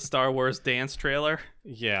out with the Star Wars dance trailer?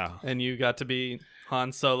 Yeah. And you got to be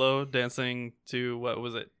Han Solo dancing to, what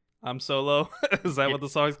was it? I'm Solo? Is that what the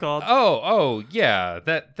song's called? Oh, yeah.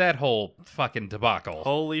 That whole fucking debacle.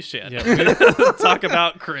 Holy shit. Yeah, Talk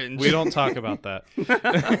about cringe. we don't talk about that.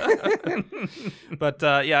 But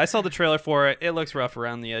yeah, I saw the trailer for it. It looks rough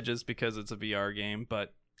around the edges because it's a VR game,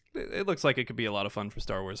 but it looks like it could be a lot of fun for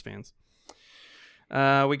Star Wars fans.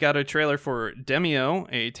 We got a trailer for Demio,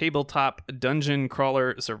 a tabletop dungeon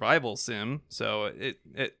crawler survival sim. So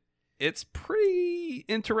it's pretty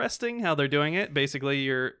interesting how they're doing it. Basically,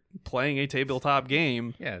 you're playing a tabletop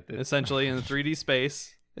game, essentially in a 3D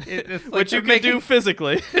space, It's like which you they're can do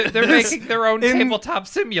physically. They're making their own tabletop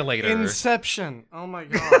simulator. Inception. Oh my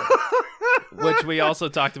god. Which we also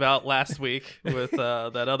talked about last week with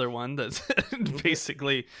that other one that's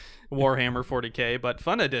basically Warhammer 40K, but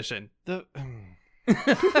Fun Edition.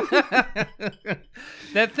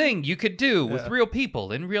 That thing you could do with real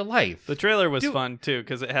people in real life. The trailer was fun too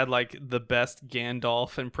because it had like the best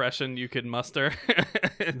Gandalf impression you could muster.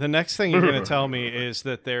 The next thing you're going to tell me is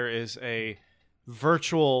that there is a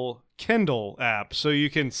virtual Kindle app, so you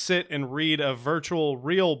can sit and read a virtual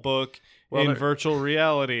real book in virtual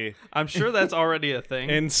reality I'm sure that's already a thing.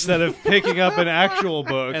 instead of picking up an actual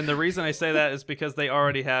book. And the reason I say that is because they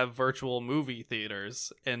already have virtual movie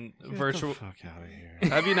theaters and virtual. Get the fuck out of here.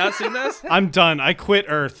 Have you not seen this? I'm done. I quit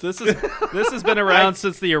Earth. This has been around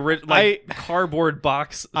since the original cardboard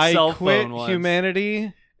box cell I quit phone ones.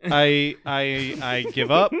 humanity. I give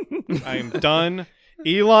up. I'm done.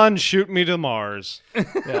 Elon, shoot me to Mars.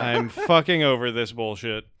 I'm fucking over this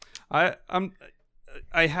bullshit.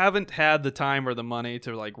 I haven't had the time or the money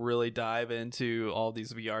to like really dive into all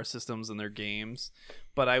these VR systems and their games,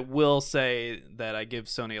 but I will say that I give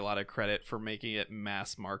Sony a lot of credit for making it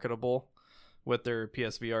mass marketable with their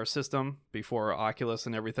PSVR system before Oculus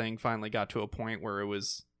and everything finally got to a point where it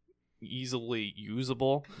was easily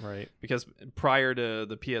usable. Right. Because prior to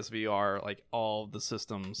the PSVR, like all the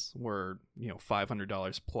systems were,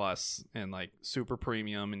 $500 plus and like super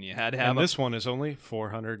premium, and you had to have And this one is only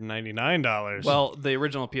 $499. Well, the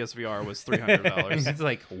original PSVR was $300. It's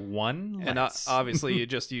like one And less. obviously, you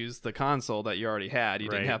just used the console that you already had. You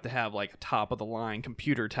didn't Right. have to have like a top of the line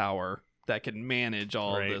computer tower that could manage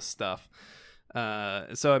all Right. of this stuff.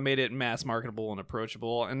 So it made it mass marketable and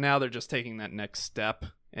approachable. And now they're just taking that next step.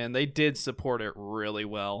 And they did support it really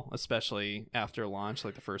well, especially after launch,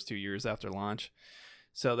 like the first 2 years after launch.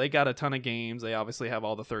 So they got a ton of games. They obviously have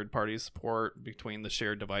all the third-party support between the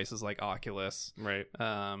shared devices like Oculus. right.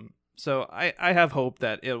 So I have hope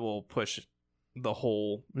that it will push the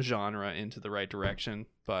whole genre into the right direction,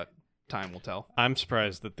 but time will tell. I'm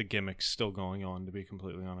surprised that the gimmick's still going on, to be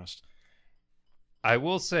completely honest. I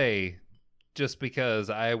will say, just because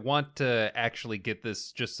I want to actually get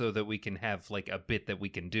this just so that we can have like a bit that we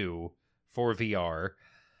can do for VR.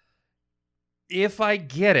 If I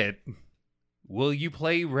get it, will you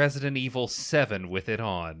play Resident Evil 7 with it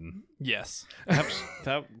on? Yes.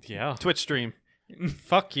 Yeah. Twitch stream.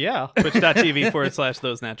 Fuck yeah.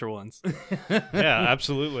 Twitch.tv/those natural ones. Yeah,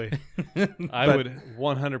 absolutely. I But- would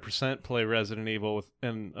 100% play Resident Evil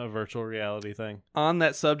in a virtual reality thing. On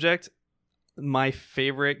that subject, my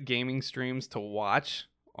favorite gaming streams to watch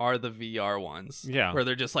are the VR ones. Yeah. Where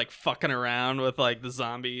they're just like fucking around with like the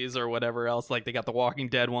zombies or whatever else. Like they got the Walking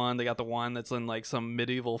Dead one, they got the one that's in like some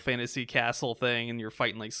medieval fantasy castle thing and you're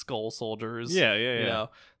fighting like skull soldiers. Yeah. You know.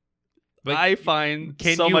 But I find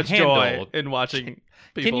can so you much joy handle- in watching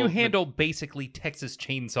people. Can you handle basically Texas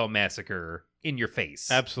Chainsaw Massacre in your face?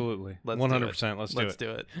 Absolutely. Let's do 100%. Let's Let's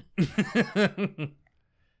do it. do it.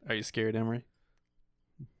 Are you scared, Emery?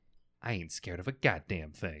 I ain't scared of a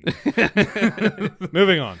goddamn thing.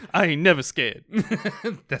 Moving on. I ain't never scared.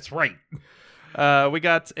 That's right. We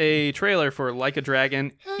got a trailer for Like a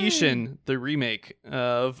Dragon Ishin, the remake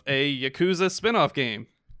of a Yakuza spin-off game,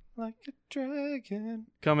 Like a dragon.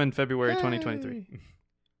 coming February 2023.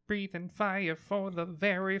 Breathing fire for the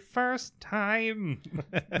very first time.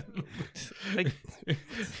 Like,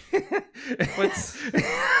 what's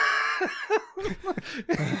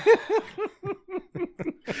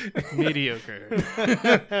mediocre?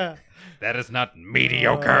 That is not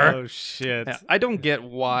mediocre. Oh, shit. Yeah, I don't get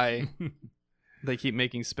why they keep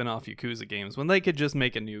making spin-off Yakuza games when they could just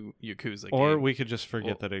make a new Yakuza Or game. we could just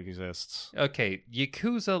forget that it exists. Okay,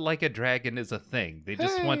 Yakuza Like a Dragon is a thing. They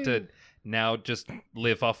just want to now just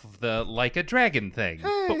live off of the Like a Dragon thing.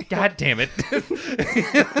 But God damn it.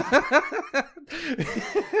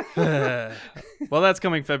 Well, that's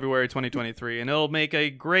coming February 2023, and it'll make a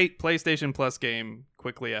great PlayStation Plus game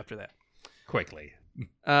quickly after that. Quickly.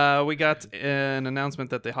 We got an announcement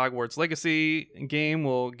that the Hogwarts Legacy game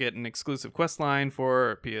will get an exclusive quest line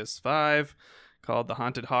for PS5 called The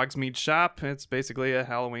Haunted Hogsmeade Shop. It's basically a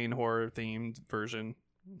Halloween horror themed version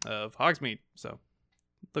of Hogsmeade, so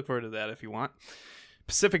look forward to that if you want.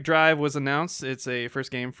 Pacific Drive was announced. It's a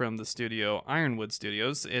first game from the studio Ironwood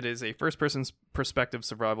Studios. It is a first-person perspective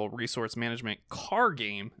survival resource management car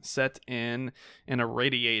game set in an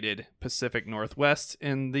irradiated Pacific Northwest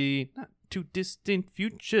in the not too distant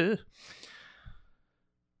future.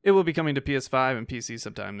 It will be coming to PS5 and PC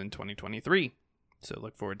sometime in 2023. So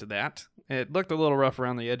look forward to that. It looked a little rough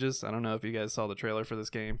around the edges. I don't know if you guys saw the trailer for this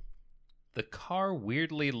game. The car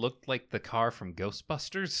weirdly looked like the car from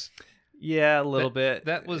Ghostbusters. Yeah, a little bit.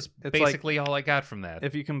 That was It's basically all I got from that.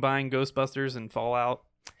 if you combine Ghostbusters and Fallout,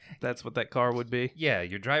 that's what that car would be. Yeah,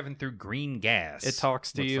 you're driving through green gas. It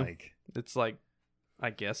talks to looks you. like. It's like,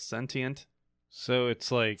 I guess, sentient. So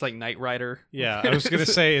it's like Knight Rider. yeah, I was gonna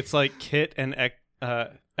say it's like Kit and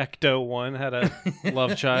Ecto One had a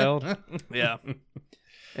love child. Yeah.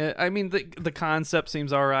 I mean, the concept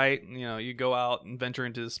seems all right. You know, you go out and venture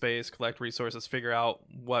into space, collect resources, figure out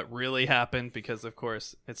what really happened, because, of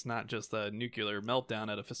course, it's not just a nuclear meltdown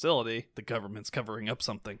at a facility. The government's covering up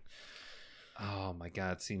something. Oh my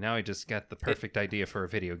god, see, now I just got the perfect idea for a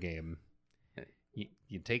video game.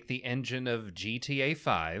 You take the engine of GTA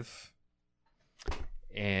 5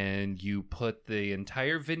 and you put the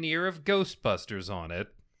entire veneer of Ghostbusters on it,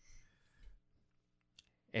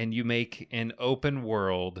 and you make an open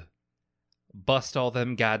world bust all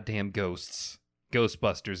them goddamn ghosts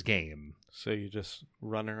Ghostbusters game. So you just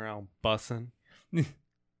running around bussing.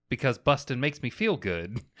 Because busting makes me feel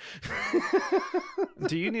good.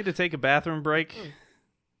 Do you need to take a bathroom break?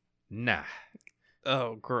 Nah.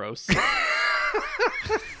 Oh, gross.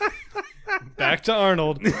 Back to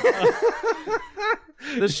Arnold.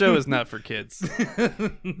 This show is not for kids.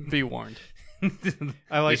 Be warned.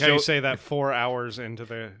 I like The how you show- say that 4 hours into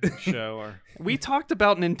the show or We talked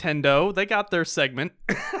about Nintendo. They got their segment.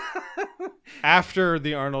 after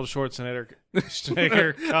the Arnold Schwarzenegger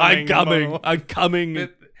I'm coming. moment. I'm coming.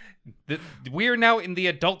 We're now in the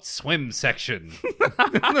Adult Swim section.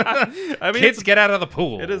 I mean, Kids, get out of the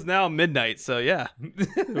pool. it is now midnight, so yeah,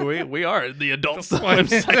 we are in the adult swim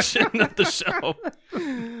section of the show.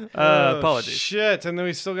 Apologies. Shit, and then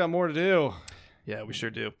we still got more to do. Yeah, we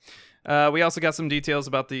sure do. We also got some details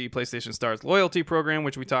about the PlayStation Stars loyalty program,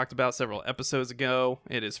 which we talked about several episodes ago.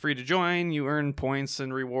 It is free to join. You earn points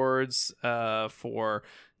and rewards for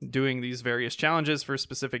doing these various challenges for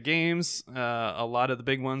specific games. A lot of the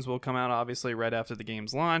big ones will come out, obviously, right after the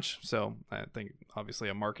game's launch. So I think, obviously,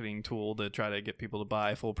 a marketing tool to try to get people to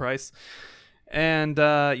buy full price. And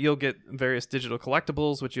you'll get various digital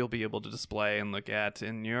collectibles, which you'll be able to display and look at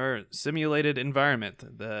in your simulated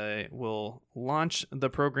environment. They will launch the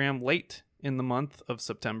program late in the month of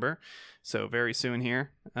September, so very soon here.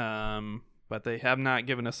 But they have not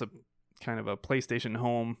given us a kind of a PlayStation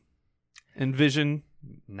Home envision,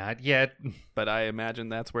 Not yet. but I imagine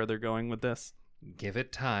that's where they're going with this. Give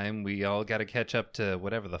it time. We all got to catch up to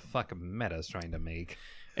whatever the fuck Meta's trying to make.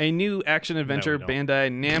 A new action-adventure No, we Bandai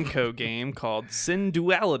Namco game called Sin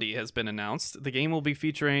Duality has been announced. The game will be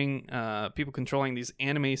featuring people controlling these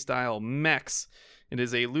anime-style mechs. It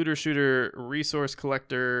is a looter-shooter resource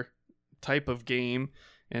collector type of game,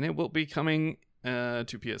 and it will be coming to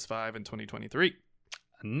PS5 in 2023.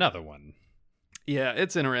 Another one. Yeah,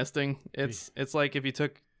 it's interesting. It's like if you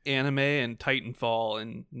took anime and Titanfall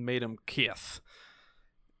and made them kiss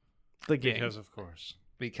the game. Because of course.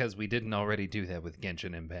 Because we didn't already do that with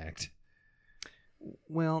Genshin Impact.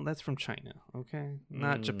 Well, that's from China, okay?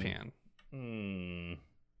 Not Japan.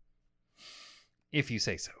 If you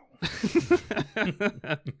say so.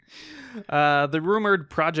 The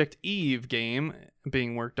rumored Project Eve game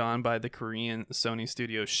being worked on by the Korean Sony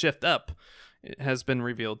studio Shift Up has been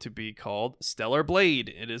revealed to be called Stellar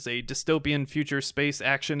Blade. It is a dystopian future space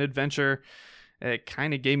action adventure. It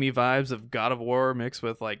kind of gave me vibes of God of War mixed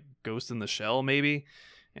with like Ghost in the Shell maybe,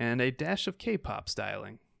 and a dash of K-pop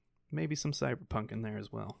styling. Maybe some cyberpunk in there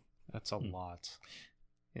as well. That's a lot.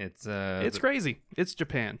 It's Crazy. It's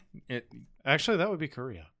Japan. Actually, that would be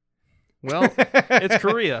Korea. Well, it's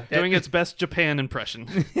Korea doing its best Japan impression.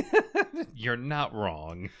 You're not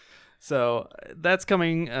wrong. So that's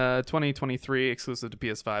coming 2023, exclusive to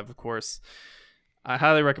PS5, of course. I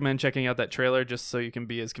highly recommend checking out that trailer just so you can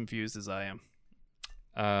be as confused as I am.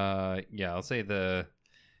 Yeah, I'll say the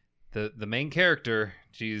main character,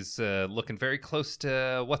 she's looking very close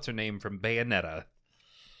to what's her name from Bayonetta.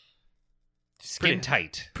 Skin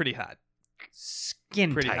tight. Pretty hot.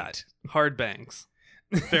 Skin Pretty tight. hot. Hard bangs.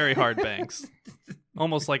 Very hard bangs.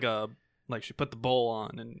 Almost like she put the bowl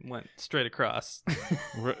on and went straight across.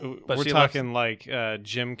 We're talking like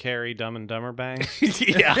Jim Carrey Dumb and Dumber bangs.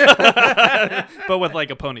 Yeah. But with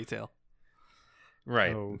like a ponytail.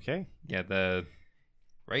 Right. Okay. Yeah,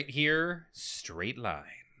 right here, straight line.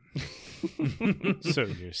 So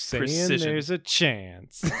you're saying Precision. there's a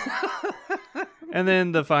chance. And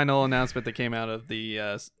then the final announcement that came out of the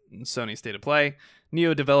Sony State of Play,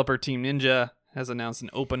 Neo developer Team Ninja has announced an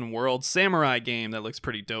open world samurai game that looks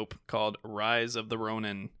pretty dope called Rise of the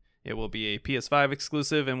Ronin. It will be a PS5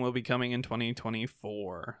 exclusive and will be coming in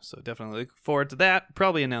 2024. So definitely look forward to that.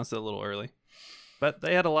 Probably announced it a little early. But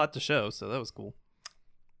they had a lot to show, so that was cool.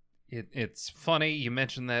 It's funny you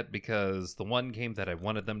mentioned that because the one game that I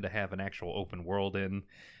wanted them to have an actual open world in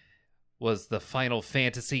was the Final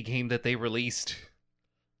Fantasy game that they released.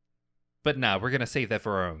 But nah, we're going to save that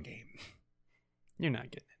for our own game. You're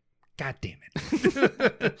not getting it. God damn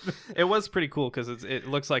it. It was pretty cool because it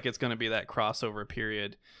looks like it's going to be that crossover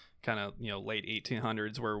period, kind of late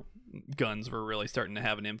 1800s, where guns were really starting to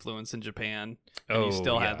have an influence in Japan. And you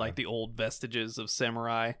still had like the old vestiges of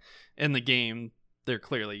samurai. In the game, they're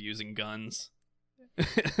clearly using guns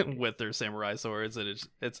with their samurai swords, and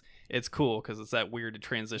it's cool because it's that weird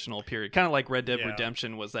transitional period, kind of like Red Dead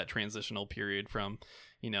Redemption was that transitional period from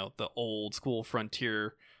the old school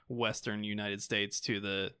frontier Western United States to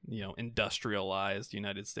the industrialized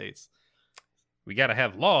United States. We gotta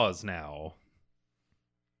have laws now.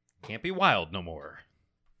 Can't be wild no more.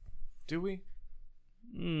 Do we?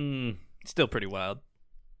 Still pretty wild.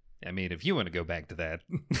 I mean, if you want to go back to that.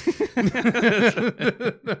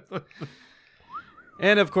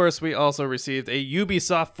 And of course, we also received a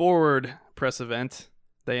Ubisoft Forward press event.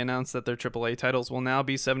 They announced that their AAA titles will now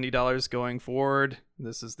be $70 going forward.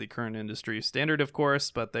 This is the current industry standard, of course,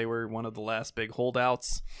 but they were one of the last big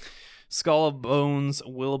holdouts. Skull of Bones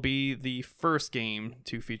will be the first game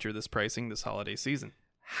to feature this pricing this holiday season.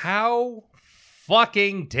 How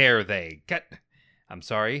fucking dare they? I'm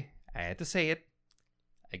sorry, I had to say it.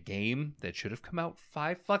 A game that should have come out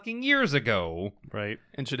 5 fucking years ago. Right.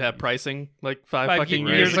 And should have pricing like 5 5 fucking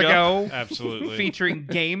years ago. Absolutely. Featuring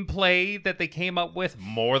gameplay that they came up with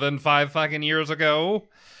more than 5 fucking years ago.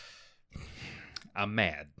 I'm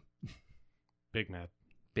mad. Big mad.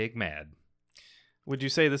 Big mad. Would you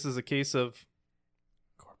say this is a case of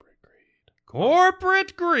Corporate greed.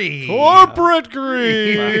 Corporate greed. Corporate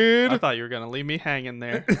greed. I thought you were going to leave me hanging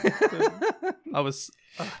there. I was...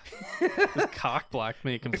 just cock-blocked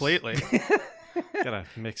me completely. Gotta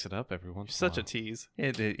mix it up every once in Such a a while. tease.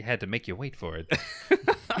 It had to make you wait for it.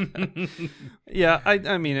 Yeah,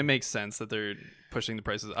 I mean, it makes sense that they're pushing the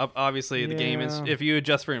prices up. Obviously, the game is, if you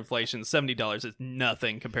adjust for inflation, $70 is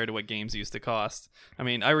nothing compared to what games used to cost. I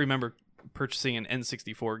mean, I remember purchasing an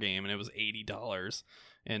N64 game, and it was $80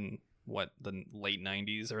 in, the late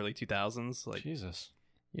 90s, early 2000s. Like, Jesus.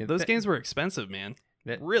 Yeah, those games were expensive, man.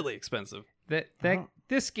 Really expensive.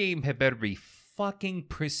 This game had better be fucking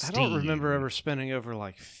pristine. I don't remember ever spending over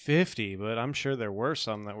like 50, but I'm sure there were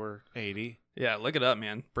some that were 80. Yeah, look it up,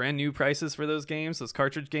 man. Brand new prices for those games, those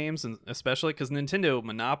cartridge games, and especially because Nintendo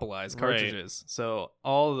monopolized cartridges. So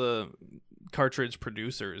all the cartridge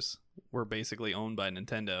producers were basically owned by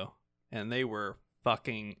Nintendo, and they were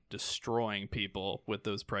fucking destroying people with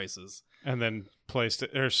those prices. And then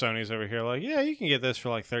Sony's over here like, yeah, you can get this for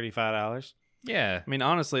like $35. Yeah. I mean,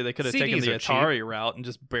 honestly, they could have taken CDs the are cheap. Atari route and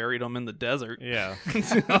just buried them in the desert. Yeah. Like,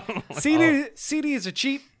 CDs are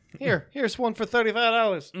cheap. Here's one for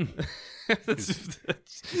 $35.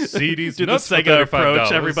 CDs Do the nuts for Sega $35.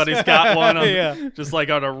 approach. Everybody's got one, Yeah. just like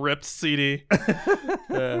on a ripped CD.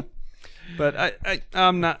 But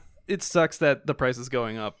I'm not. It sucks that the price is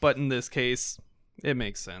going up, but in this case, it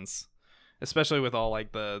makes sense, especially with all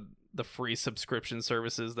like the free subscription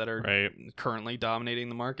services that are Right. currently dominating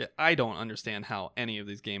the market. I don't understand how any of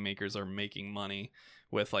these game makers are making money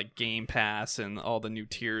with like Game Pass and all the new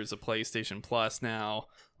tiers of PlayStation Plus now.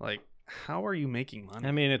 Like, how are you making money?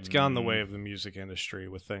 I mean, it's gone the way of the music industry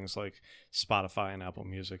with things like Spotify and Apple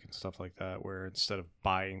Music and stuff like that, where instead of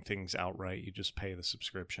buying things outright, you just pay the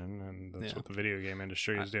subscription, and that's Yeah. what the video game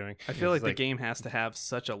industry is doing. I feel like It's the like- game has to have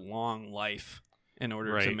such a long life in order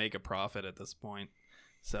to Right. make a profit at this point.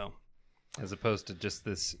 So, As opposed to just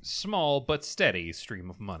this small but steady stream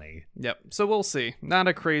of money. yep. So we'll see. Not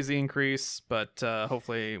a crazy increase, but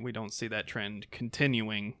hopefully we don't see that trend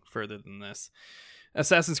continuing further than this.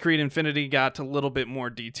 Assassin's Creed Infinity got a little bit more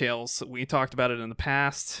details. We talked about it in the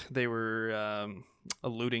past. They were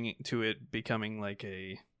alluding to it becoming like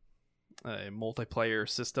a multiplayer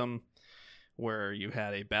system where you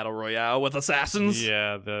had a battle royale with assassins.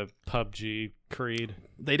 Yeah, the PUBG Creed.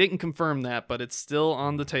 They didn't confirm that, but it's still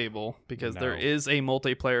on the table because there No. is a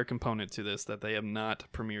multiplayer component to this that they have not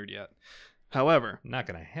premiered yet. However, I'm not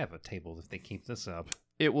going to have a table if they keep this up.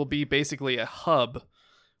 it will be basically a hub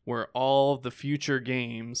where all the future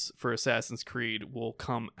games for Assassin's Creed will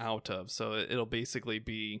come out of. So it'll basically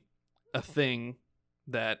be a thing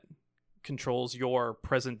that controls your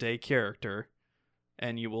present day character,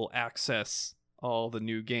 and you will access all the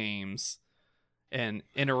new games and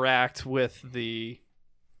interact with the,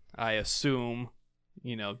 I assume,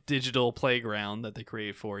 digital playground that they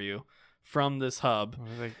create for you from this hub,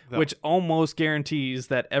 which almost guarantees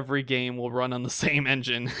that every game will run on the same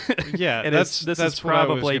engine. Yeah, this is that's what I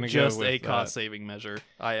was probably gonna go just with a that. cost-saving measure,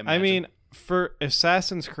 I I imagine. mean, for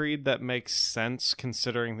Assassin's Creed, that makes sense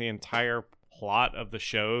considering the entire plot of the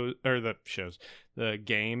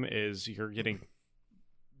game is you're getting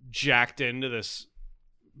jacked into this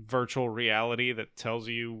virtual reality that tells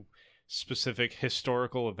you specific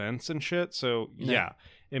historical events and shit. So yeah,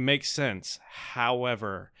 it makes sense.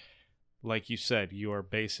 However, like you said, you are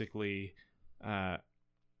basically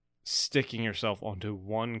sticking yourself onto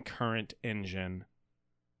one current engine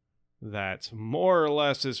that more or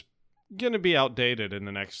less is going to be outdated in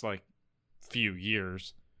the next few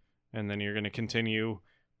years, and then you're going to continue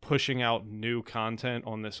pushing out new content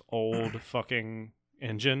on this old fucking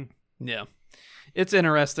engine. Yeah, it's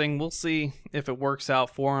interesting. We'll see if it works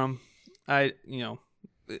out for them. I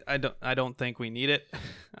don't think we need it.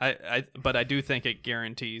 But I do think it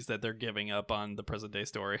guarantees that they're giving up on the present day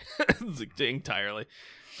story entirely.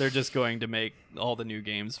 They're just going to make all the new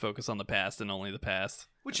games focus on the past and only the past.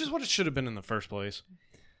 Which is what it should have been in the first place.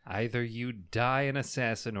 Either you die an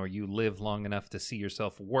assassin or you live long enough to see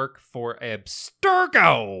yourself work for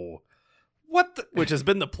Abstergo. What the? Which has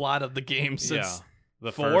been the plot of the game since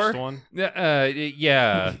The 4? first one.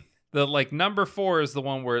 Yeah. The number 4 is the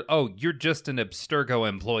one where you're just an Abstergo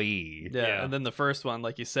employee. Yeah, and then the first one,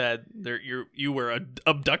 like you said, you were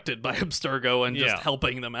abducted by Abstergo and just Yeah.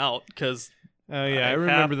 helping them out because Oh yeah, I I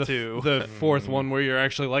remember have to. the fourth one where you're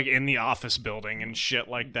actually in the office building and shit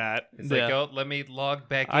like that. It's Yeah. like, let me log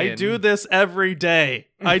back in. I do this every day.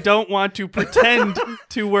 I don't want to pretend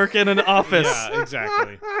to work in an office. Yeah,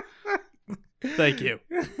 exactly. Thank you.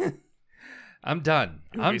 I'm done.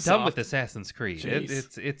 I'm Ubisoft. done with Assassin's Creed.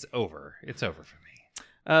 Jeez. It's over. It's over for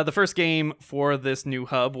me. The first game for this new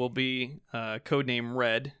hub will be codename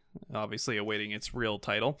Red, obviously awaiting its real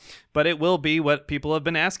title, but it will be what people have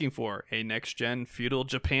been asking for, a next-gen feudal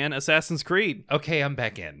Japan Assassin's Creed. Okay, I'm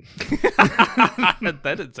back in. That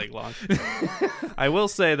didn't take long. I will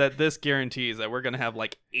say that this guarantees that we're going to have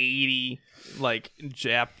 80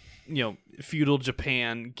 feudal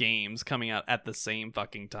Japan games coming out at the same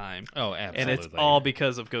fucking time. Oh, absolutely. And it's all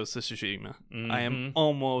because of Ghost of Tsushima. I am Mhm.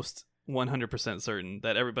 almost 100% certain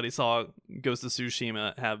that everybody saw Ghost of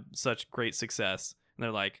Tsushima have such great success. And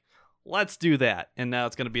they're like, let's do that. And now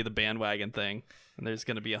it's going to be the bandwagon thing. And there's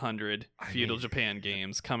going to be 100 feudal Japan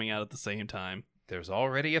games coming out at the same time. There's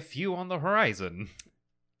already a few on the horizon.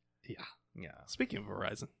 Yeah. Yeah. Speaking of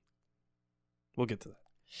Horizon, we'll get to that.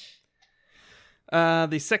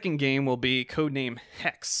 The second game will be codename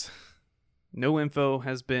Hex. No info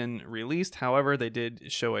has been released. However, they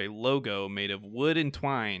did show a logo made of wood and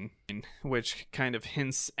twine, which kind of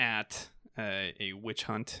hints at a witch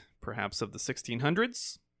hunt, perhaps of the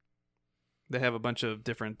 1600s. They have a bunch of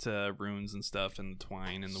different runes and stuff, and the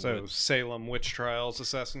twine and the So wood. Salem Witch Trials,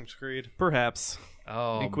 Assassin's Creed. Perhaps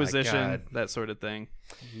Oh, Inquisition, my God. that sort of thing.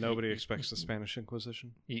 Nobody expects the Spanish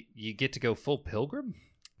Inquisition. You get to go full pilgrim?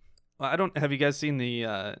 Well, I don't. Have you guys seen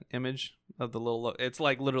the image of the little? It's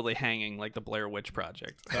like literally hanging, like the Blair Witch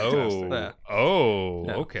Project. Yeah.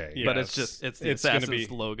 Yeah. Okay. Yeah. But it's the it's gonna Assassin's be-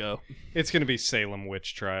 logo. It's going to be Salem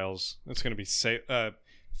Witch Trials. It's going to be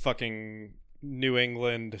fucking New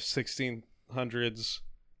England 1600s.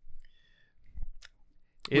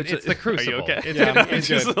 It's the Crucible. Are you okay? It's Yeah, gonna, I'm it's,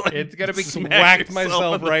 good. it's gonna be Smack Whacked yourself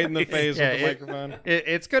myself in the right in the face. face Yeah, with the microphone.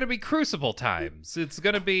 it's gonna be Crucible times. It's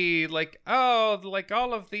gonna be like all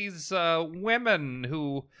of these women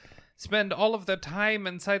who spend all of their time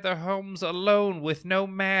inside their homes alone with no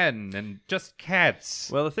man and just cats.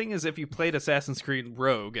 Well, the thing is, if you played Assassin's Creed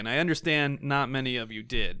Rogue, and I understand not many of you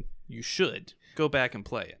did, you should go back and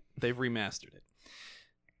play it. They've remastered it.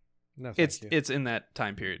 No, thank you. It's in that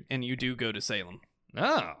time period, and you do go to Salem.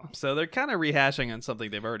 Oh, So they're kind of rehashing on something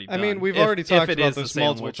they've already I done. mean, we've if- already if talked it about is the this Salem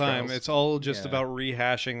multiple Witch times. Trials. It's all just Yeah. about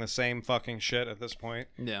rehashing the same fucking shit at this point.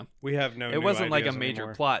 Yeah. We have no. It new wasn't like a ideas major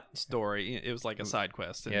anymore. plot story. It was like a side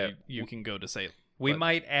quest, and Yeah. you can go to Salem. we But-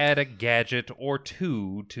 might add a gadget or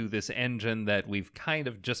two to this engine that we've kind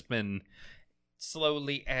of just been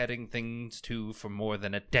slowly adding things to for more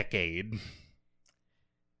than a decade.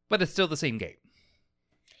 But it's still the same game.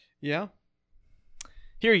 Yeah.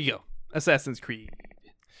 Here you go. Assassin's Creed.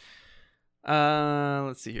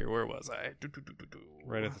 Let's see here. Where was I?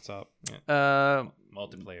 Right at the top.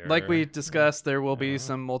 Multiplayer. Like we discussed, there will be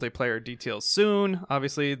some multiplayer details soon.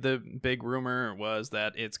 Obviously, the big rumor was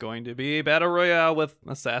that it's going to be Battle Royale with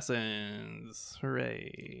assassins.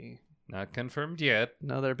 Hooray. Not confirmed yet.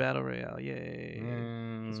 Another Battle Royale. Yay.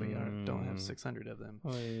 Because we don't have 600 of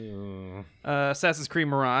them. Assassin's Creed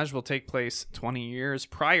Mirage will take place 20 years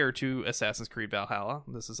prior to Assassin's Creed Valhalla.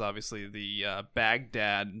 This is obviously the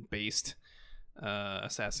Baghdad-based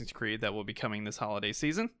Assassin's Creed that will be coming this holiday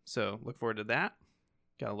season. So look forward to that.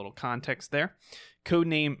 Got a little context there.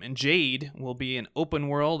 Codename Jade will be an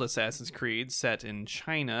open-world Assassin's Creed set in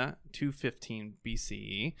China, 215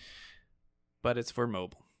 BCE, but it's for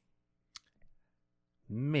mobile.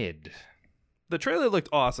 Mid. The trailer looked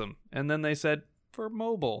awesome, and then they said for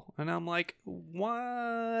mobile, and I'm like,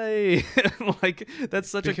 why? Like, that's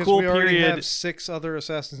such Because a cool we already period. have 6 other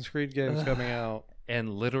Assassin's Creed games coming out.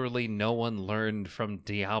 And literally no one learned from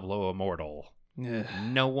Diablo Immortal. Yeah.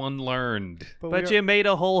 No one learned. But you made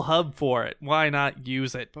a whole hub for it. Why not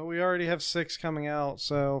use it? But we already have 6 coming out,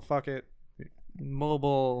 so fuck it.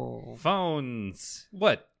 Mobile. Phones.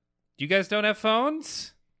 What? You guys don't have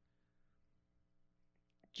phones?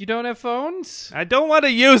 You don't have phones? I don't want to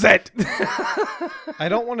use it. I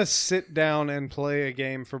don't want to sit down and play a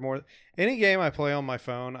game for more. Any game I play on my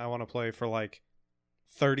phone, I want to play for like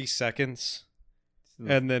 30 seconds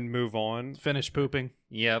and then move on. Finish pooping.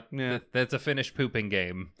 Yep. Yeah. That's a finished pooping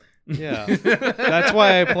game. Yeah. That's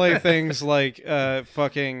why I play things like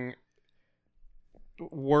fucking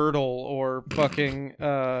Wordle or fucking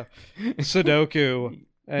Sudoku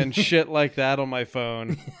and shit like that on my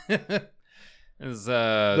phone. Is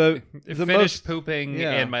The finished most- pooping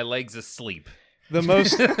yeah. and my legs asleep. The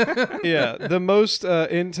most the most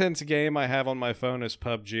intense game I have on my phone is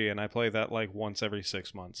PUBG, and I play that like once every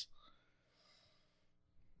 6 months.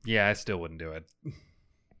 Yeah, I still wouldn't do it.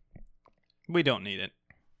 We don't need it.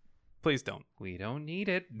 Please don't. We don't need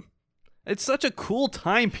it. It's such a cool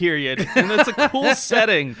time period, and it's a cool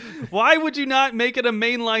setting. Why would you not make it a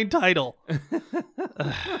mainline title?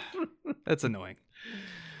 That's annoying.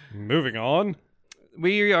 Moving on.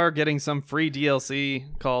 We are getting some free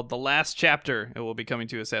DLC called The Last Chapter. It will be coming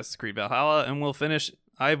to Assassin's Creed Valhalla, and we'll finish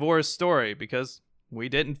Ivor's story because we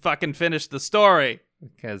didn't fucking finish the story.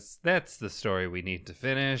 Because that's the story we need to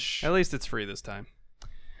finish. At least it's free this time.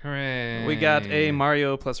 Hooray. We got a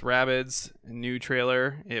Mario plus Rabbids new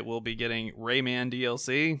trailer. It will be getting Rayman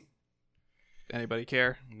DLC. Anybody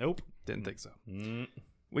care? Nope. Didn't think so. Mm.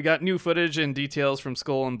 We got new footage and details from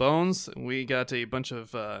Skull and Bones. We got a bunch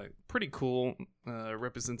of pretty cool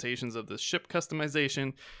representations of the ship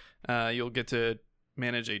customization. You'll get to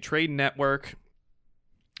manage a trade network,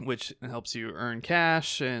 which helps you earn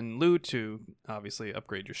cash and loot to obviously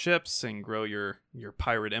upgrade your ships and grow your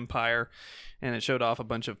pirate empire. And it showed off a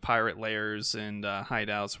bunch of pirate lairs and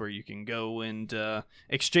hideouts where you can go and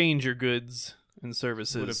exchange your goods and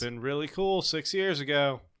services. Would have been really cool 6 years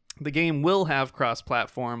ago. The game will have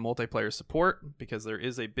cross-platform multiplayer support because there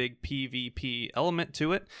is a big PvP element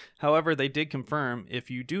to it. However, they did confirm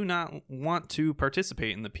if you do not want to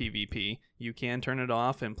participate in the PvP, you can turn it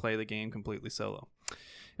off and play the game completely solo.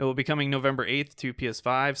 It will be coming November 8th to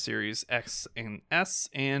PS5, Series X and S,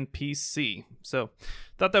 and PC. So,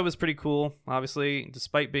 thought that was pretty cool. Obviously,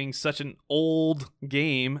 despite being such an old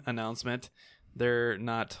game announcement, they're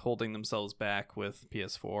not holding themselves back with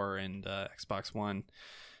PS4 and Xbox One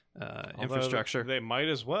infrastructure. They might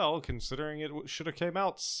as well, considering it should have came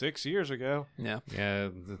out 6 years ago. Yeah. Yeah,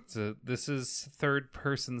 this is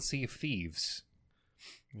third-person Sea of Thieves.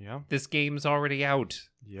 Yeah. This game's already out.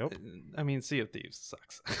 Yep. I mean, Sea of Thieves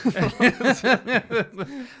sucks.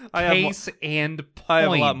 Case and point. I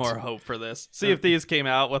have a lot more hope for this. Sea of Thieves came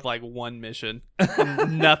out with like one mission,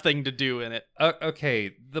 and nothing to do in it.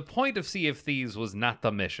 Okay, the point of Sea of Thieves was not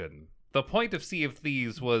the mission. The point of Sea of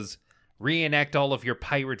Thieves was reenact all of your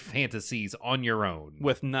pirate fantasies on your own.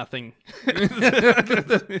 With nothing.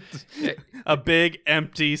 A big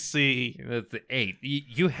empty sea. That's the 8.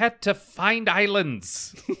 You had to find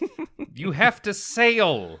islands. You have to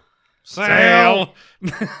sail. Sail!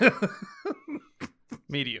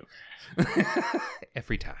 Mediocre.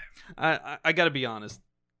 Every time. I gotta be honest.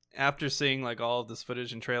 After seeing like all of this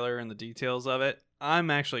footage and trailer and the details of it,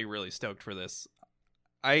 I'm actually really stoked for this.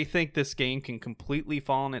 I think this game can completely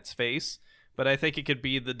fall on its face, but I think it could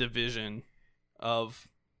be the Division of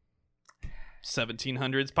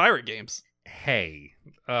 1700s pirate games. Hey,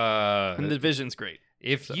 And the Division's great.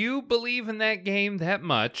 if you believe in that game that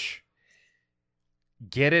much,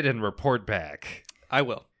 get it and report back. I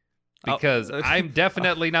will. Because I'm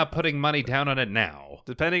definitely not putting money down on it now.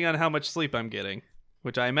 Depending on how much sleep I'm getting,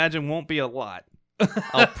 which I imagine won't be a lot,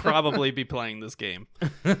 I'll probably be playing this game.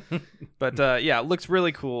 But yeah, it looks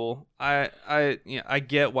really cool. I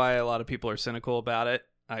get why a lot of people are cynical about it.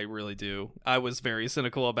 I really do. I was very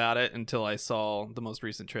cynical about it until I saw the most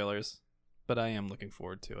recent trailers, but I am looking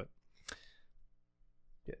forward to it.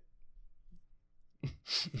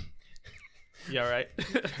 Yeah, right.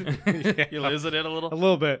 Yeah. You losing it a A little?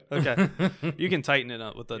 little bit. Okay. You can tighten it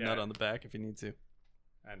up with the nut on the back if you need to.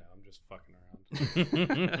 I know, I'm just fucking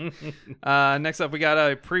around. Next up, we got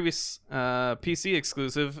a previous PC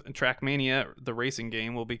exclusive, Trackmania, the racing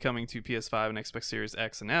game, will be coming to PS5 and Xbox Series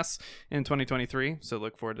X and S in 2023. So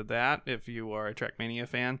look forward to that if you are a Trackmania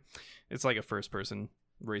fan. It's like a first-person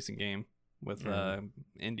racing game with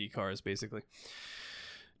Indy cars, basically.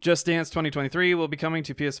 Just Dance 2023 will be coming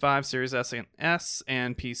to PS5, Series S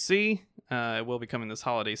and PC. It will be coming this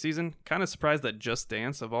holiday season. Kind of surprised that Just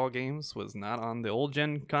Dance, of all games, was not on the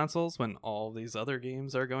old-gen consoles when all these other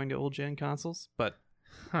games are going to old-gen consoles. But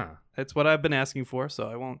that's what I've been asking for, so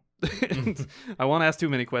I won't I won't ask too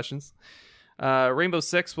many questions. Rainbow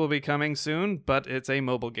Six will be coming soon, but it's a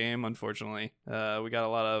mobile game, unfortunately. We got a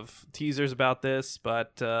lot of teasers about this,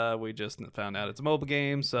 but we just found out it's a mobile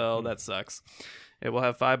game, so that sucks. It will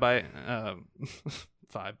have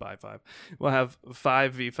 5x5. We'll have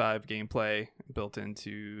 5v5 gameplay built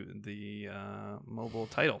into the mobile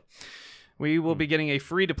title. We will be getting a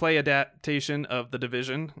free-to-play adaptation of The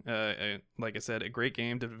Division. Like I said, a great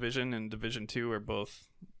game. Division and Division 2 are both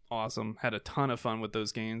awesome. Had a ton of fun with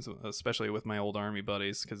those games, especially with my old Army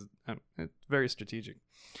buddies, because it's very strategic.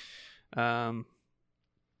 The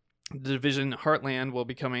Division Heartland will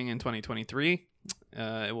be coming in 2023.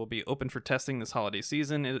 It will be open for testing this holiday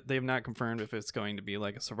season. They've not confirmed if it's going to be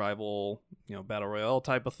like a survival, battle royale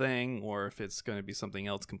type of thing, or if it's going to be something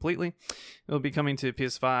else completely. It will be coming to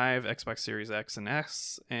PS5, Xbox Series X and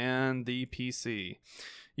S, and the PC.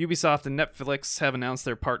 Ubisoft and Netflix have announced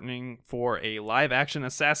they're partnering for a live-action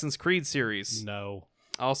Assassin's Creed series. No.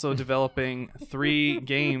 Also developing 3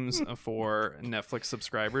 games for Netflix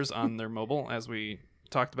subscribers on their mobile. As we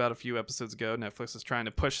talked about a few episodes ago, Netflix is trying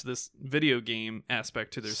to push this video game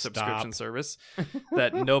aspect to their subscription service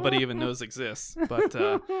that nobody even knows exists. But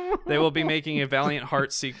they will be making a Valiant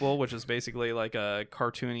Hearts sequel, which is basically like a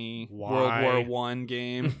cartoony World War I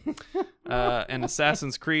game, an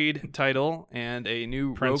Assassin's Creed title, and a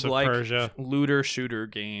new Prince of roguelike Persia looter shooter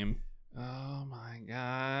game. Oh my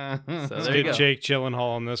god. So Let's there you get go. Jake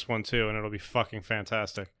Gyllenhaal on this one too, and it'll be fucking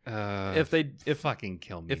fantastic. If fucking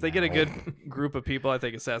kill me. If they get a good group of people, I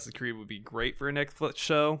think Assassin's Creed would be great for a Netflix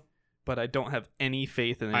show, but I don't have any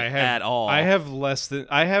faith in it at all. I have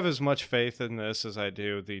as much faith in this as I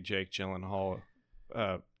do the Jake Gyllenhaal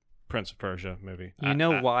Prince of Persia movie. You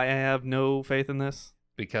know why I have no faith in this?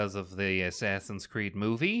 Because of the Assassin's Creed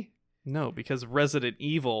movie? No, because Resident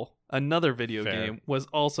Evil, another video Fair. game, was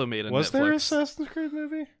also made on Was Netflix. there an Assassin's Creed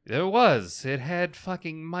movie? It was. It had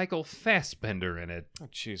fucking Michael Fassbender in it. Oh,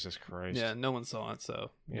 Jesus Christ. Yeah, no one saw it, so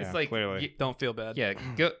Yeah, It's like clearly. don't feel bad. Yeah,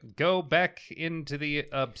 go back into the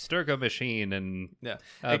Abstergo machine and Yeah.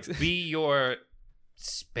 be your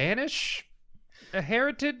Spanish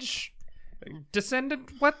heritage descendant.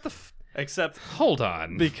 What the? Except Hold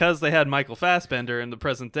on. because they had Michael Fassbender in the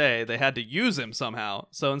present day, they had to use him somehow.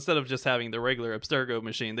 So instead of just having the regular Abstergo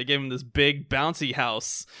machine, they gave him this big bouncy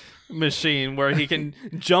house machine where he can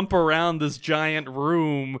jump around this giant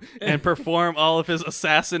room and perform all of his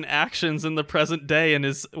assassin actions in the present day in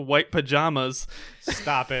his white pajamas.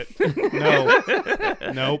 Stop it. No.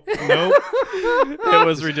 Nope. Nope. It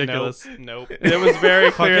was ridiculous. Nope. It was very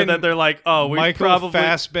clear Fucking that they're like, oh, we Michael probably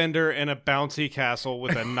Fassbender in a bouncy castle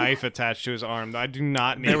with a knife attached to his arm. I do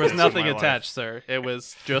not need there was this in nothing my life. attached, sir. It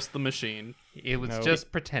was just the machine. It was No.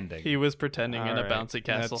 just pretending. He was pretending in All a right. bouncy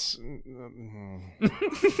castle.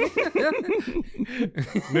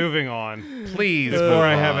 Moving on. Please, Before move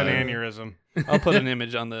I have an on. aneurysm. I'll put an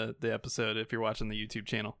image on the episode if you're watching the YouTube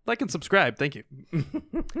channel. Like and subscribe. Thank you.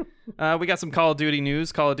 We got some Call of Duty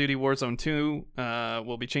news. Call of Duty Warzone 2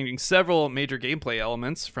 will be changing several major gameplay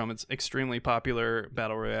elements from its extremely popular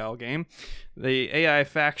Battle Royale game. The AI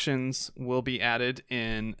factions will be added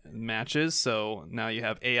in matches, so now you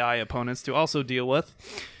have AI opponents to also deal with.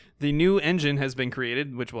 The new engine has been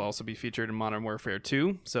created, which will also be featured in Modern Warfare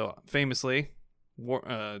 2. So famously,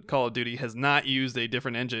 Call of Duty has not used a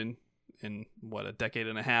different engine in a decade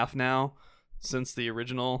and a half now since the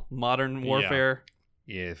original Modern Warfare.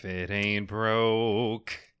 If it ain't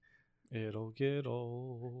broke. It'll get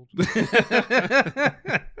old.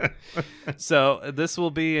 So this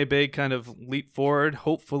will be a big kind of leap forward,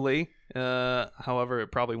 hopefully. However,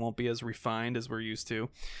 it probably won't be as refined as we're used to.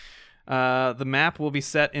 The map will be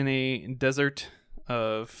set in a desert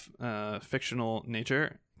of fictional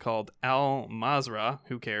nature called Al Mazrah.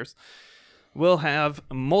 Who cares? We'll have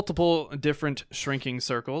multiple different shrinking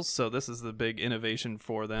circles, so this is the big innovation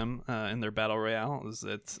for them in their Battle Royale, is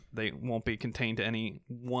that they won't be contained to any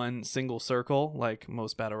one single circle like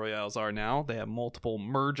most Battle Royales are now. They have multiple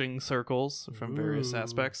merging circles from various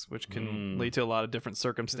aspects, which can lead to a lot of different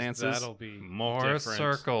circumstances. That'll be More different.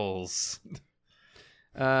 circles.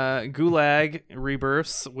 Gulag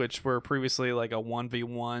rebirths, which were previously like a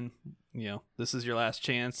 1v1, this is your last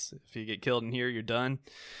chance. If you get killed in here, you're done.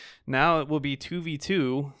 Now it will be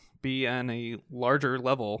 2v2, be on a larger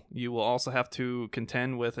level. You will also have to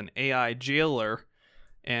contend with an AI jailer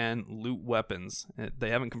and loot weapons. They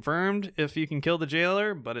haven't confirmed if you can kill the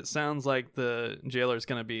jailer, but it sounds like the jailer is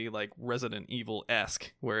going to be like Resident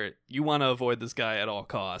Evil-esque, where you want to avoid this guy at all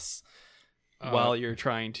costs while you're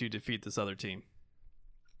trying to defeat this other team.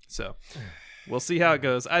 So we'll see how it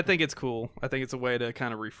goes. I think it's cool. I think it's a way to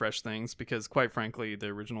kind of refresh things because, quite frankly, the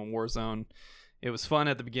original Warzone, it was fun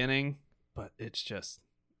at the beginning, but it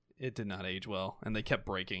did not age well, and they kept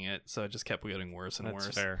breaking it, so it just kept getting worse and That's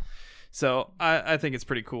worse. fair. So I think it's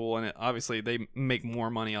pretty cool, and obviously they make more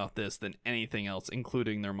money off this than anything else,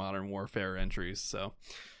 including their Modern Warfare entries. So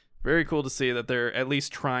very cool to see that they're at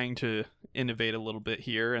least trying to innovate a little bit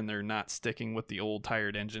here, and they're not sticking with the old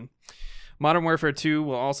tired engine. Modern Warfare 2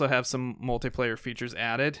 will also have some multiplayer features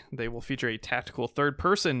added. They will feature a tactical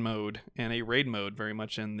third-person mode and a raid mode, very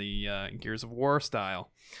much in the Gears of War style.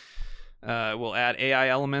 We'll add AI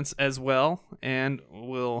elements as well, and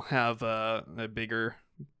we'll have a bigger,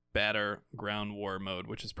 badder ground war mode,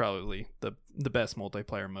 which is probably the best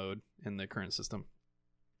multiplayer mode in the current system.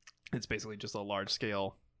 It's basically just a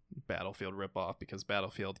large-scale Battlefield ripoff because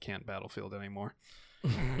Battlefield can't Battlefield anymore.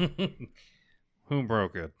 Who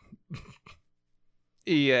broke it?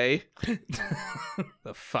 EA.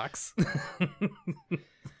 The fucks.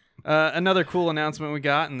 Another cool announcement we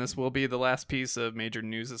got, and this will be the last piece of major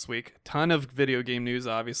news this week. Ton of video game news,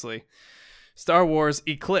 obviously. Star Wars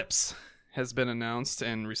Eclipse has been announced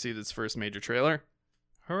and received its first major trailer.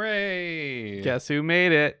 Hooray! Guess who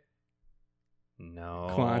made it? No.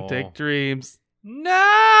 Quantic Dreams.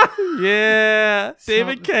 No! Yeah!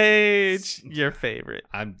 David So- Cage. Your favorite.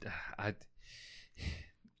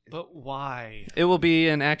 But why? It will be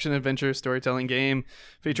an action-adventure storytelling game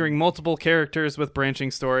featuring multiple characters with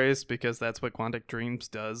branching stories, because that's what Quantic Dreams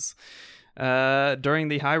does, during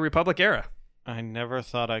the High Republic era. I never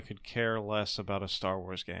thought I could care less about a Star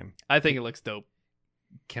Wars game. I think it looks dope.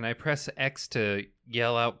 Can I press X to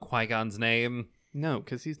yell out Qui-Gon's name? No,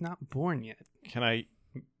 because he's not born yet. Can I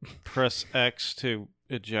press X to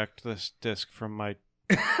eject this disc from my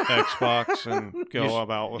Xbox and go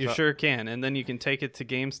about with You it? sure can. And then you can take it to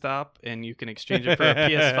GameStop and you can exchange it for a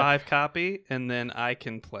PS5 copy, and then I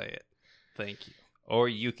can play it. Thank you. Or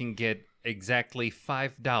you can get exactly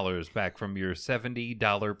 $5 back from your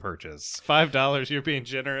 $70 purchase. $5, you're being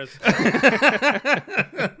generous.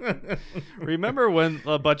 Remember when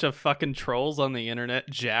a bunch of fucking trolls on the internet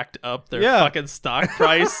jacked up their Yeah. fucking stock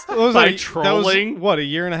price What was by that? trolling? That was, what, a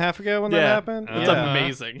year and a half ago when that happened? It's Yeah.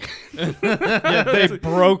 amazing. Yeah, they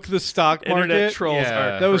broke the stock market. Internet trolls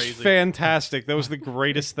Yeah. are That was crazy. fantastic. That was the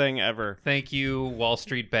greatest thing ever. Thank you, Wall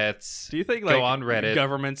Street Bets. Do you think Go like on Reddit.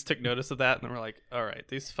 governments took notice of that and were like, all right,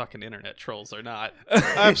 these fucking internet trolls are not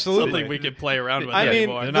Absolutely. something we can play around with I mean,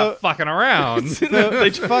 anymore. They're not fucking around.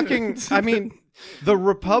 the fucking, I mean, the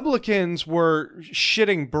Republicans were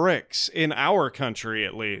shitting bricks in our country,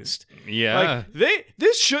 at least. Yeah. Like,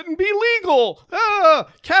 this shouldn't be legal.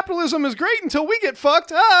 Capitalism is great until we get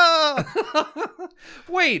fucked.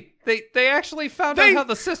 Wait, they actually found They- out how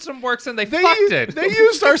the system works and they fucked it. They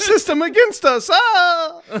used our system against us.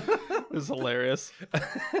 It was hilarious.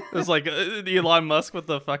 It was like Elon Musk with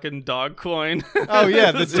the fucking dog coin. Oh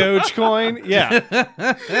yeah, the Dogecoin. Yeah,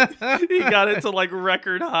 He got it to like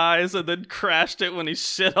record highs and then crashed it when he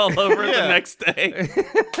shit all over it the Yeah. next day.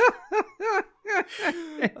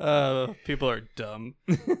 People are dumb.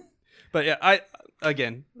 But yeah,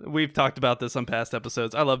 we've talked about this on past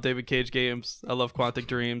episodes. I love David Cage games. I love Quantic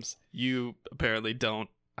Dreams. You apparently don't.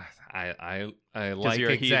 I like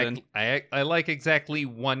you're a heathen. I like exactly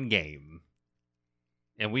one game,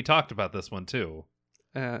 and we talked about this one too.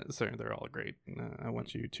 Sorry, they're all great. I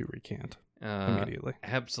want you to recant Uh, immediately.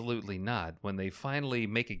 Absolutely not. When they finally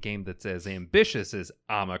make a game that's as ambitious as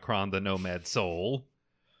Omicron: The Nomad Soul,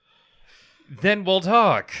 then we'll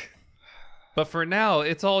talk. But for now,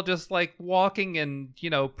 it's all just like walking and,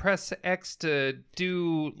 press X to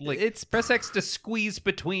do, press X to squeeze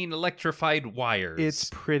between electrified wires. It's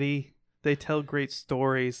pretty. They tell great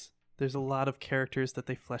stories. There's a lot of characters that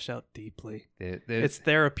they flesh out deeply. It's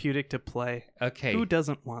therapeutic to play. okay. Who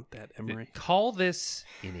doesn't want that, Emery? Call this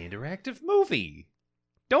an interactive movie.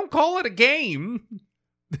 Don't call it a game.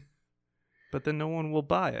 But then no one will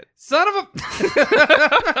buy it. Son of a...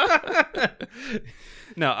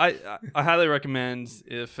 No, I highly recommend,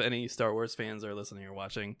 if any Star Wars fans are listening or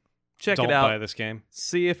watching, check don't it out. buy this game.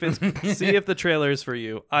 See if the trailer is for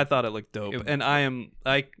you. I thought it looked dope, and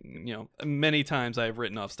many times I have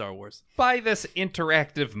written off Star Wars. Buy this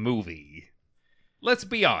interactive movie. Let's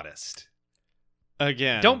be honest.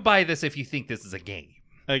 Again, Don't buy this if you think this is a game.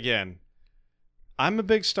 Again, I'm a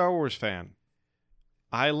big Star Wars fan.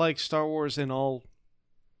 I like Star Wars in all,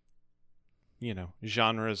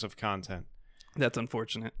 genres of content. That's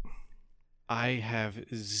unfortunate. I have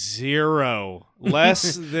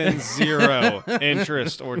less than zero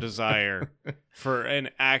interest or desire for an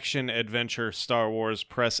action adventure Star Wars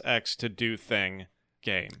press X to do thing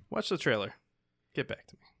game. Watch the trailer. Get back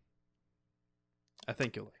to me. I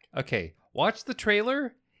think you'll like it. Okay, watch the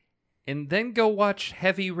trailer and then go watch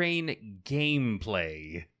Heavy Rain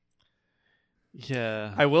gameplay.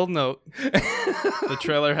 Yeah. I will note the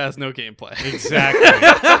trailer has no gameplay. Exactly.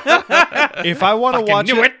 If I want to watch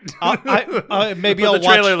knew it. maybe But I'll the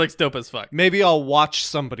trailer watch. looks dope as fuck. Maybe I'll watch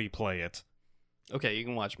somebody play it. Okay, you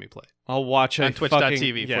can watch me play I'll watch on a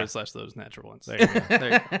twitch.tv yeah. /those natural ones. There you go.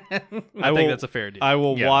 There you go. I think that's a fair deal. I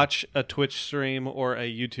will Yeah. watch a Twitch stream or a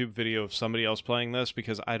YouTube video of somebody else playing this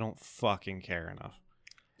because I don't fucking care enough.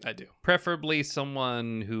 I do. Preferably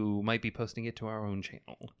someone who might be posting it to our own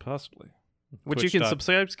channel. Possibly. Which you can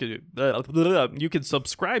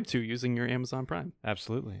subscribe to using your Amazon Prime.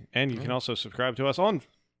 Absolutely. And you can also subscribe to us on,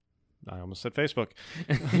 I almost said Facebook.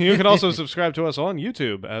 You can also subscribe to us on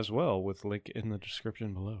YouTube as well, with link in the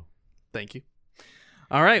description below. Thank you.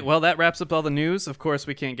 All right, well, that wraps up all the news. Of course,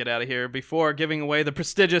 we can't get out of here before giving away the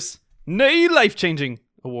prestigious, nay, life-changing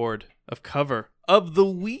award of Cover of the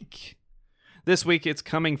Week. This week, it's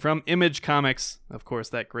coming from Image Comics. Of course,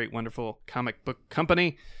 that great, wonderful comic book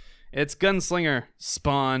company. It's Gunslinger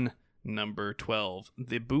Spawn number 12,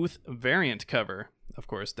 the Booth variant cover, of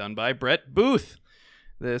course, done by Brett Booth.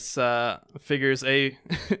 This features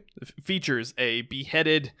a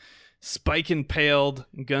beheaded, spike-impaled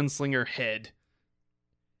gunslinger head.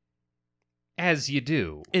 As you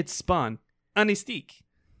do. It's Spawn, a mystique.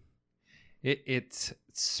 It's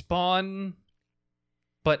Spawn,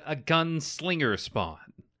 but a gunslinger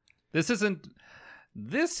Spawn. This isn't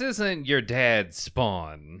your dad's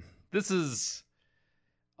Spawn. This is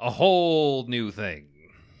a whole new thing.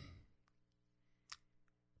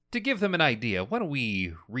 To give them an idea, why don't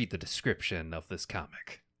we read the description of this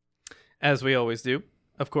comic? As we always do,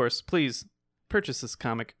 of course, please purchase this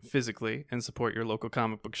comic physically and support your local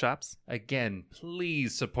comic book shops. Again,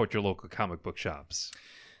 please support your local comic book shops.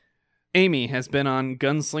 Amy has been on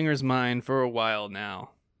Gunslinger's mind for a while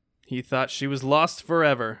now. He thought she was lost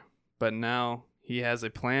forever, but now he has a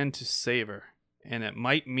plan to save her, and it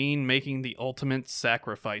might mean making the ultimate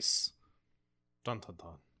sacrifice. Dun dun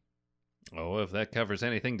dun. Oh, if that covers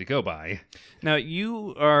anything to go by. Now,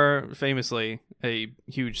 you are famously a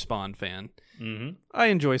huge Spawn fan. Mm-hmm. I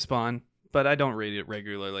enjoy Spawn, but I don't read it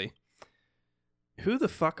regularly. Who the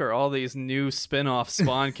fuck are all these new spin-off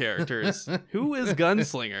Spawn characters? Who is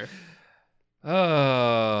Gunslinger?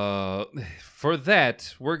 For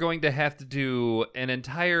that, we're going to have to do an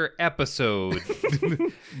entire episode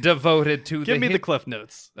devoted to Give me the Cliff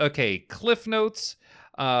Notes. Okay, Cliff Notes.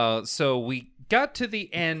 So we got to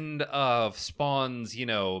the end of Spawn's,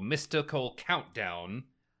 mystical countdown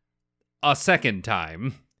a second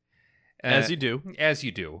time. As you do. As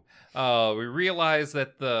you do. We realize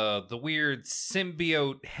that the weird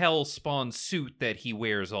symbiote hell Spawn suit that he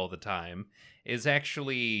wears all the time is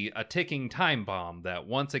actually a ticking time bomb that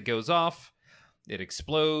once it goes off, it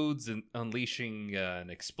explodes, and unleashing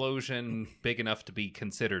an explosion big enough to be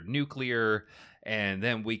considered nuclear, and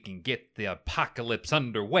then we can get the apocalypse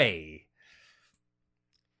underway.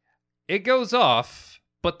 It goes off,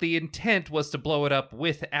 but the intent was to blow it up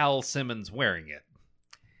with Al Simmons wearing it.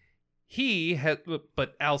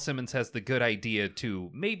 But Al Simmons has the good idea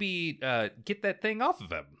to maybe get that thing off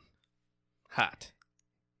of him. Hot.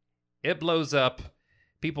 It blows up.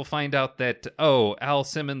 People find out that, Al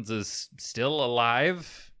Simmons is still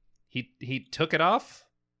alive. He took it off?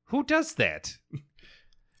 Who does that?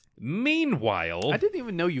 Meanwhile... I didn't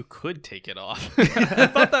even know you could take it off. I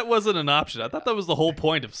thought that wasn't an option. I thought that was the whole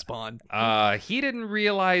point of Spawn. He didn't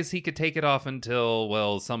realize he could take it off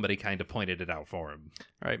until, somebody kind of pointed it out for him.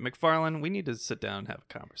 All right, McFarlane, we need to sit down and have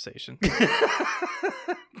a conversation.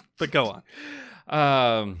 But go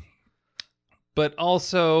on. But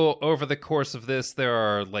also, over the course of this, there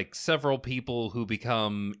are, several people who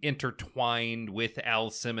become intertwined with Al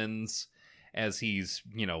Simmons as he's,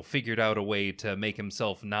 figured out a way to make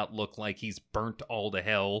himself not look like he's burnt all to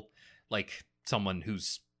hell, like someone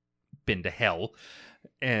who's been to hell.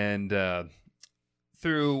 And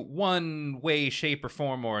through one way, shape, or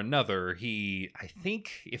form or another, he, I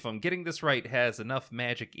think, if I'm getting this right, has enough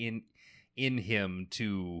magic in him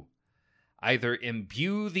to either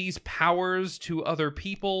imbue these powers to other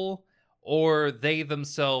people, or they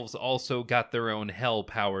themselves also got their own hell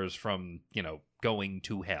powers from, going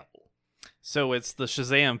to hell. So it's the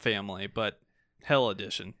Shazam family, but Hell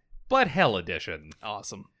Edition. But Hell Edition.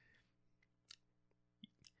 Awesome.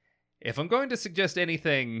 If I'm going to suggest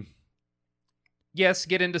anything, yes,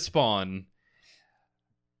 get into Spawn,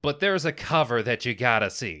 but there's a cover that you gotta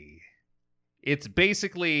see. It's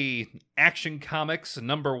basically Action Comics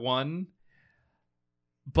 #1,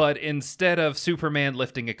 but instead of Superman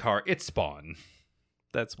lifting a car, it's Spawn.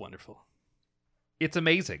 That's wonderful. It's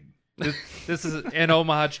amazing. This is an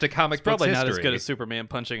homage to comic books Probably history. not as good as Superman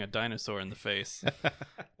punching a dinosaur in the face.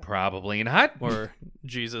 Probably not. Or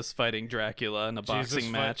Jesus fighting Dracula in a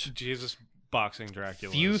boxing match. Jesus boxing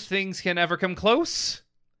Dracula. Few things can ever come close.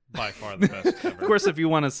 By far the best ever. Of course, if you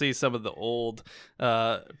want to see some of the old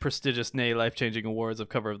prestigious, nay, life-changing awards of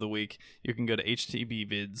Cover of the Week, you can go to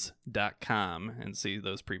htbvids.com and see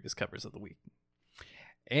those previous covers of the week.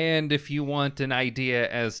 And if you want an idea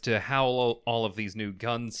as to how all of these new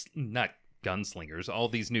not gunslingers, all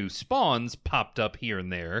these new spawns popped up here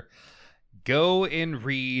and there, go and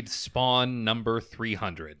read Spawn number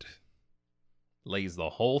 300. Lays the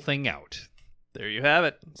whole thing out. There you have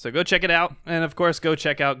it. So go check it out. And of course, go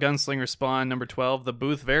check out Gunslinger Spawn number 12, the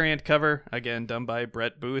Booth variant cover. Again, done by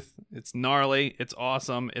Brett Booth. It's gnarly. It's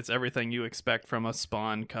awesome. It's everything you expect from a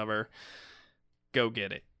Spawn cover. Go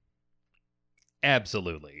get it.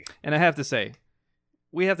 Absolutely. And I have to say,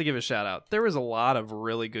 we have to give a shout out. There was a lot of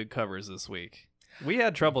really good covers this week. We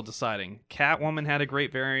had trouble deciding. Catwoman had a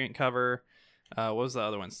great variant cover. What was the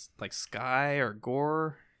other ones? Like Sky or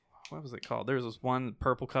Gore? What was it called? There was this one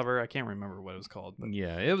purple cover. I can't remember what it was called. But,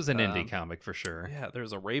 yeah, it was an indie comic for sure. Yeah, there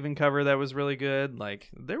was a Raven cover that was really good. Like,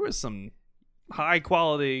 there was some high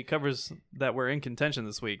quality covers that were in contention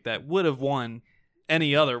this week that would have won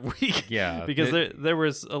any other week. Yeah. Because there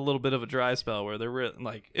was a little bit of a dry spell where there were,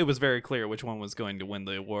 it was very clear which one was going to win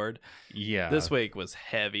the award. Yeah. This week was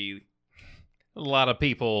heavy. A lot of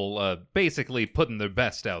people basically putting their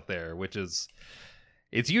best out there, which is...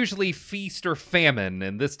 It's usually feast or famine,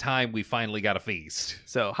 and this time we finally got a feast.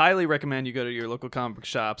 So, highly recommend you go to your local comic book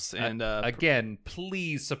shops and again,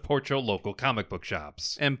 please support your local comic book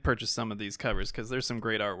shops and purchase some of these covers because there's some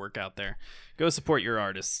great artwork out there. Go support your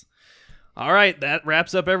artists. All right, that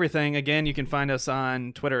wraps up everything. Again, you can find us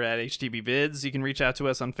on Twitter at HTBvids. You can reach out to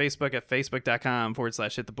us on Facebook at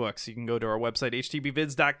facebook.com/hitthebooks. You can go to our website,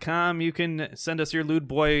 htbvids.com. You can send us your Lewd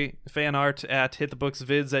Boy fan art at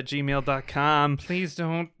hitthebooksvids@gmail.com. Please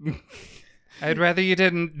don't. I'd rather you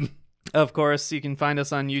didn't. Of course, you can find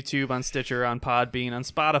us on YouTube, on Stitcher, on Podbean, on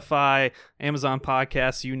Spotify, Amazon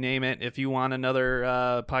Podcasts, you name it. If you want another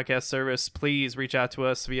podcast service, please reach out to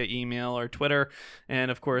us via email or Twitter.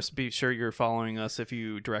 And, of course, be sure you're following us if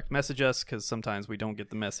you direct message us, because sometimes we don't get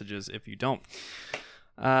the messages if you don't.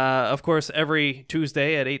 Of course, every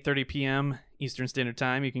Tuesday at 8:30 p.m. Eastern Standard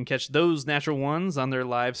Time, you can catch those Natural Ones on their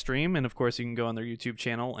live stream, and of course, you can go on their YouTube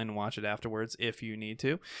channel and watch it afterwards if you need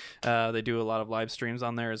to. They do a lot of live streams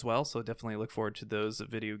on there as well, so definitely look forward to those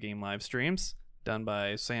video game live streams done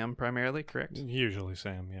by Sam primarily, correct? Usually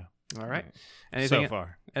Sam, yeah. All right. So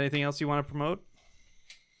far. Anything else you want to promote?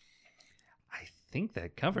 I think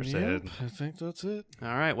that covers Yep, it. I think that's it. All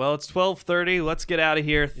right. Well, it's 12:30. Let's get out of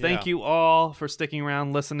here. Thank you all for sticking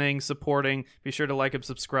around, listening, supporting. Be sure to like and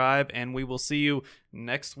subscribe, and we will see you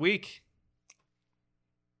next week.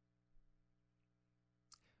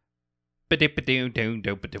 What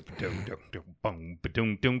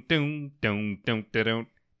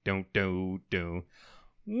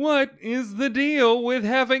is the deal with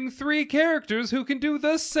having 3 characters who can do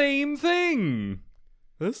the same thing?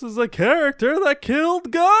 This is a character that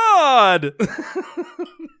killed God!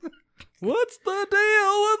 What's the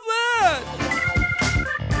deal with that?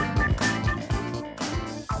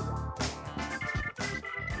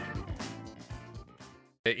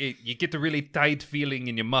 You get the really tight feeling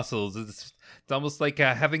in your muscles. It's almost like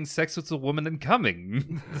having sex with a woman and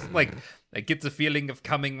coming. It's like I get the feeling of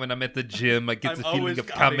coming when I'm at the gym. I get the feeling of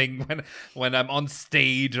coming when I'm on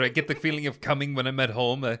stage, or I get the feeling of coming when I'm at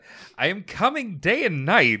home. I am coming day and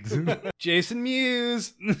night. Jason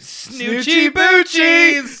Mewes. Snoochie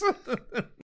Boochies!